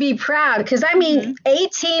should be proud, because I mean,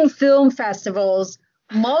 18 film festivals,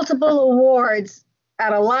 multiple awards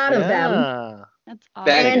at a lot of them. That's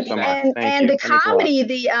awesome. And the comedy,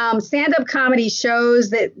 the stand-up comedy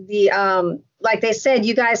shows that like they said,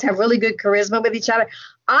 you guys have really good charisma with each other.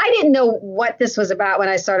 I didn't know what this was about when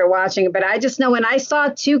I started watching it, but I just know when I saw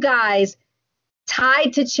two guys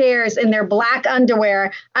tied to chairs in their black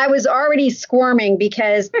underwear, I was already squirming,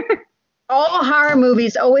 because all horror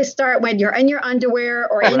movies always start when you're in your underwear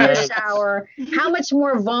or in your shower. How much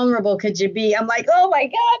more vulnerable could you be? I'm like, oh my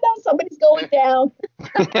God, now somebody's going down.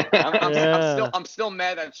 I'm still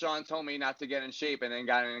mad that Sean told me not to get in shape, and then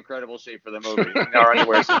got in incredible shape for the movie in our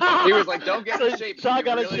underwear. So he was like, don't get in shape. Sean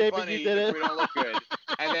got really in shape funny and you did it. We don't look good.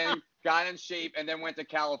 And then got in shape, and then went to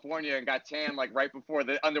California and got tan like right before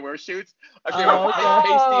the underwear shoots. He's all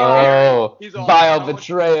vile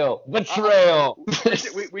betrayal.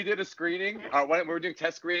 We did a screening. We were doing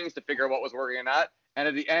test screenings to figure out what was working or not. And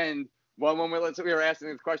at the end, when we were asking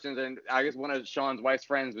these questions, and I guess one of Sean's wife's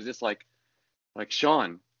friends was just like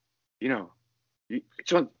Sean,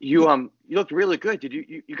 Sean, you looked really good. Did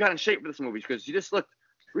you got in shape for this movie? Because you just looked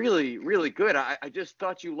really, really good. I just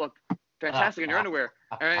thought you looked fantastic in your underwear.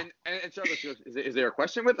 And so goes, is there a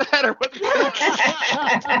question with that, or what?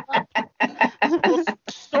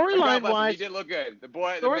 Storyline wise, he did look good.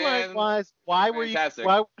 Storyline wise, why were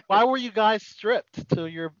you guys stripped to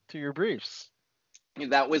your briefs?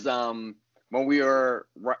 That was when we were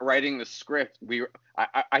writing the script.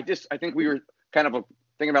 I think we were kind of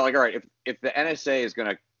thinking about like, all right, if the NSA is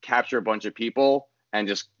gonna capture a bunch of people and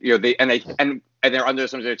just they're under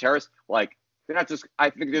some sort of terrorists, like they're not just.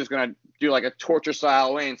 I think they're just gonna do like a torture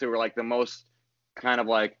style way, and so we're like the most kind of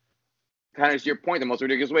to your point, the most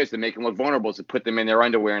ridiculous ways to make them look vulnerable is to put them in their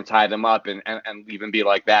underwear and tie them up and even be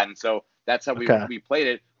like that. And so that's how we played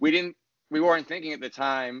it. We weren't thinking at the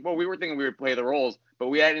time. Well, we were thinking we would play the roles, but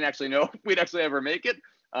we didn't actually know if we'd actually ever make it.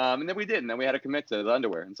 And then we did, and then we had to commit to the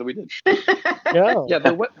underwear, and so we did. Yeah,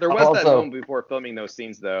 there was that moment before filming those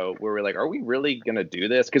scenes, though, where we're like, are we really gonna do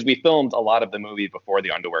this? Because we filmed a lot of the movie before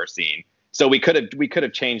the underwear scene, so we could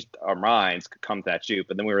have changed our minds come that shoot,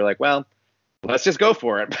 but then we were like, well, let's just go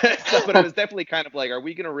for it. But it was definitely kind of like, are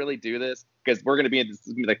we gonna really do this? Because we're gonna be in this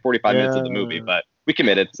like 45 minutes of the movie, but we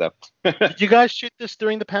committed. So did you guys shoot this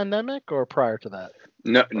during the pandemic or prior to that?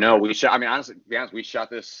 No, we shot. I mean, honestly, to be honest, we shot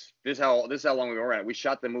this. This is how long we were at it. We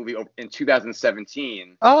shot the movie in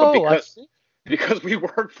 2017. Oh, I see. Because we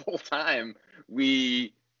worked full time,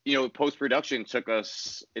 we post production took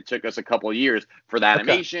us a couple of years for the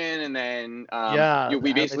animation, and then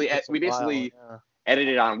we basically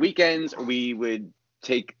edited on weekends. We would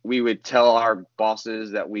tell our bosses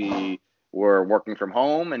that we were working from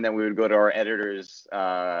home, and then we would go to our editor's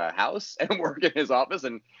house and work in his office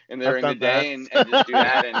and during the day and just do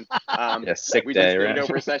that. And sick we day, just right? did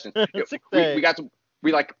over sessions.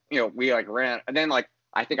 We ran, and then like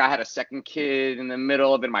I think I had a second kid in the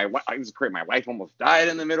middle of it. My wife almost died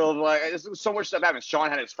in the middle of so much stuff happened. Sean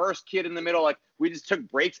had his first kid in the middle. Like we just took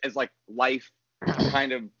breaks as like life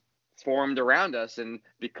kind of formed around us, and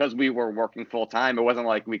because we were working full time, it wasn't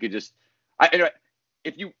like we could just.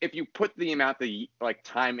 If you put the amount of like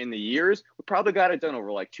time in the years, we probably got it done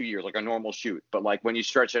over like 2 years, like a normal shoot. But like when you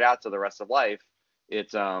stretch it out to the rest of life,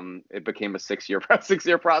 it became a 6 year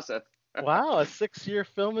process. Wow, a 6-year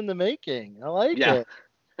film in the making. I like it.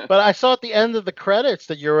 But I saw at the end of the credits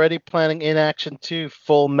that you're already planning In Action 2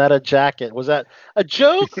 Full Meta Jacket. Was that a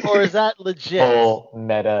joke or is that legit? Full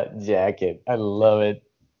Meta Jacket. I love it.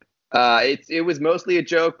 It was mostly a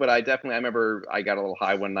joke, but I remember I got a little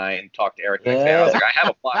high one night and talked to Eric the next day. I was like, I have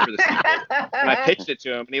a plot for this sequel. And I pitched it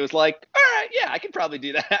to him, and he was like, all right, yeah, I can probably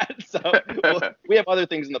do that. So we have other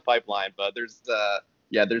things in the pipeline, but there's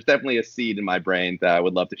definitely a seed in my brain that I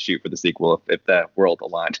would love to shoot for the sequel if that world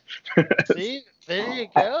aligned. See, there you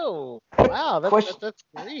go. Wow, that's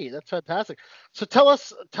great. That's fantastic. So tell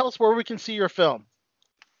us where we can see your film.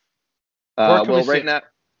 Right now,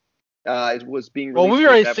 it was being released. Well, we've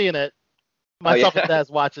already seen it. Myself and Daz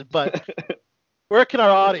watched it, but where can our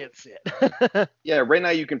audience see it? Yeah, right now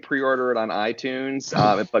you can pre-order it on iTunes,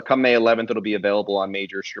 but come May 11th, it'll be available on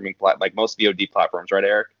major streaming like most VOD platforms, right,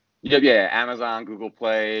 Eric? Yeah, Amazon, Google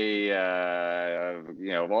Play,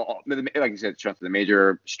 like you said, the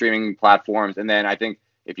major streaming platforms. And then I think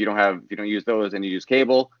if you don't use those and you use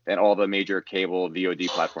cable, then all the major cable VOD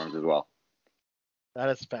platforms as well. That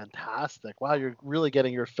is fantastic. Wow, you're really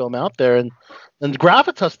getting your film out there. And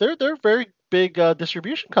Gravitas, they're a very big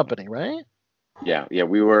distribution company, right? Yeah,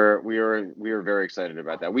 we were very excited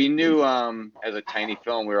about that. We knew as a tiny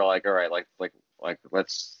film, we were like, all right, like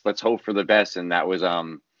let's hope for the best, and that was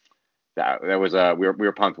we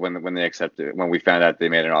were pumped when they accepted it, when we found out they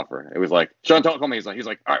made an offer. It was like Sean told me, he's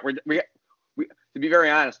like all right, we to be very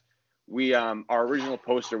honest, we our original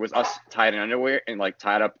poster was us tied in underwear and like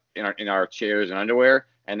tied up in our chairs and underwear,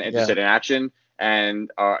 and it just said In Action,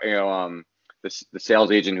 and the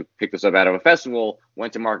sales agent who picked us up out of a festival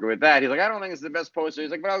went to market with that. He's like, I don't think it's the best poster.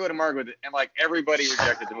 He's like, but I'll go to market with it. And like everybody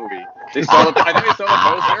rejected the movie. I think they saw the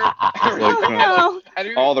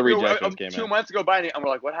poster. All the rejections came in. 2 months go by, and we're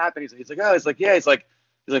like, what happened? He's like,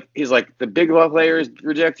 he's like the big players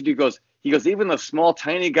rejected. He goes, even the small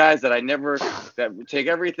tiny guys that take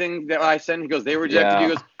everything that I send. He goes, they rejected. Yeah. He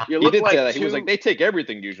goes, you look like that. He was like, they take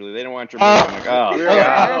everything usually. They don't want your movie. I'm like,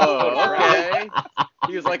 okay.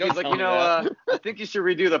 He was like, I think you should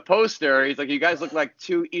redo the poster. He's like, you guys look like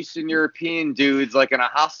two Eastern European dudes, like in a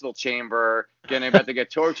hospital chamber, about to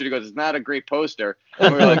get tortured. He goes, it's not a great poster.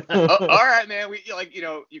 And we were like, all right, man.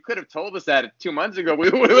 You could have told us that 2 months ago. We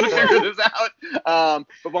would have figured this out.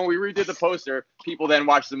 But when we redid the poster, people then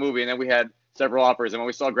watched the movie, and then we had several offers. And when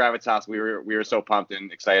we saw Gravitas, we were so pumped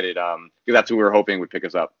and excited because that's who we were hoping would pick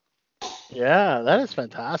us up. Yeah, that is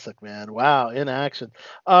fantastic, man. Wow, In Action.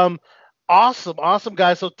 Awesome,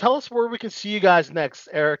 guys. So tell us where we can see you guys next.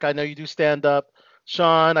 Eric, I know you do stand up.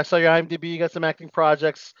 Sean, I saw your IMDb. You got some acting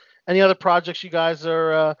projects. Any other projects you guys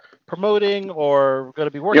are promoting or going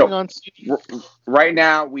to be working on? Right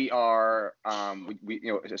now, we are.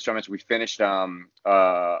 We as Sean mentioned, we finished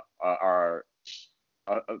our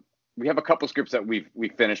we have a couple scripts that we've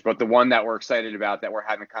finished, but the one that we're excited about that we're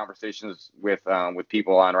having conversations with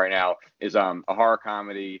people on right now is a horror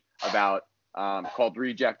comedy about called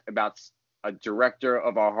Reject, about a director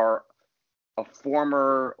of a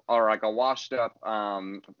former or like a washed up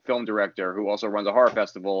film director who also runs a horror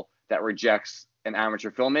festival that rejects an amateur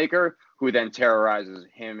filmmaker who then terrorizes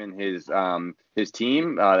him and his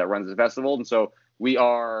team that runs the festival. And so we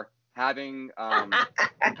are having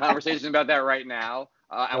conversations about that right now.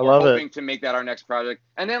 And we're hoping to make that our next project.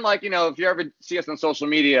 And then, like, if you ever see us on social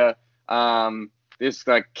media, there's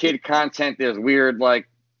like kid content, there's weird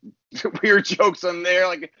jokes on there.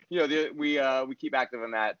 Like, we keep active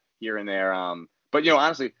on that here and there. But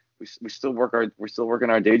honestly, we're still working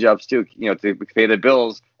our day jobs too, to pay the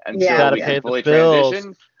bills until we can fully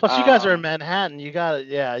transition. Plus, you guys are in Manhattan. You got it.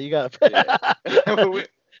 Yeah, you got it. Yeah.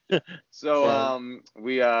 So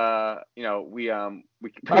we keep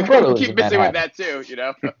missing with that too,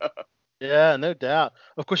 Yeah, no doubt.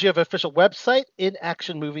 Of course, you have an official website,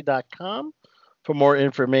 inactionmovie.com, for more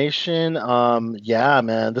information. Yeah,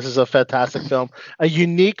 man, this is a fantastic film, a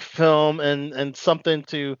unique film, and something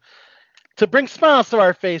to bring smiles to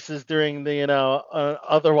our faces during the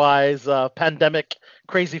otherwise pandemic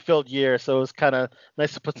crazy filled year. So it was kind of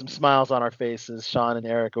nice to put some smiles on our faces. Sean and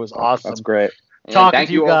Eric, it was awesome. That's great. Talking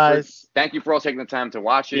to you guys. Thank you for all taking the time to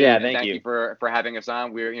watch it. Yeah, and thank you for having us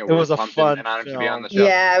on. It was a fun and honored film. to be on the show.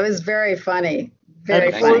 Yeah, it was very funny. Very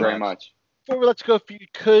Thank funny. you very much. Before we let you go, if you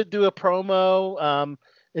could do a promo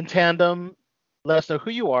in tandem, let us know who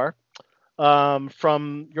you are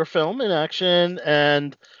from your film In Action,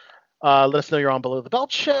 and let us know you're on Below the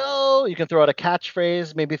Belt Show. You can throw out a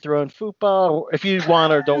catchphrase, maybe throw in FUPA, or if you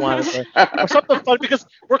want or don't want to, or something fun, because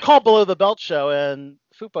we're called Below the Belt Show, and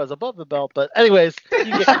FUPA is above the belt. But anyways, you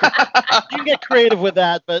can get creative with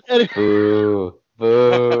that. But anyway. Boo.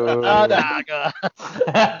 Boo.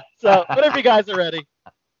 So whenever you guys are ready.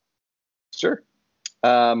 Sure.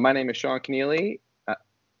 My name is Sean Keneally.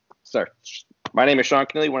 My name is Sean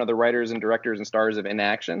Keneally, one of the writers and directors and stars of In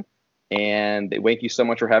Action. And thank you so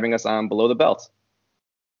much for having us on Below the Belt.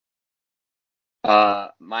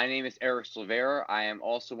 My name is Eric Silvera. I am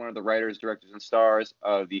also one of the writers, directors, and stars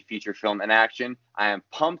of the feature film In Action. I am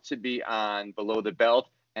pumped to be on Below the Belt.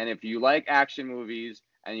 And if you like action movies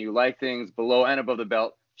and you like things below and above the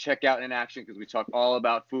belt, check out In Action, because we talk all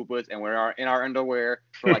about FUPAs and we're in our underwear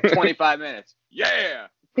for like 25 minutes. Yeah!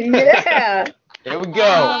 Yeah! There we go.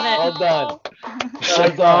 All done.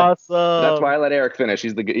 That's awesome. That's why I let Eric finish.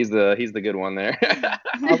 He's the good one there. I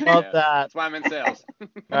love that. That's why I'm in sales. All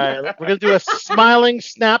right, we're gonna do a smiling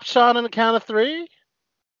snapshot on the count of 3,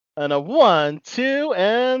 and a 1, 2,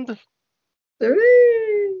 and 3.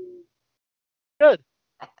 Good.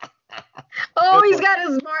 Oh,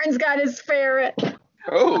 Martin's got his ferret.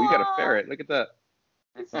 Oh, you got a ferret. Look at that.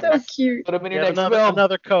 It's so cute. Put him in We your have next film.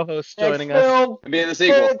 another co-host joining Next us. film. Be in the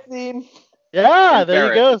sequel. Ferret scene. Yeah, there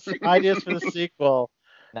you go. Ferret. Some ideas for the sequel.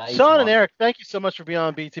 Nice Sean one. and Eric, thank you so much for being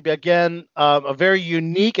on BTB. Again, a very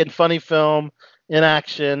unique and funny film, In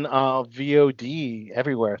Action, VOD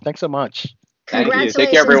everywhere. Thanks so much. Thank you. Congratulations,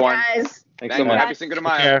 Take care, everyone. guys. Thanks so much. Happy Cinco de Take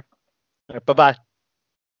Mayo. care. All right, bye-bye.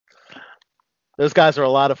 Those guys are a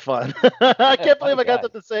lot of fun. I can't believe I got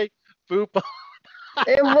them to say FUPA.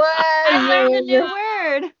 It I learned a new was.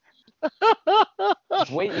 word. It's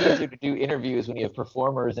way easier to do interviews when you have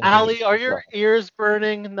performers. And Allie, are your ears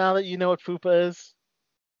burning now that you know what FUPA is?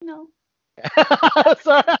 No.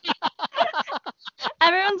 Sorry.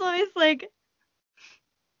 Everyone's always like,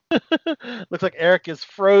 Looks like Eric is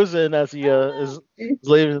frozen as he is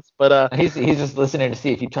leaving us, but he's just listening to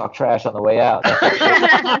see if you talk trash on the way out. Just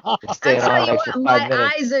I staying on tell an you extra what, 5 my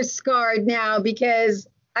minutes. eyes are scarred now because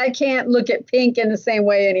I can't look at pink in the same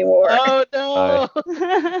way anymore. oh no.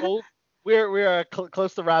 Alright. Well, we are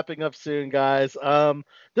close to wrapping up soon, guys.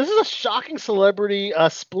 This is a shocking celebrity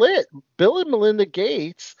split. Bill and Melinda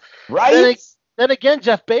Gates. Right? Then again,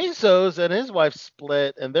 Jeff Bezos and his wife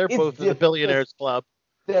split, and they're It's both in the different. Billionaires Club.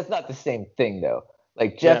 That's not the same thing, though.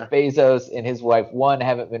 Like, Jeff Bezos and his wife, one,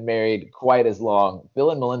 haven't been married quite as long. Bill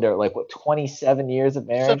and Melinda are like, what, 27 years of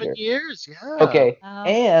marriage? 7 years, yeah. Okay. Wow.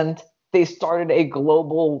 And they started a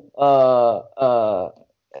global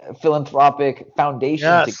philanthropic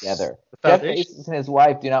foundation together. the Jeff foundation. Bezos and his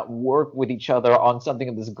wife do not work with each other on something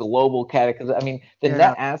of this global category. I mean, the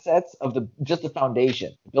net assets of just the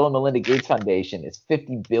foundation, Bill and Melinda Gates Foundation, is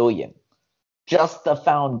 $50 billion. Just the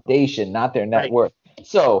foundation, not their net worth.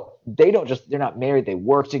 So they're not married. They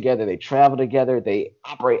work together. They travel together. They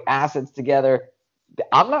operate assets together.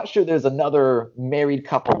 I'm not sure there's another married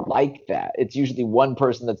couple like that. It's usually one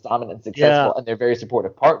person that's dominant and successful, and their very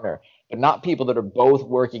supportive partner. but not people that are both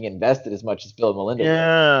working invested as much as Bill and Melinda.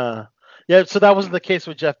 Yeah. So that wasn't the case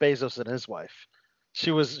with Jeff Bezos and his wife.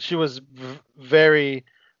 She was very,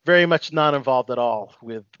 very much not involved at all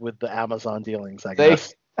with the Amazon dealings, I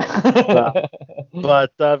guess.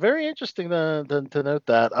 But very interesting to note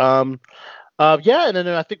that. And then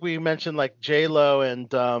I think we mentioned like J-Lo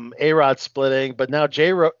and A-Rod splitting, but now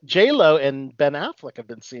J-Lo and Ben Affleck have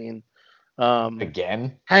been seen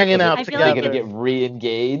again hanging out together. Are they together. going to get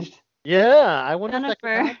re-engaged? Yeah, I wonder if that could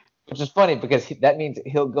happen. Which is funny because that means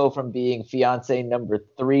he'll go from being fiance number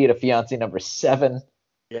 3 to fiance number 7.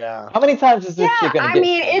 Yeah. How many times is this shit going to get? I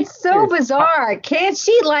mean, it's so bizarre. Can't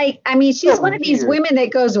she she's one of these women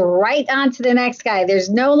that goes right on to the next guy. There's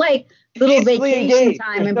no little vacation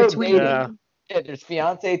time in between. Yeah, there's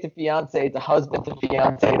fiance to husband to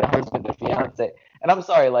fiance to husband to fiance. And I'm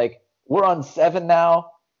sorry, we're on 7 now.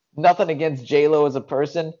 Nothing against J-Lo as a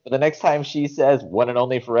person, but the next time she says one and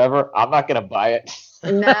only forever, I'm not going to buy it.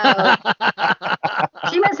 No.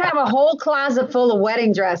 She must have a whole closet full of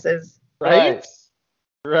wedding dresses. Right?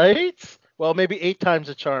 Well, maybe 8 times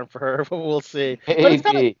the charm for her, but we'll see.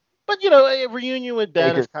 But a reunion with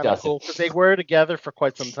Ben is kind of cool because they were together for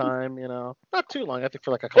quite some time, Not too long, I think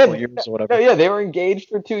for a couple of years or whatever. Yeah, they were engaged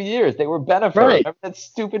for 2 years. They were Bennifer. Right. Remember that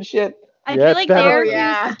stupid shit? I feel like they're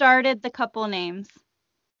who started the couple names.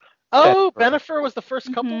 Oh, Bennifer was the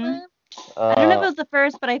first couple name? I don't know if it was the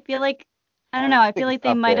first, but I feel like, I don't know, I feel like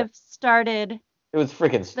they might have started it was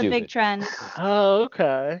freaking stupid. The big trend. Oh,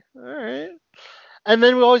 okay. All right. And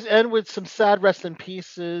then we always end with some sad rest in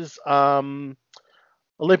pieces. Olivia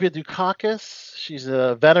Dukakis, she's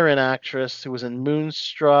a veteran actress who was in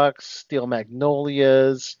Moonstruck, Steel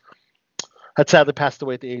Magnolias, had sadly passed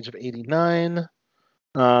away at the age of 89.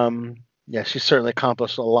 She certainly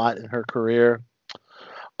accomplished a lot in her career.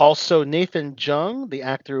 Also, Nathan Jung, the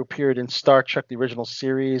actor who appeared in Star Trek, the original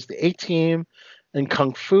series, The A-Team, and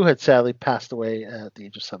Kung Fu, had sadly passed away at the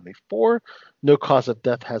age of 74. No cause of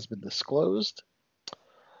death has been disclosed.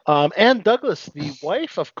 Ann Douglas, the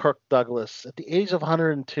wife of Kirk Douglas, at the age of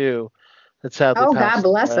 102, had sadly passed away. Oh, God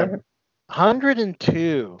bless her.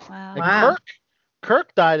 102. Wow. And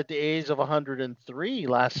Kirk died at the age of 103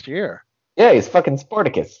 last year. Yeah, he's fucking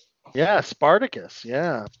Spartacus. Yeah, Spartacus,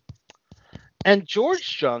 yeah. And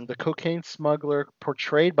George Jung, the cocaine smuggler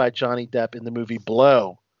portrayed by Johnny Depp in the movie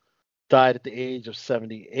Blow, died at the age of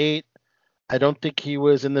 78. I don't think he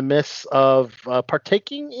was in the midst of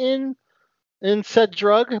partaking in said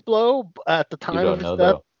drug, Blow, at the time of his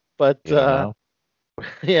death. But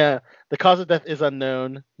yeah, the cause of death is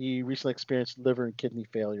unknown. He recently experienced liver and kidney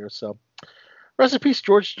failure. So rest in peace,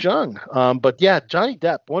 George Jung. But yeah, Johnny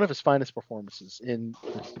Depp, one of his finest performances in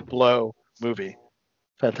the Blow movie.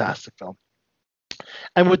 Fantastic film.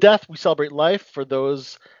 And with death, we celebrate life. For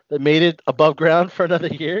those that made it above ground for another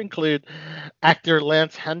year, include actor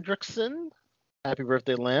Lance Hendrickson. Happy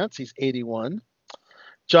birthday, Lance. He's 81.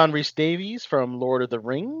 John Rhys Davies from Lord of the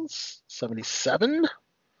Rings, 77.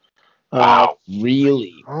 Wow,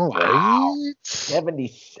 really? Oh, wow. Right?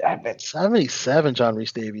 77. 77, John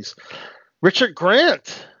Rhys Davies. Richard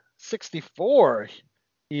Grant, 64.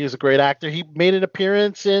 He is a great actor. He made an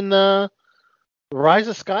appearance in Rise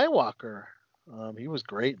of Skywalker. He was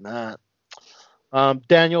great in that.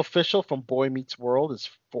 Daniel Fishel from Boy Meets World is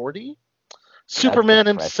 40. Superman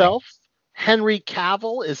himself, Henry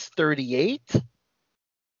Cavill, is 38.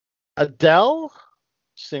 Adele,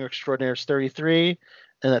 singer extraordinaire, is 33.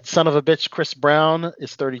 And that son of a bitch, Chris Brown,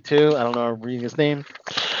 is 32. I don't know, I'm reading his name.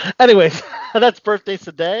 Anyways, that's birthdays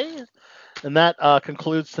today. And that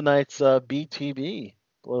concludes tonight's BTB,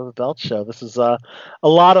 Below the Belt Show. This is a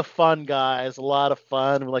lot of fun, guys. A lot of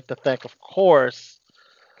fun. We'd like to thank, of course,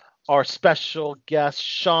 our special guests,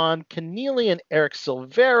 Sean Keneally and Eric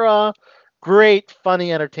Silvera. Great,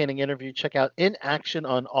 funny, entertaining interview. Check out In Action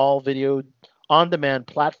on all video on-demand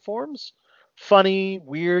platforms. Funny,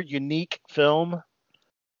 weird, unique film.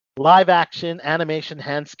 Live action, animation,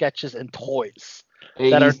 hand sketches, and toys.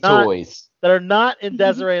 That are not in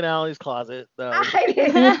Desiree and Allie's closet. No. I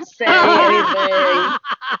didn't say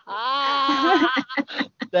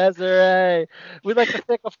anything. Desiree. We'd like to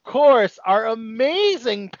thank, of course, our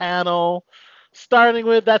amazing panel, starting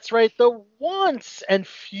with, that's right, the once and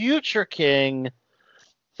future king,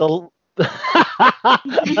 the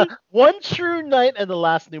one true knight and the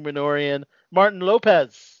last Numenorian, Martin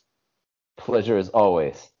Lopez. Pleasure as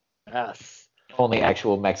always. Yes. Only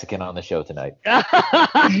actual Mexican on the show tonight.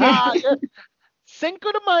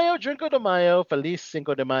 Cinco de Mayo, Drinko de Mayo, Feliz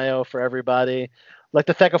Cinco de Mayo for everybody. I'd like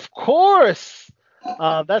to thank, of course,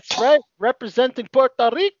 that's right, representing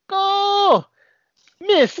Puerto Rico,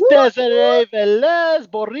 Miss Desiree Velez,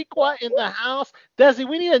 Boricua in the house. Desi,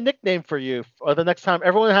 we need a nickname for you for the next time.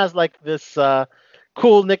 Everyone has like this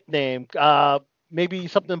cool nickname. Maybe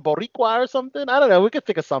something Boricua or something. I don't know. We could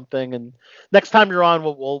think of something, and next time you're on,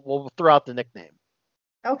 we'll throw out the nickname.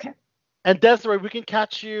 Okay. And Desiree, we can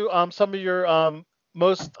catch you. Some of your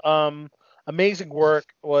most amazing work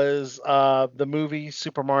was the movie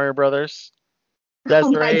Super Mario Brothers.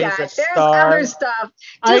 Oh my gosh, there's other stuff.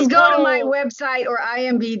 Just go to my website or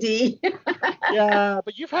IMBD. Yeah,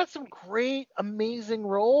 but you've had some great, amazing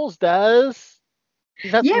roles, Des.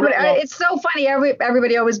 Yeah, but it's so funny.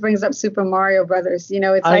 Everybody always brings up Super Mario Brothers. You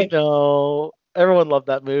know, it's like I know everyone loved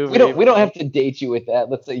that movie. We don't have to date you with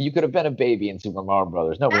that. Let's say you could have been a baby in Super Mario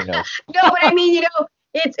Brothers. Nobody knows. No, but I mean, you know,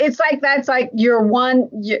 it's like that's like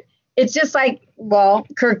it's just like, well,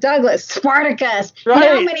 Kirk Douglas, Spartacus. Right, you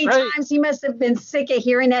know how many times he must have been sick of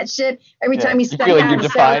hearing that shit every time he stepped out. You feel like you're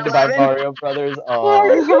defined by Mario Brothers.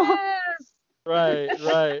 Oh,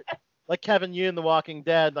 Right. Like Kevin Yoon, The Walking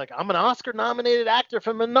Dead. Like, I'm an Oscar-nominated actor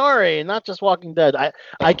for Minari, not just Walking Dead.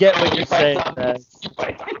 I get what you're saying.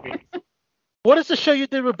 What is the show you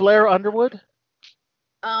did with Blair Underwood?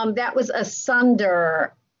 That was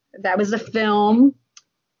Asunder. That was a film.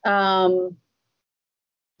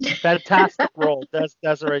 Fantastic role.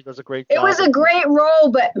 Desiree does a great job. It was a great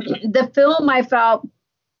role, but the film I felt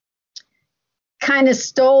kind of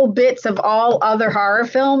stole bits of all other horror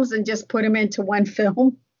films and just put them into one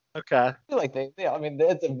film. Okay. I feel like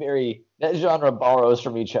that genre borrows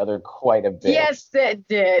from each other quite a bit. Yes, it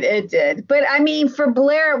did. But I mean, for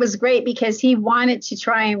Blair, it was great because he wanted to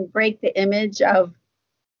try and break the image of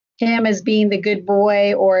him as being the good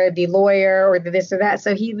boy or the lawyer or the this or that.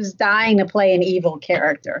 So he was dying to play an evil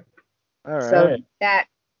character. All right. So that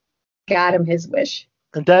got him his wish.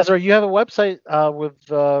 And Desiree, you have a website with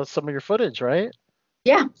some of your footage, right?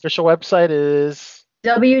 Yeah. Official website is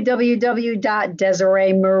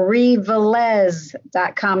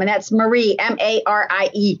www.DesireeMarieVelez.com, and that's Marie, Marie.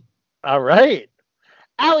 All right.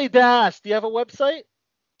 Ali Das, do you have a website?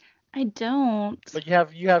 I don't. But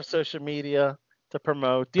you have social media to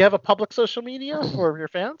promote. Do you have a public social media for your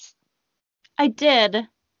fans? I did,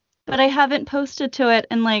 but I haven't posted to it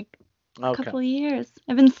in like a couple of years.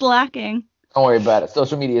 I've been slacking. Don't worry about it.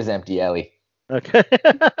 Social media is empty, Ellie. Okay.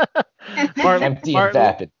 Empty and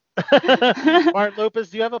vapid. Martin Lopez,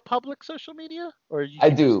 do you have a public social media? Or I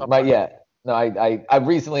do. I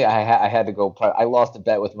recently I had to go. I lost a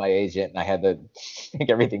bet with my agent, and I had to make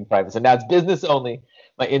everything private. So now it's business only.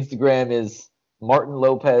 My Instagram is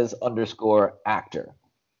 _Martin_actor.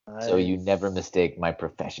 Nice. So you never mistake my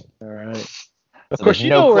profession. All right. Of course, you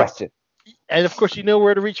know question. And of course, you know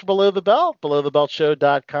where to reach Below the Belt,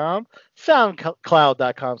 belowthebeltshow.com,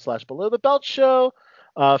 soundcloud.com/belowthebeltshow,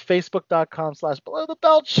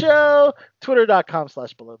 facebook.com/belowthebeltshow,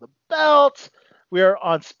 twitter.com/belowthebelt. We are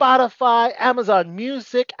on Spotify, Amazon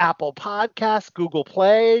Music, Apple Podcasts, Google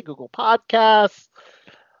Play, Google Podcasts.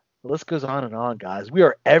 The list goes on and on, guys. We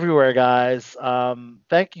are everywhere, guys.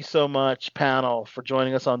 Thank you so much, panel, for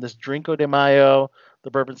joining us on this Drinko de Mayo.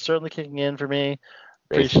 The bourbon's certainly kicking in for me.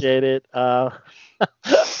 Appreciate it. I'm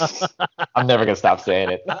never going to stop saying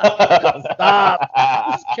it. Stop.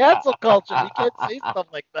 This is cancel culture. You can't say stuff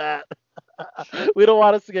like that. We don't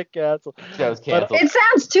want us to get canceled. Show's canceled. It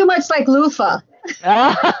sounds too much like loofah.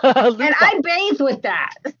 Lupa. And I bathe with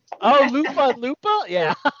that. Oh, Lupa?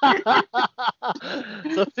 Yeah.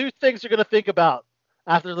 So 2 things you're going to think about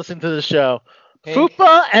after listening to the show. Pink.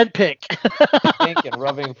 Fupa and pink. Pink and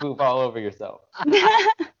rubbing poop all over yourself.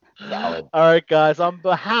 Solid. All right, guys. On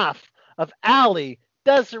behalf of Ali,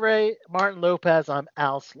 Desiree, Martin Lopez, I'm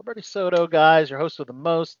Al Celebrity Soto, guys, your host with the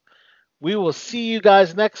most. We will see you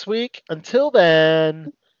guys next week. Until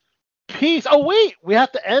then, peace. Oh, wait. We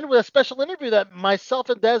have to end with a special interview that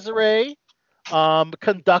myself and Desiree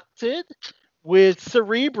conducted with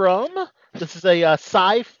Cerebrum. This is a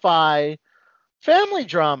sci-fi family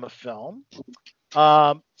drama film.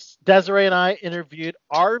 Desiree and I interviewed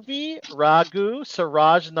Arvi Raghu,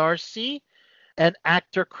 Siraj Narsi, and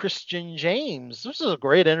actor Christian James. This is a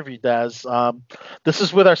great interview, Des. This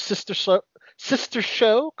is with our sister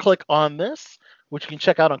show, Click on This, which you can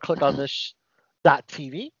check out on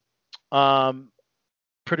clickonthis.tv.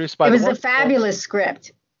 Produced by It was a fabulous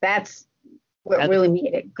script. That's what really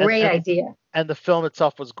made it. Great idea. And the film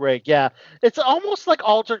itself was great. Yeah. It's almost like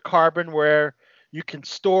Altered Carbon, where you can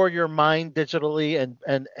store your mind digitally and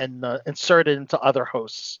insert it into other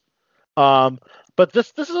hosts. But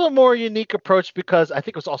this is a more unique approach because I think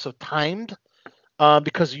it was also timed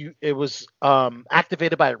because it was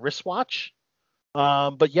activated by a wristwatch.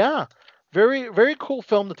 But yeah, very, very cool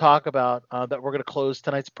film to talk about that we're going to close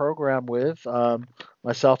tonight's program with.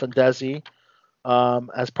 Myself and Desi,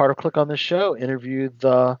 as part of Click on This Show, interviewed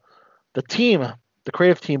the team, the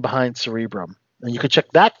creative team behind Cerebrum. And you can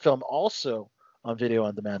check that film also on video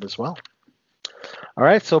on demand as well. All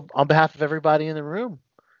right, so on behalf of everybody in the room,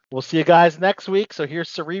 we'll see you guys next week. So here's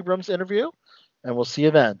Cerebrum's interview, and we'll see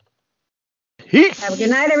you then. Peace. Have a good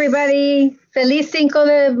night, everybody. Feliz Cinco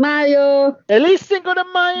de Mayo. Feliz Cinco de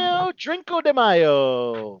Mayo. Drinko de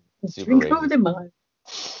Mayo. Drinko de Mayo.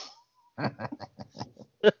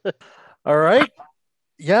 All right.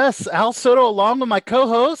 Yes, Al Soto along with my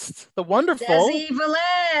co-host, the wonderful Desi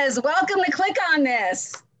Velez. Welcome to Click on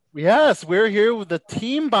This. Yes, we're here with the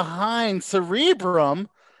team behind Cerebrum,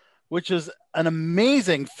 which is an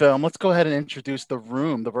amazing film. Let's go ahead and introduce the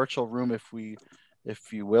room, the virtual room, if you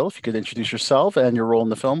will. If you could introduce yourself and your role in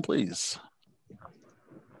the film, please.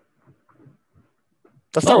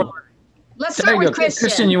 Let's start with Christian.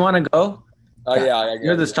 Christian, you want to go? Yeah.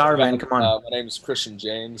 You're the star, man. Come on. My name is Christian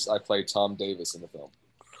James. I play Tom Davis in the film.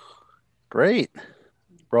 Great.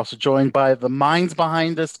 We're also joined by the minds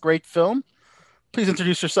behind this great film. Please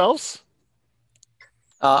introduce yourselves.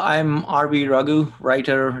 I'm R.B. Raghu,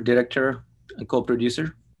 writer, director, and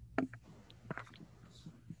co-producer.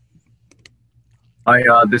 Hi,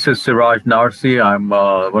 this is Siraj Narsi. I'm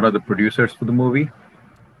one of the producers for the movie.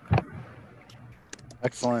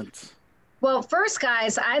 Excellent. Well, first,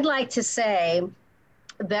 guys, I'd like to say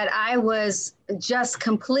that I was just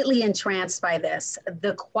completely entranced by this.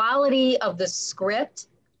 The quality of the script,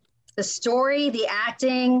 the story, the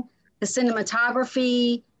acting, the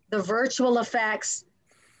cinematography, the virtual effects.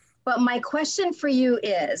 But my question for you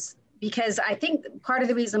is, because I think part of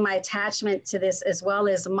the reason my attachment to this as well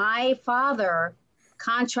is my father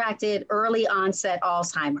contracted early onset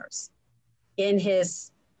Alzheimer's in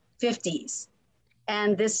his 50s.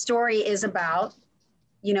 And this story is about,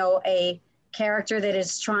 a character that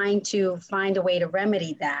is trying to find a way to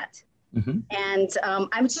remedy that. Mm-hmm. And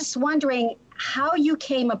I'm just wondering how you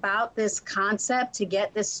came about this concept to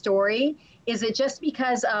get this story. Is it just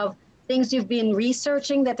because of things you've been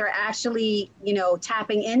researching that they're actually,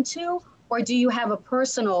 tapping into? Or do you have a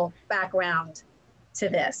personal background to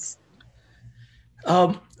this?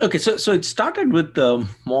 Okay, so it started with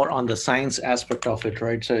more on the science aspect of it,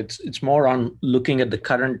 right? So it's more on looking at the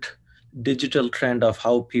current digital trend of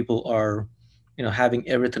how people are, having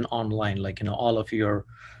everything online, like all of your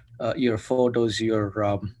photos,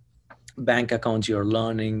 your bank accounts, your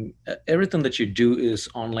learning, everything that you do is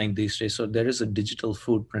online these days. So there is a digital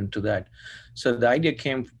footprint to that. So the idea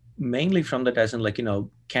came mainly from that, as in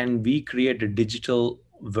can we create a digital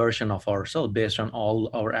version of ourselves based on all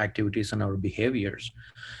our activities and our behaviors?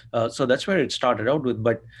 So that's where it started out with.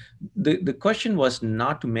 But the question was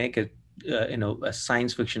not to make it a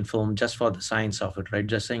science fiction film just for the science of it, right?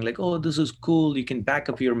 Just saying like, oh, this is cool, you can back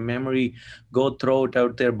up your memory, go throw it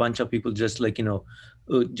out there, a bunch of people just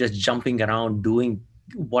just jumping around doing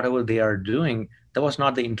whatever they are doing. That was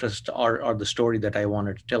not the interest or the story that I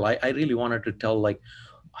wanted to tell. I really wanted to tell, like,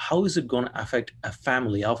 how is it going to affect a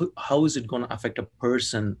family? How is it going to affect a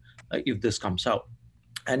person if this comes out?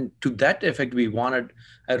 And to that effect, we wanted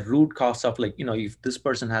a root cause of, like, if this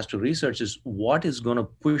person has to research, is what is going to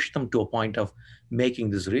push them to a point of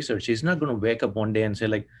making this research. He's not going to wake up one day and say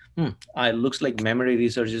like, it looks like memory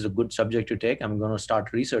research is a good subject to take. I'm going to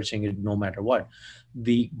start researching it no matter what.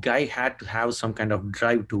 The guy had to have some kind of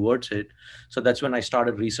drive towards it. So that's when I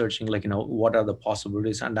started researching, like, what are the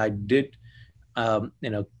possibilities? And I did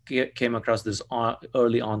came across this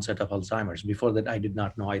early onset of Alzheimer's. Before that, I did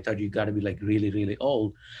not know. I thought you got to be like really, really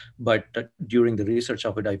old. But during the research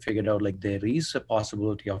of it, I figured out like there is a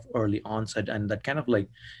possibility of early onset, and that kind of like,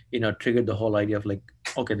 triggered the whole idea of like,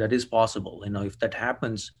 okay, that is possible. If that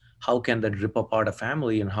happens, how can that rip apart a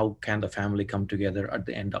family, and how can the family come together at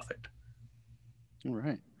the end of it? All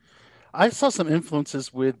right. I saw some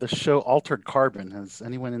influences with the show Altered Carbon. Has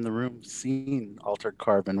anyone in the room seen Altered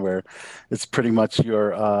Carbon, where it's pretty much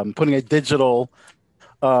you're putting a digital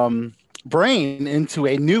brain into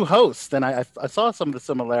a new host? And I saw some of the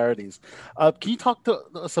similarities. Can you talk to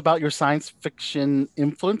us about your science fiction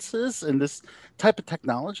influences in this type of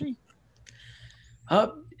technology?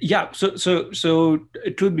 Yeah. So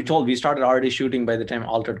truth be told, we started already shooting by the time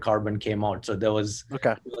Altered Carbon came out. So there was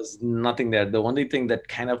nothing there. The only thing that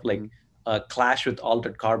kind of like clash with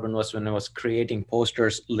Altered Carbon was when I was creating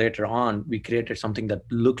posters later on. We created something that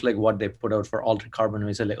looked like what they put out for Altered Carbon.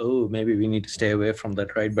 We said like, oh, maybe we need to stay away from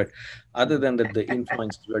that, right? But other than that, the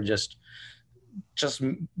influences were just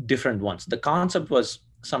different ones. The concept was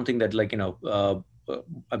something that, like,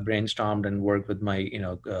 I brainstormed and worked with my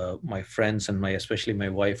my friends and especially my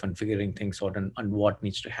wife on figuring things out and what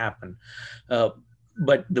needs to happen.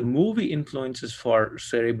 But the movie influences for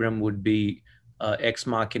Cerebrum would be Ex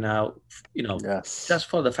Machina, just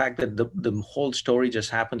for the fact that the whole story just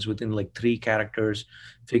happens within like 3 characters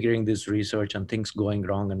figuring this research and things going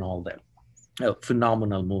wrong and all that.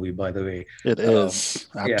 Phenomenal movie, by the way. It is.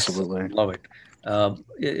 Absolutely. Yes, love it.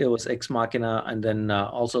 It was Ex Machina, and then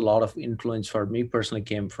also a lot of influence for me personally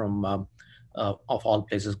came from of all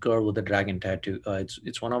places, Girl with the Dragon Tattoo.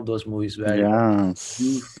 It's one of those movies where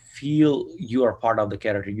you feel you are part of the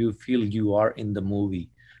character. You feel you are in the movie.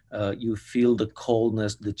 You feel the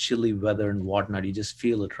coldness, the chilly weather and whatnot. You just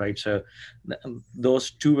feel it, right? So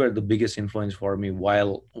those 2 were the biggest influence for me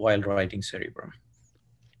while writing Cerebrum.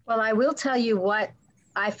 Well, I will tell you what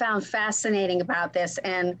I found fascinating about this.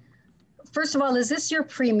 And first of all, is this your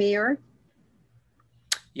premiere?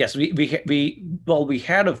 Yes, we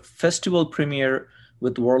had a festival premiere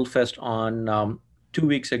with WorldFest on 2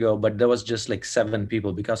 weeks ago, but there was just like 7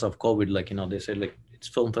 people because of COVID. Like they said like it's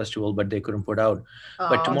film festival, but they couldn't put out.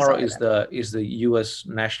 But tomorrow is the U.S.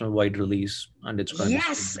 national wide release, and it's going.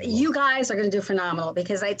 Yes, you guys are going to do phenomenal,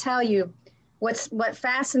 because I tell you, what's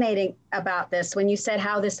fascinating about this, when you said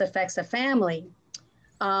how this affects a family,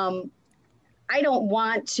 I don't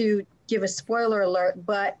want to give a spoiler alert,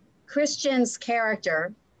 but Christian's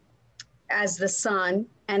character as the son,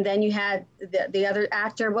 and then you had the other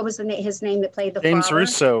actor. What was his name that played the James father?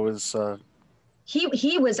 Russo is.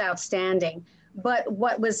 He was outstanding. But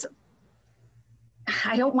what was,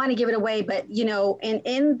 I don't want to give it away, but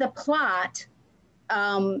in the plot,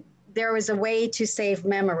 there was a way to save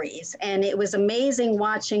memories, and it was amazing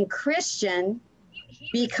watching Christian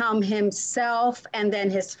become himself and then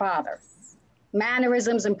his father.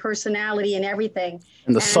 Mannerisms and personality and everything.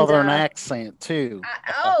 And the Southern accent too.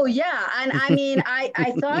 Oh yeah. And I mean,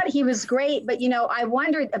 I thought he was great, but I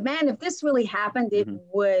wondered, man, if this really happened, it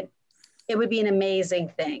would be an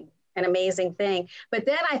amazing thing. But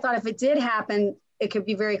then I thought if it did happen, it could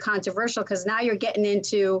be very controversial, because now you're getting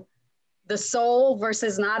into the soul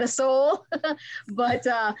versus not a soul. But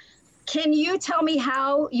can you tell me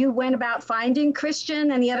how you went about finding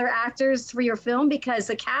Christian and the other actors for your film? Because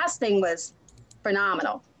the casting was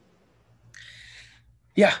phenomenal.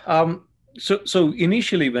 Yeah. So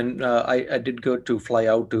initially when I did fly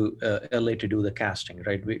out to LA to do the casting,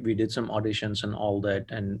 right? We did some auditions and all that,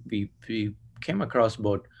 and we came across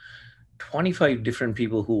about 25 different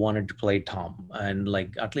people who wanted to play Tom, and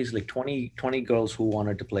like at least like 20 girls who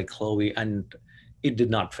wanted to play Chloe, and it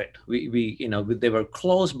did not fit. We they were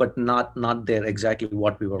close, but not there exactly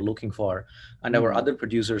what we were looking for. And our other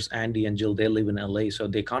producers, Andy and Jill, they live in LA, so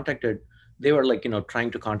they were like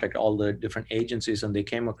trying to contact all the different agencies, and they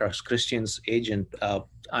came across Christian's agent.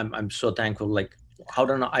 I'm so thankful. Like I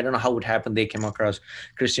don't know how it happened. They came across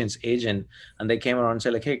Christian's agent, and they came around and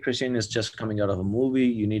said like, hey, Christian is just coming out of a movie.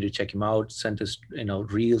 You need to check him out. Sent us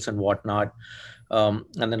reels and whatnot. And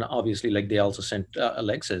then obviously like they also sent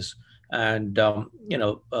Alexis. And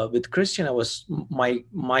with Christian,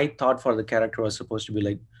 my thought for the character was supposed to be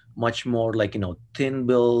like much more like thin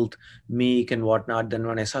build, meek and whatnot. Then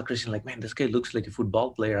when I saw Christian, like, man, this guy looks like a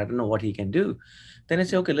football player. I don't know what he can do. Then I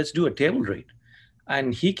said, okay, let's do a table read.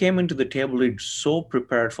 And he came into the table read so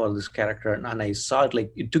prepared for this character, and I saw it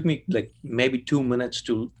like it took me like maybe 2 minutes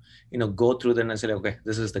to go through them, and I said, okay,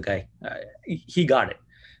 this is the guy. He got it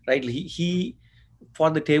right. He for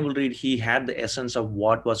the table read, he had the essence of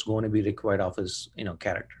what was going to be required of his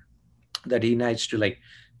character, that he needs to like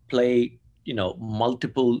play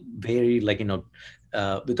multiple very like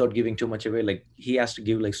without giving too much away. Like he has to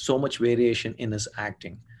give like so much variation in his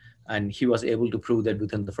acting, and he was able to prove that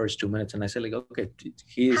within the first 2 minutes. And I said like, okay,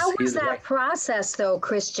 how was that process though,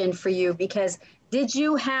 Christian, for you? Because did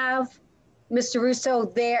you have Mr. Russo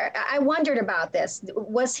there? I wondered about this.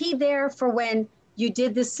 Was he there for when you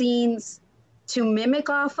did the scenes to mimic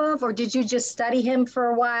off of, or did you just study him for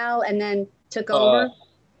a while and then took over?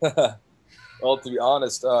 Well, to be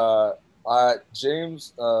honest,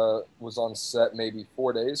 James was on set maybe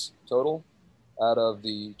 4 days total out of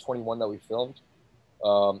the 21 that we filmed.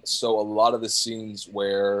 So a lot of the scenes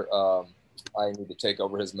where I need to take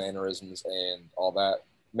over his mannerisms and all that.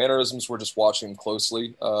 Mannerisms were just watching him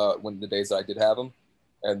closely when the days that I did have him.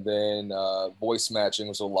 And then voice matching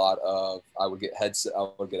was a lot of, I would get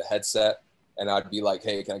a headset, and I'd be like,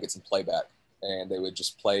 hey, can I get some playback? And they would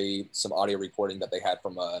just play some audio recording that they had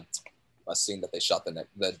from a scene that they shot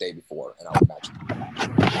the day before, and I would match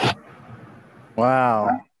it.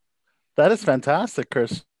 Wow. That is fantastic,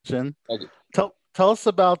 Christian. Thank you. Tell us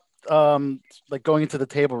about like going into the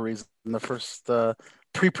table reads in the first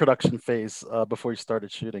pre-production phase before you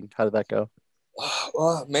started shooting? How did that go?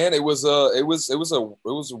 Man, it was a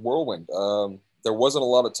whirlwind. There wasn't a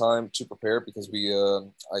lot of time to prepare because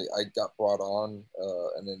I got brought on,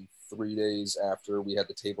 and then 3 days after we had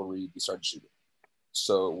the table read, we started shooting.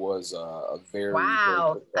 So it was a very,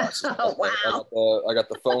 very quick process. Wow. I got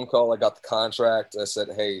the phone call. I got the contract. I said,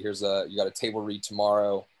 hey, you got a table read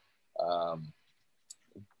tomorrow.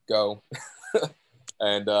 Go.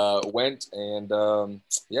 And went, and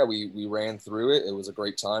we ran through it. It was a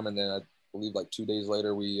great time. And then I believe like 2 days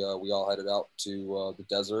later, we all headed out to the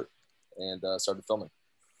desert and started filming.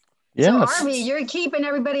 So Arvy, you're keeping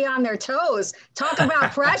everybody on their toes. Talk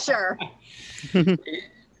about pressure.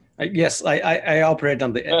 Yes, I operate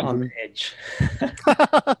on the edge.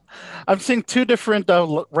 I'm seeing two different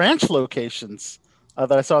ranch locations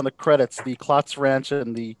that I saw in the credits: the Klotz Ranch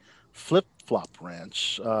and the Flip Flop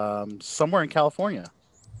Ranch, somewhere in California.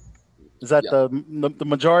 Is that the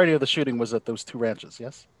majority of the shooting was at those two ranches?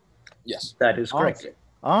 Yes. Yes, that is correct.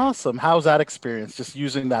 Awesome. How's that experience? Just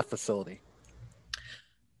using that facility.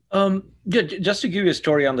 Just to give you a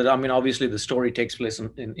story on that, I mean, obviously the story takes place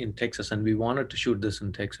in Texas, and we wanted to shoot this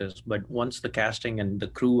in Texas. But once the casting and the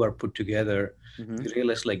crew are put together, we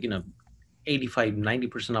realized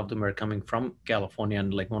 85-90% of them are coming from California,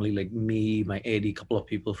 and only me, my AD, a couple of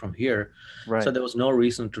people from here. Right. So there was no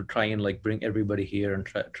reason to try and bring everybody here and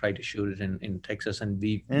try to shoot it in Texas. And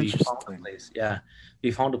we found a place. Yeah,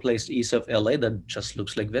 we found a place east of LA that just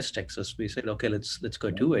looks like West Texas. We said, okay, let's go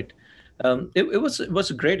do it. It was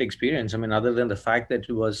a great experience. I mean, other than the fact that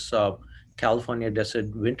it was California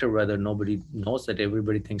desert winter weather, nobody knows that.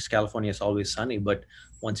 Everybody thinks California is always sunny, but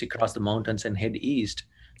once you cross the mountains and head east,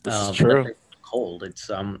 it's true. Cold. It's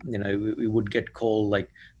we would get cold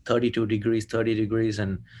 32 degrees, 30 degrees,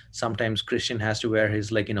 and sometimes Christian has to wear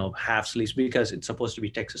his half sleeves because it's supposed to be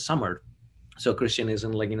Texas summer. So Christian is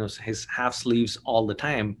in his half sleeves all the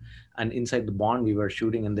time, and inside the barn we were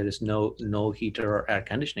shooting, and there is no heater or air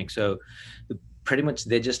conditioning. So pretty much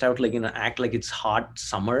they just have to act like it's hot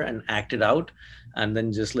summer and act it out, and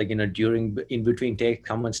then just during in between take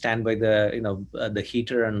come and stand by the the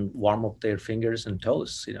heater and warm up their fingers and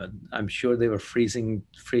toes. I'm sure they were freezing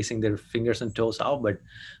their fingers and toes out, but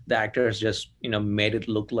the actors just made it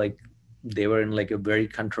look like they were in a very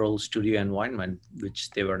controlled studio environment, which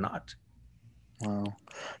they were not. Wow.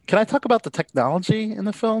 Can I talk about the technology in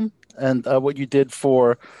the film and what you did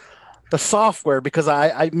for the software? Because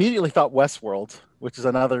I immediately thought Westworld, which is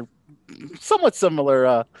another somewhat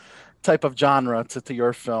similar type of genre to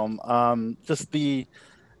your film. Just the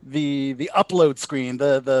upload screen,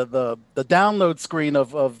 the download screen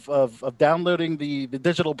of downloading the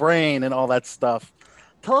digital brain and all that stuff.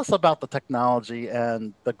 Tell us about the technology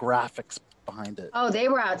and the graphics behind it. Oh, they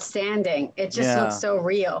were outstanding. It just looked so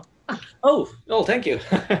real. Oh, thank you.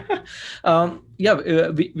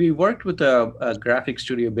 We worked with a graphic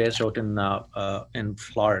studio based out in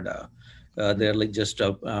Florida. They're just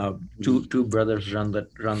two brothers run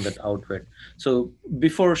that outfit. So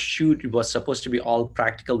before shoot, it was supposed to be all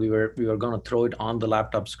practical. We were going to throw it on the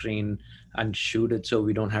laptop screen and shoot it, so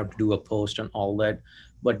we don't have to do a post and all that.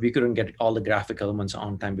 But we couldn't get all the graphic elements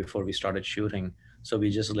on time before we started shooting. So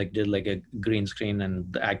we just did a green screen,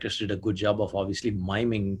 and the actors did a good job of obviously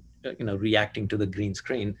miming, reacting to the green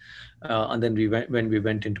screen. And then when we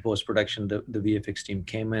went into post-production, the VFX team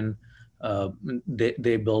came in.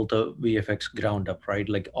 They built a VFX ground up, right?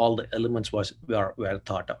 All the elements were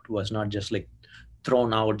thought out. It was not just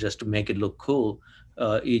thrown out just to make it look cool.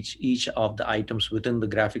 Each of the items within the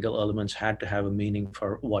graphical elements had to have a meaning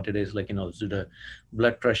for what it is. Is it a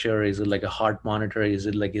blood pressure? Is it a heart monitor? Is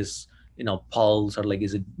it his pulse, or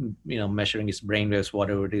is it measuring his brainwaves,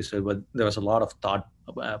 whatever it is. So there was a lot of thought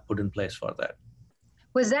put in place for that.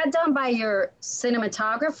 Was that done by your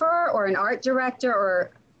cinematographer or an art director,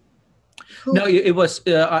 or who? No, it was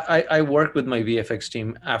I worked with my VFX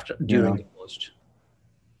team during the post.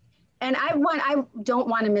 And I don't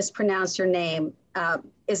want to mispronounce your name.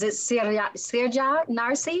 Is it Siraj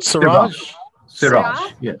Narsi? Siraj.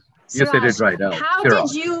 Yes. You said it right. How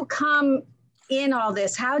did you come in all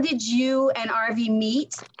this? How did you and Arvy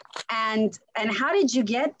meet, and how did you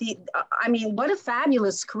get what a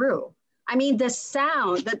fabulous crew. I mean, the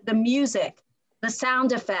sound, the music, the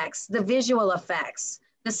sound effects, the visual effects,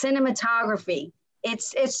 the cinematography,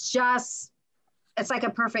 it's like a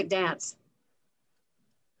perfect dance.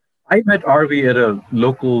 I met Arvy at a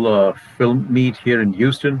local film meet here in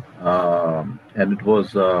Houston, and it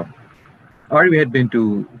was Arvy had been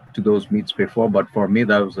to those meets before, but for me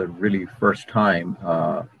that was a really first time.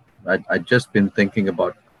 I'd just been thinking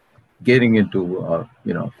about getting into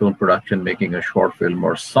film production, making a short film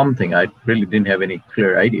or something. I really didn't have any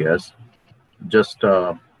clear ideas, just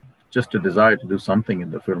a desire to do something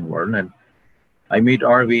in the film world. And I meet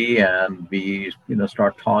RV, and we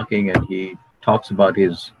start talking, and he talks about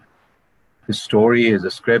his story, his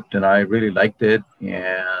script, and I really liked it.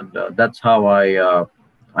 And that's how I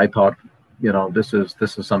thought, this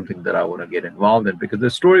is something that I want to get involved in, because the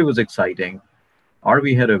story was exciting.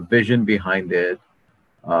 RV had a vision behind it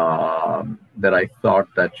that I thought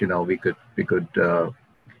that we could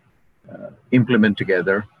implement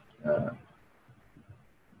together.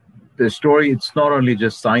 The story, it's not only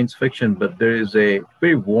just science fiction, but there is a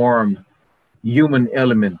very warm human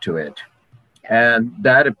element to it, and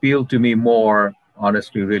that appealed to me more,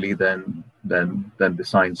 honestly, really, than the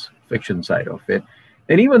science fiction side of it.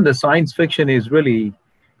 And even the science fiction is really,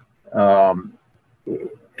 how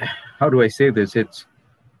do I say this? It's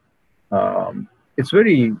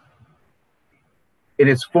very, in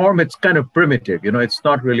its form, it's kind of primitive. It's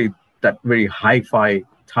not really that very hi-fi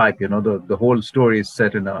type. The whole story is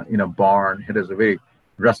set in a barn. It has a very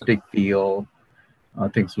rustic feel,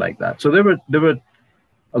 things like that. So there were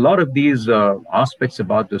a lot of these aspects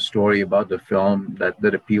about the story, about the film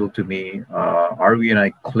that appealed to me. RV and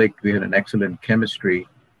I clicked. We had an excellent chemistry,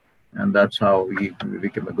 and that's how we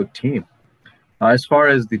became a good team. As far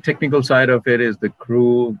as the technical side of it is the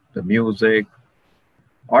crew, the music,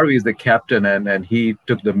 RV is the captain, and he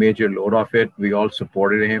took the major load of it. We all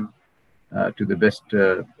supported him to the best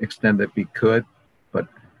extent that we could. But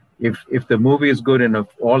if the movie is good and if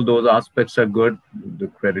all those aspects are good, the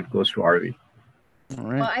credit goes to RV.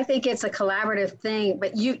 Well, I think it's a collaborative thing,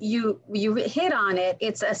 but you hit on it.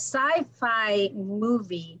 It's a sci-fi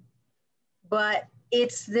movie, but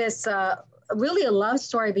it's this really a love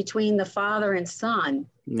story between the father and son.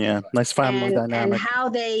 Yeah, nice family dynamic. And how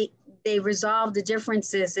they resolve the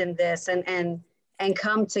differences in this and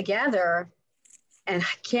come together. And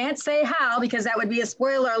I can't say how, because that would be a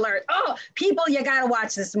spoiler alert. Oh, people, you got to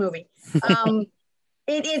watch this movie.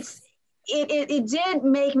 It did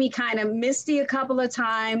make me kind of misty a couple of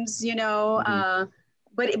times, but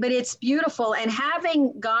it's beautiful. And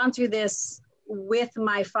having gone through this with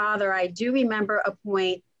my father, I do remember a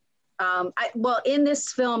point. In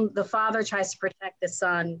this film, the father tries to protect the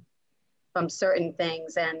son from certain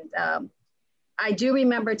things. And I do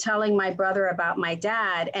remember telling my brother about my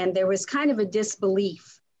dad, and there was kind of a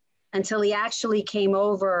disbelief until he actually came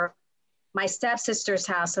over my stepsister's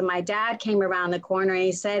house, and my dad came around the corner and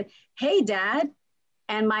he said, "Hey, Dad."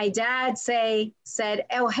 And my dad said,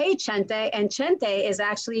 "Oh, hey, Chente." And Chente is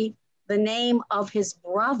actually the name of his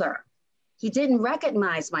brother. He didn't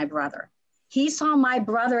recognize my brother. He saw my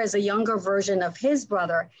brother as a younger version of his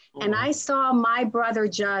brother. And I saw my brother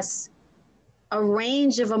just a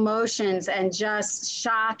range of emotions and just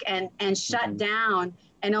shock and shut down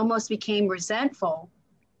and almost became resentful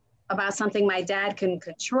about something my dad couldn't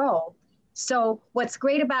control. So what's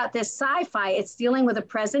great about this sci-fi, it's dealing with a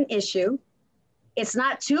present issue. It's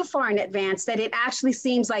not too far in advance that it actually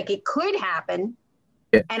seems like it could happen.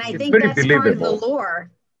 Yeah, and I think that's part of the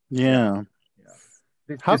lore. Yeah.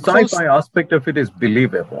 The sci-fi aspect of it is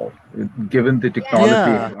believable. Given the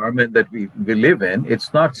technology environment that we live in,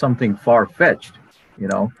 it's not something far-fetched,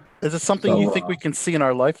 Is it something you think we can see in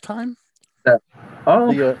our lifetime?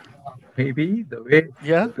 Maybe the way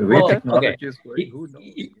technology is going. Who knows?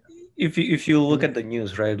 If you look at the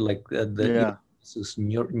news, right, like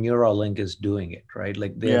Neuralink is doing it, right?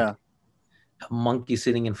 Like a monkey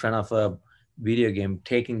sitting in front of a video game,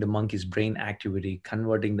 taking the monkey's brain activity,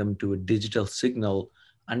 converting them to a digital signal,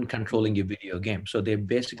 and controlling your video game. So they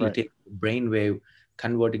basically take the brainwave,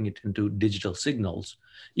 converting it into digital signals.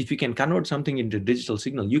 If you can convert something into digital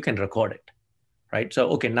signal, you can record it, right? So,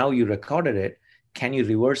 okay, now you recorded it. Can you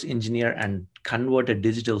reverse engineer and convert a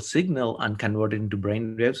digital signal and convert it into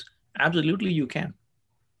brain waves? Absolutely, you can.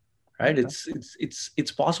 Right? Okay.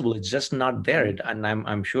 It's possible. It's just not there. And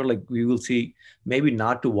I'm sure like we will see, maybe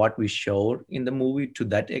not to what we showed in the movie to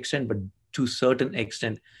that extent, but to a certain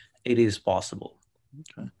extent, it is possible.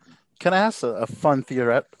 Okay. Can I ask a fun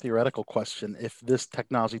theoretical question? If this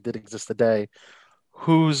technology did exist today,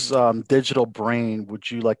 whose digital brain would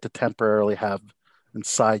you like to temporarily have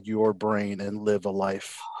inside your brain and live a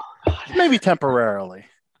life? Maybe temporarily.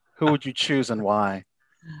 Who would you choose and why?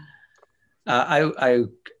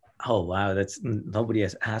 Oh wow, that's nobody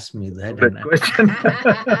has asked me that. Question.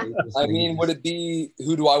 I mean, would it be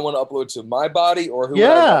who do I want to upload to my body or who do I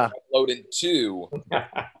want to upload it to?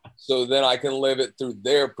 So then I can live it through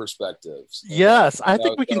their perspectives. Yes, I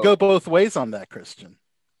think we can go both ways on that, Christian.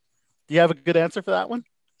 Do you have a good answer for that one?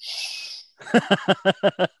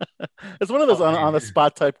 It's one of those on the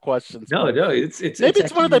spot type questions. No, it's maybe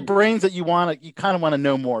it's one of the actually- brains that you kind of want to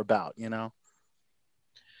know more about.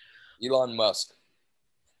 Elon Musk.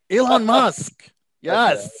 Elon Musk.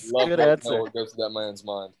 Yes, Love good to know answer. what goes through that man's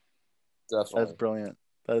mind. Definitely. That's brilliant.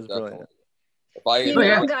 That is brilliant. If I, You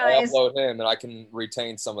know, guys- upload him, and I can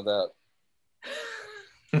retain some of that.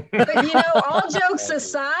 But all jokes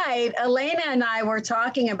aside, Elena and I were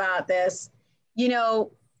talking about this,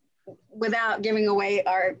 without giving away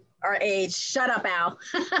our age. Shut up, Al.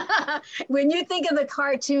 When you think of the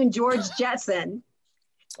cartoon George Jetson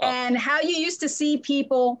and how you used to see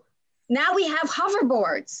people, now we have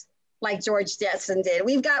hoverboards like George Jetson did.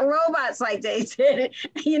 We've got robots like they did,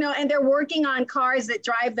 and they're working on cars that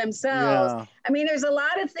drive themselves. Yeah. I mean, there's a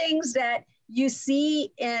lot of things that you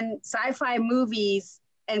see in sci-fi movies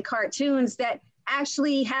and cartoons that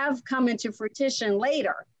actually have come into fruition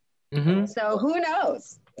later. Mhm. So who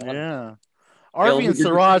knows? Yeah. Arvi and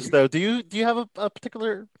Siraj, though, do you have a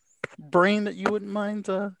particular brain that you wouldn't mind?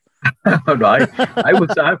 No,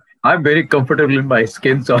 I'm very comfortable in my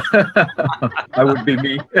skin, so I would be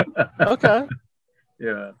me. Okay.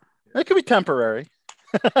 Yeah. That could be temporary.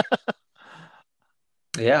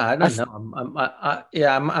 Yeah, I don't know.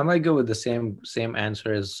 I might go with the same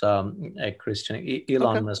answer as Christian.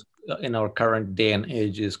 Elon Musk in our current day and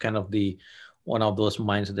age is kind of one of those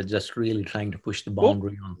minds that just really trying to push the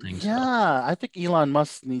boundary on things. Yeah, I think Elon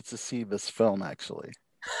Musk needs to see this film actually.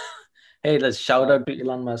 Hey, let's shout out to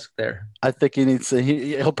Elon Musk there. I think he needs to.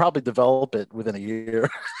 He'll probably develop it within a year.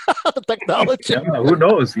 The technology. Yeah, who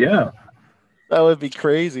knows? Yeah. That would be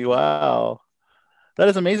crazy. Wow. That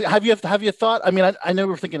is amazing. Have you thought? I mean, I know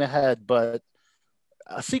we're thinking ahead, but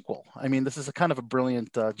a sequel. I mean, this is a kind of a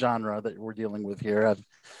brilliant genre that we're dealing with here.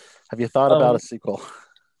 Have you thought about a sequel?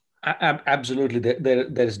 Absolutely.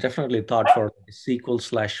 There is definitely thought for a sequel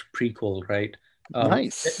 / prequel, right?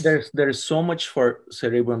 Nice. There's so much for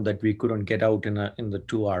Cerebrum that we couldn't get out in the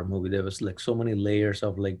 2-hour movie. There was like so many layers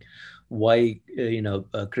of like why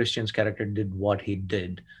Christian's character did what he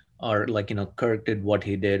did, or like Kirk did what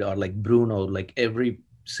he did, or like Bruno. Like every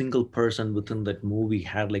single person within that movie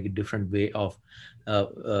had like a different way of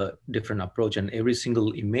different approach, and every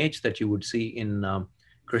single image that you would see in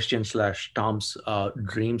Christian / Tom's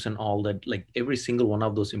dreams and all that, like every single one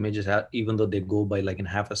of those images, even though they go by like in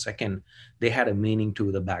half a second, they had a meaning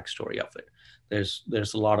to the backstory of it.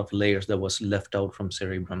 There's a lot of layers that was left out from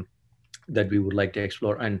Cerebrum that we would like to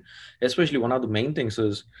explore. And especially one of the main things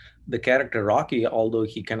is the character Rocky, although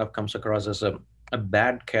he kind of comes across as a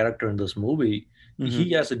bad character in this movie,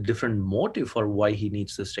 he has a different motive for why he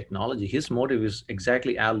needs this technology. His motive is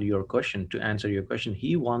exactly, Al, to answer your question.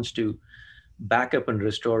 He wants to back up and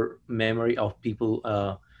restore memory of people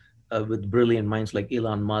with brilliant minds like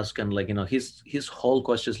Elon Musk, and like his whole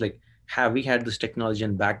question is like, have we had this technology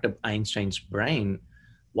and backed up Einstein's brain?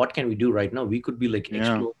 What can we do right now? We could be like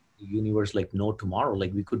exploring the universe like no tomorrow.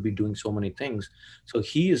 Like we could be doing so many things. So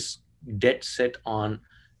he is dead set on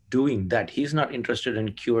doing that. He's not interested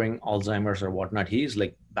in curing Alzheimer's or whatnot. He's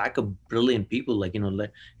like back up brilliant people. Like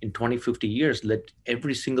let, in 20-50 years, let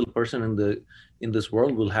every single person in this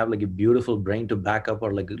world will have like a beautiful brain to back up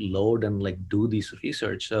or like load and like do this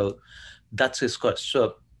research. So that's his quest.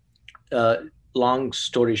 So long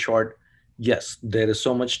story short, yes, there is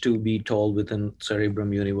so much to be told within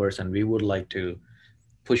Cerebrum universe, and we would like to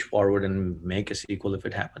push forward and make a sequel if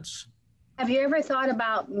it happens. Have you ever thought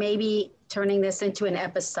about maybe turning this into an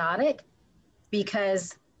episodic?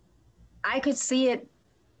 Because I could see it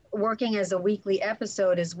working as a weekly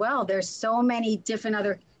episode as well. There's so many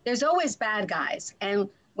different there's always bad guys. And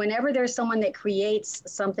whenever there's someone that creates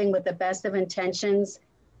something with the best of intentions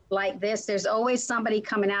like this, there's always somebody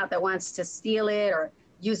coming out that wants to steal it or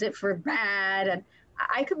use it for bad. And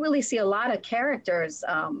I could really see a lot of characters,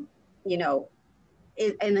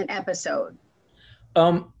 in an episode.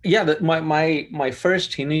 My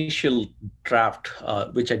first initial draft,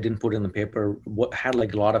 which I didn't put in the paper, had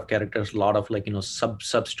like a lot of characters, a lot of like sub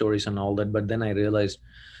stories and all that. But then I realized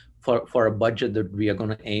for a budget that we are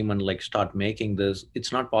going to aim and like start making this,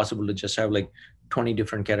 it's not possible to just have like 20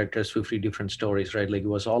 different characters, 50 different stories, right? Like it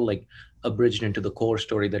was all like abridged into the core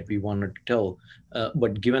story that we wanted to tell.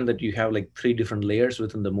 But given that you have like 3 different layers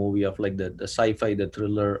within the movie of like the sci-fi, the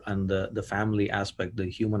thriller, and the family aspect, the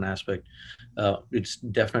human aspect, it's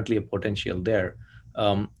definitely a potential there.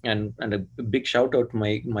 And a big shout out to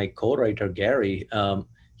my co-writer Gary.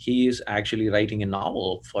 He is actually writing a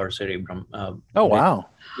novel for Cerebrum. Oh wow!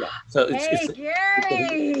 Yeah. So it's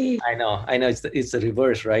Gary! I know. It's the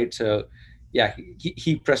reverse, right? So yeah,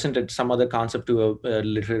 he presented some other concept to a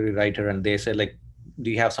literary writer, and they said like,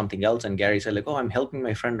 do you have something else? And Gary said like, oh, I'm helping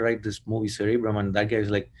my friend write this movie Cerebrum. And that guy was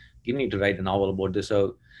like, you need to write a novel about this.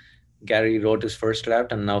 So Gary wrote his first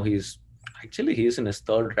draft, and now he's in his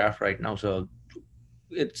third draft right now. So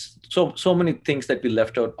it's so many things that we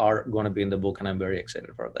left out are going to be in the book, and I'm very excited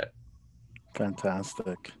for that.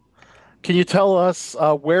 Fantastic. Can you tell us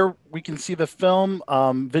where we can see the film,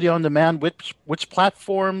 video on demand, which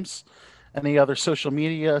platforms, any other social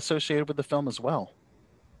media associated with the film as well?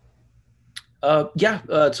 So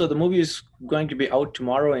the movie is going to be out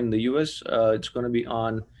tomorrow in the US. It's going to be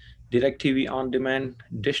on DirecTV on demand,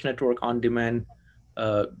 Dish Network on demand,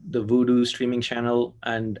 the Vudu streaming channel,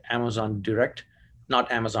 and Amazon Direct. Not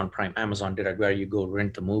Amazon Prime, Amazon Direct, where you go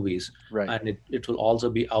rent the movies. Right. And it will also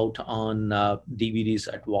be out on DVDs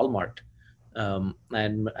at Walmart.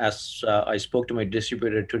 And as I spoke to my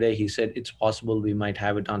distributor today, he said it's possible we might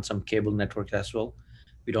have it on some cable network as well.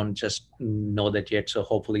 We don't just know that yet, so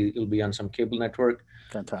hopefully it'll be on some cable network.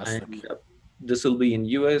 Fantastic. And this will be in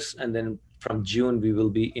US, and then from June we will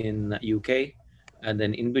be in UK, and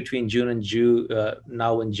then in between June and June,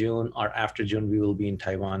 now in June or after June, we will be in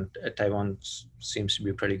Taiwan. Taiwan seems to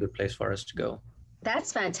be a pretty good place for us to go.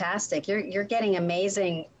 That's fantastic. You're getting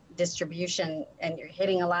amazing distribution, and you're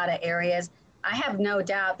hitting a lot of areas. I have no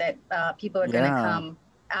doubt that people are going to come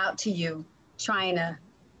out to you trying to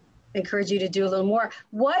encourage you to do a little more.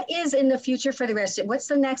 What is in the future for the rest? What's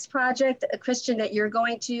the next project, Christian, that you're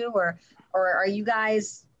going to, or are you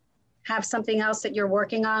guys have something else that you're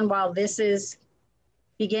working on while this is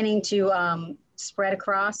beginning to spread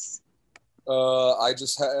across? I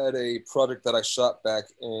just had a project that I shot back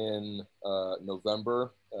in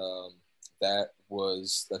November.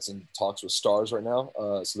 That's in talks with Stars right now.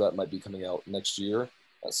 So that might be coming out next year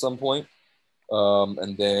at some point.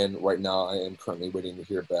 And then right now I am currently waiting to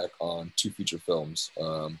hear back on 2 feature films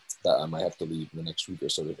that I might have to leave in the next week or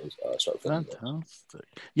so to start filming. Fantastic.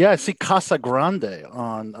 Yeah, I see Casa Grande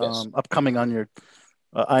on upcoming on your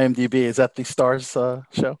IMDb. Is that the Stars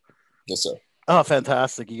show? Yes, sir. Oh,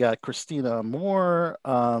 fantastic. You got Christina Moore.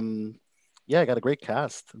 I got a great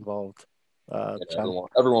cast involved. Everyone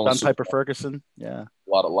John Piper Ferguson. Yeah. A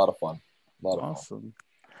lot of fun. Awesome.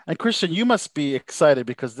 And Christian, you must be excited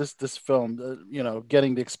because this film,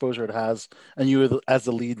 getting the exposure it has, and you as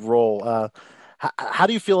the lead role. How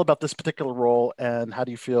do you feel about this particular role, and how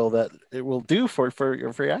do you feel that it will do for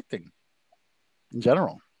your acting in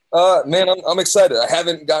general? Man, I'm excited. I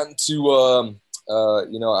haven't gotten to,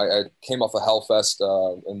 I came off of Hellfest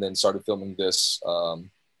and then started filming this.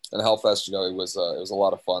 And Hellfest, it was a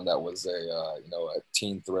lot of fun. That was a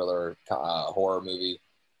teen thriller horror movie,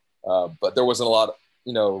 but there wasn't a lot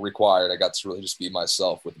required. I got to really just be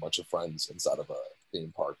myself with a bunch of friends inside of a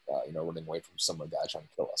theme park, running away from some guy trying to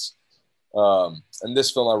kill us. And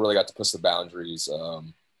this film, I really got to push the boundaries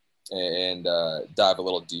and dive a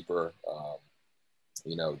little deeper.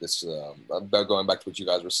 This about going back to what you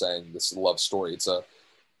guys were saying, this love story. It's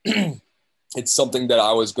it's something that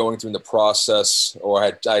I was going through in the process, or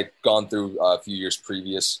I'd gone through a few years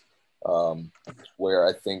previous, where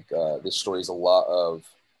I think this story is a lot of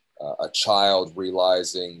a child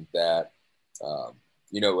realizing that, and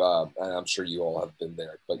I'm sure you all have been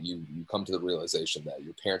there, but you come to the realization that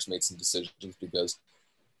your parents made some decisions because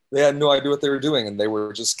they had no idea what they were doing, and they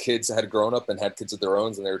were just kids that had grown up and had kids of their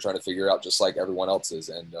own, and they were trying to figure out just like everyone else is.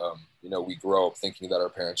 And we grow up thinking that our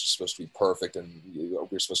parents are supposed to be perfect, and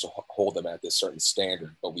we're supposed to hold them at this certain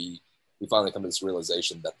standard. But we finally come to this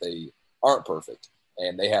realization that they aren't perfect,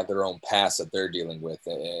 and they have their own past that they're dealing with,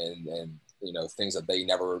 and things that they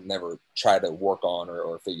never try to work on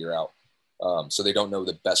or figure out. So they don't know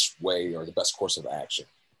the best way or the best course of action.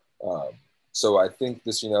 So I think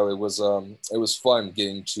this, it was fun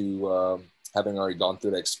getting to, having already gone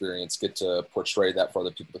through that experience, get to portray that for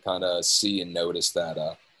other people to kind of see and notice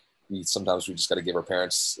that sometimes we just got to give our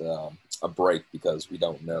parents a break because we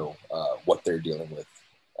don't know what they're dealing with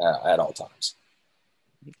at all times.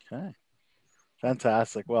 Okay.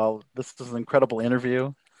 Fantastic. Well, this is an incredible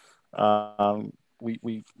interview.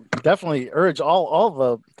 We definitely urge all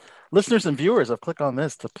the listeners and viewers of Click on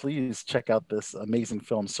This to please check out this amazing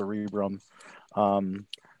film, Cerebrum.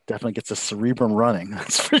 Definitely gets a cerebrum running,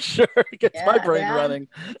 that's for sure. It gets my brain running.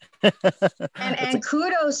 and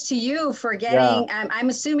kudos to you for getting, I'm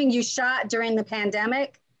assuming you shot during the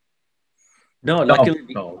pandemic? No, luckily.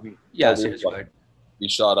 No. Yes, we shot. We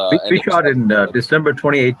shot in December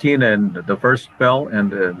 2018, and the first fell, and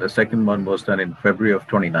the second one was done in February of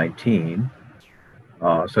 2019.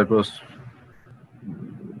 So it was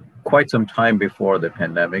quite some time before the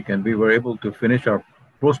pandemic, and we were able to finish our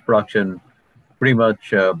post-production pretty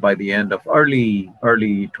much by the end of early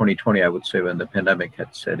 2020, I would say, when the pandemic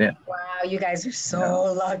had set in. Wow, you guys are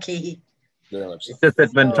so lucky. It's just that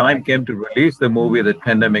when time came to release the movie, the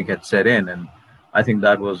pandemic had set in, and I think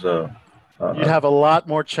that was you'd have a lot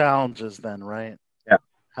more challenges then, right? Yeah.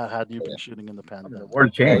 Had you been shooting in the pandemic? The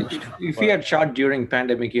world changed. If we had shot during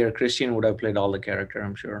pandemic year, Christian would have played all the character,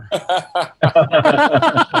 I'm sure.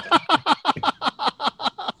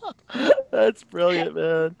 That's brilliant,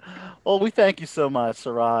 man. Well, we thank you so much,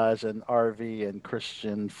 Siraj and RV and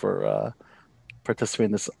Christian, for participating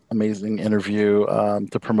in this amazing interview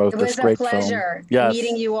to promote this great film. It was a pleasure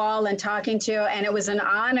meeting you all and talking to you, and it was an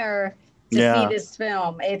honor to see this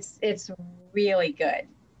film. It's really good.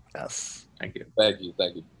 Yes. Thank you. Thank you.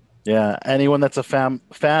 Thank you. Yeah. Anyone that's a fan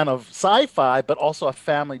of sci-fi, but also a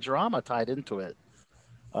family drama tied into it,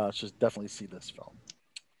 should definitely see this film.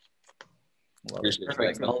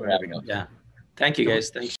 Yeah. Thank you, guys.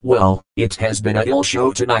 Thanks. Well, it has been a ill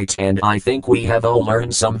show tonight, and I think we have all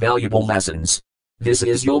learned some valuable lessons. This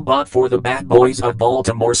is your bot for the Bad Boys of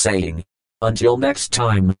Baltimore saying, until next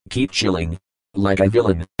time, keep chilling like a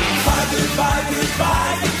villain. Goodbye, goodbye,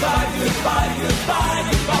 goodbye, goodbye, goodbye, goodbye.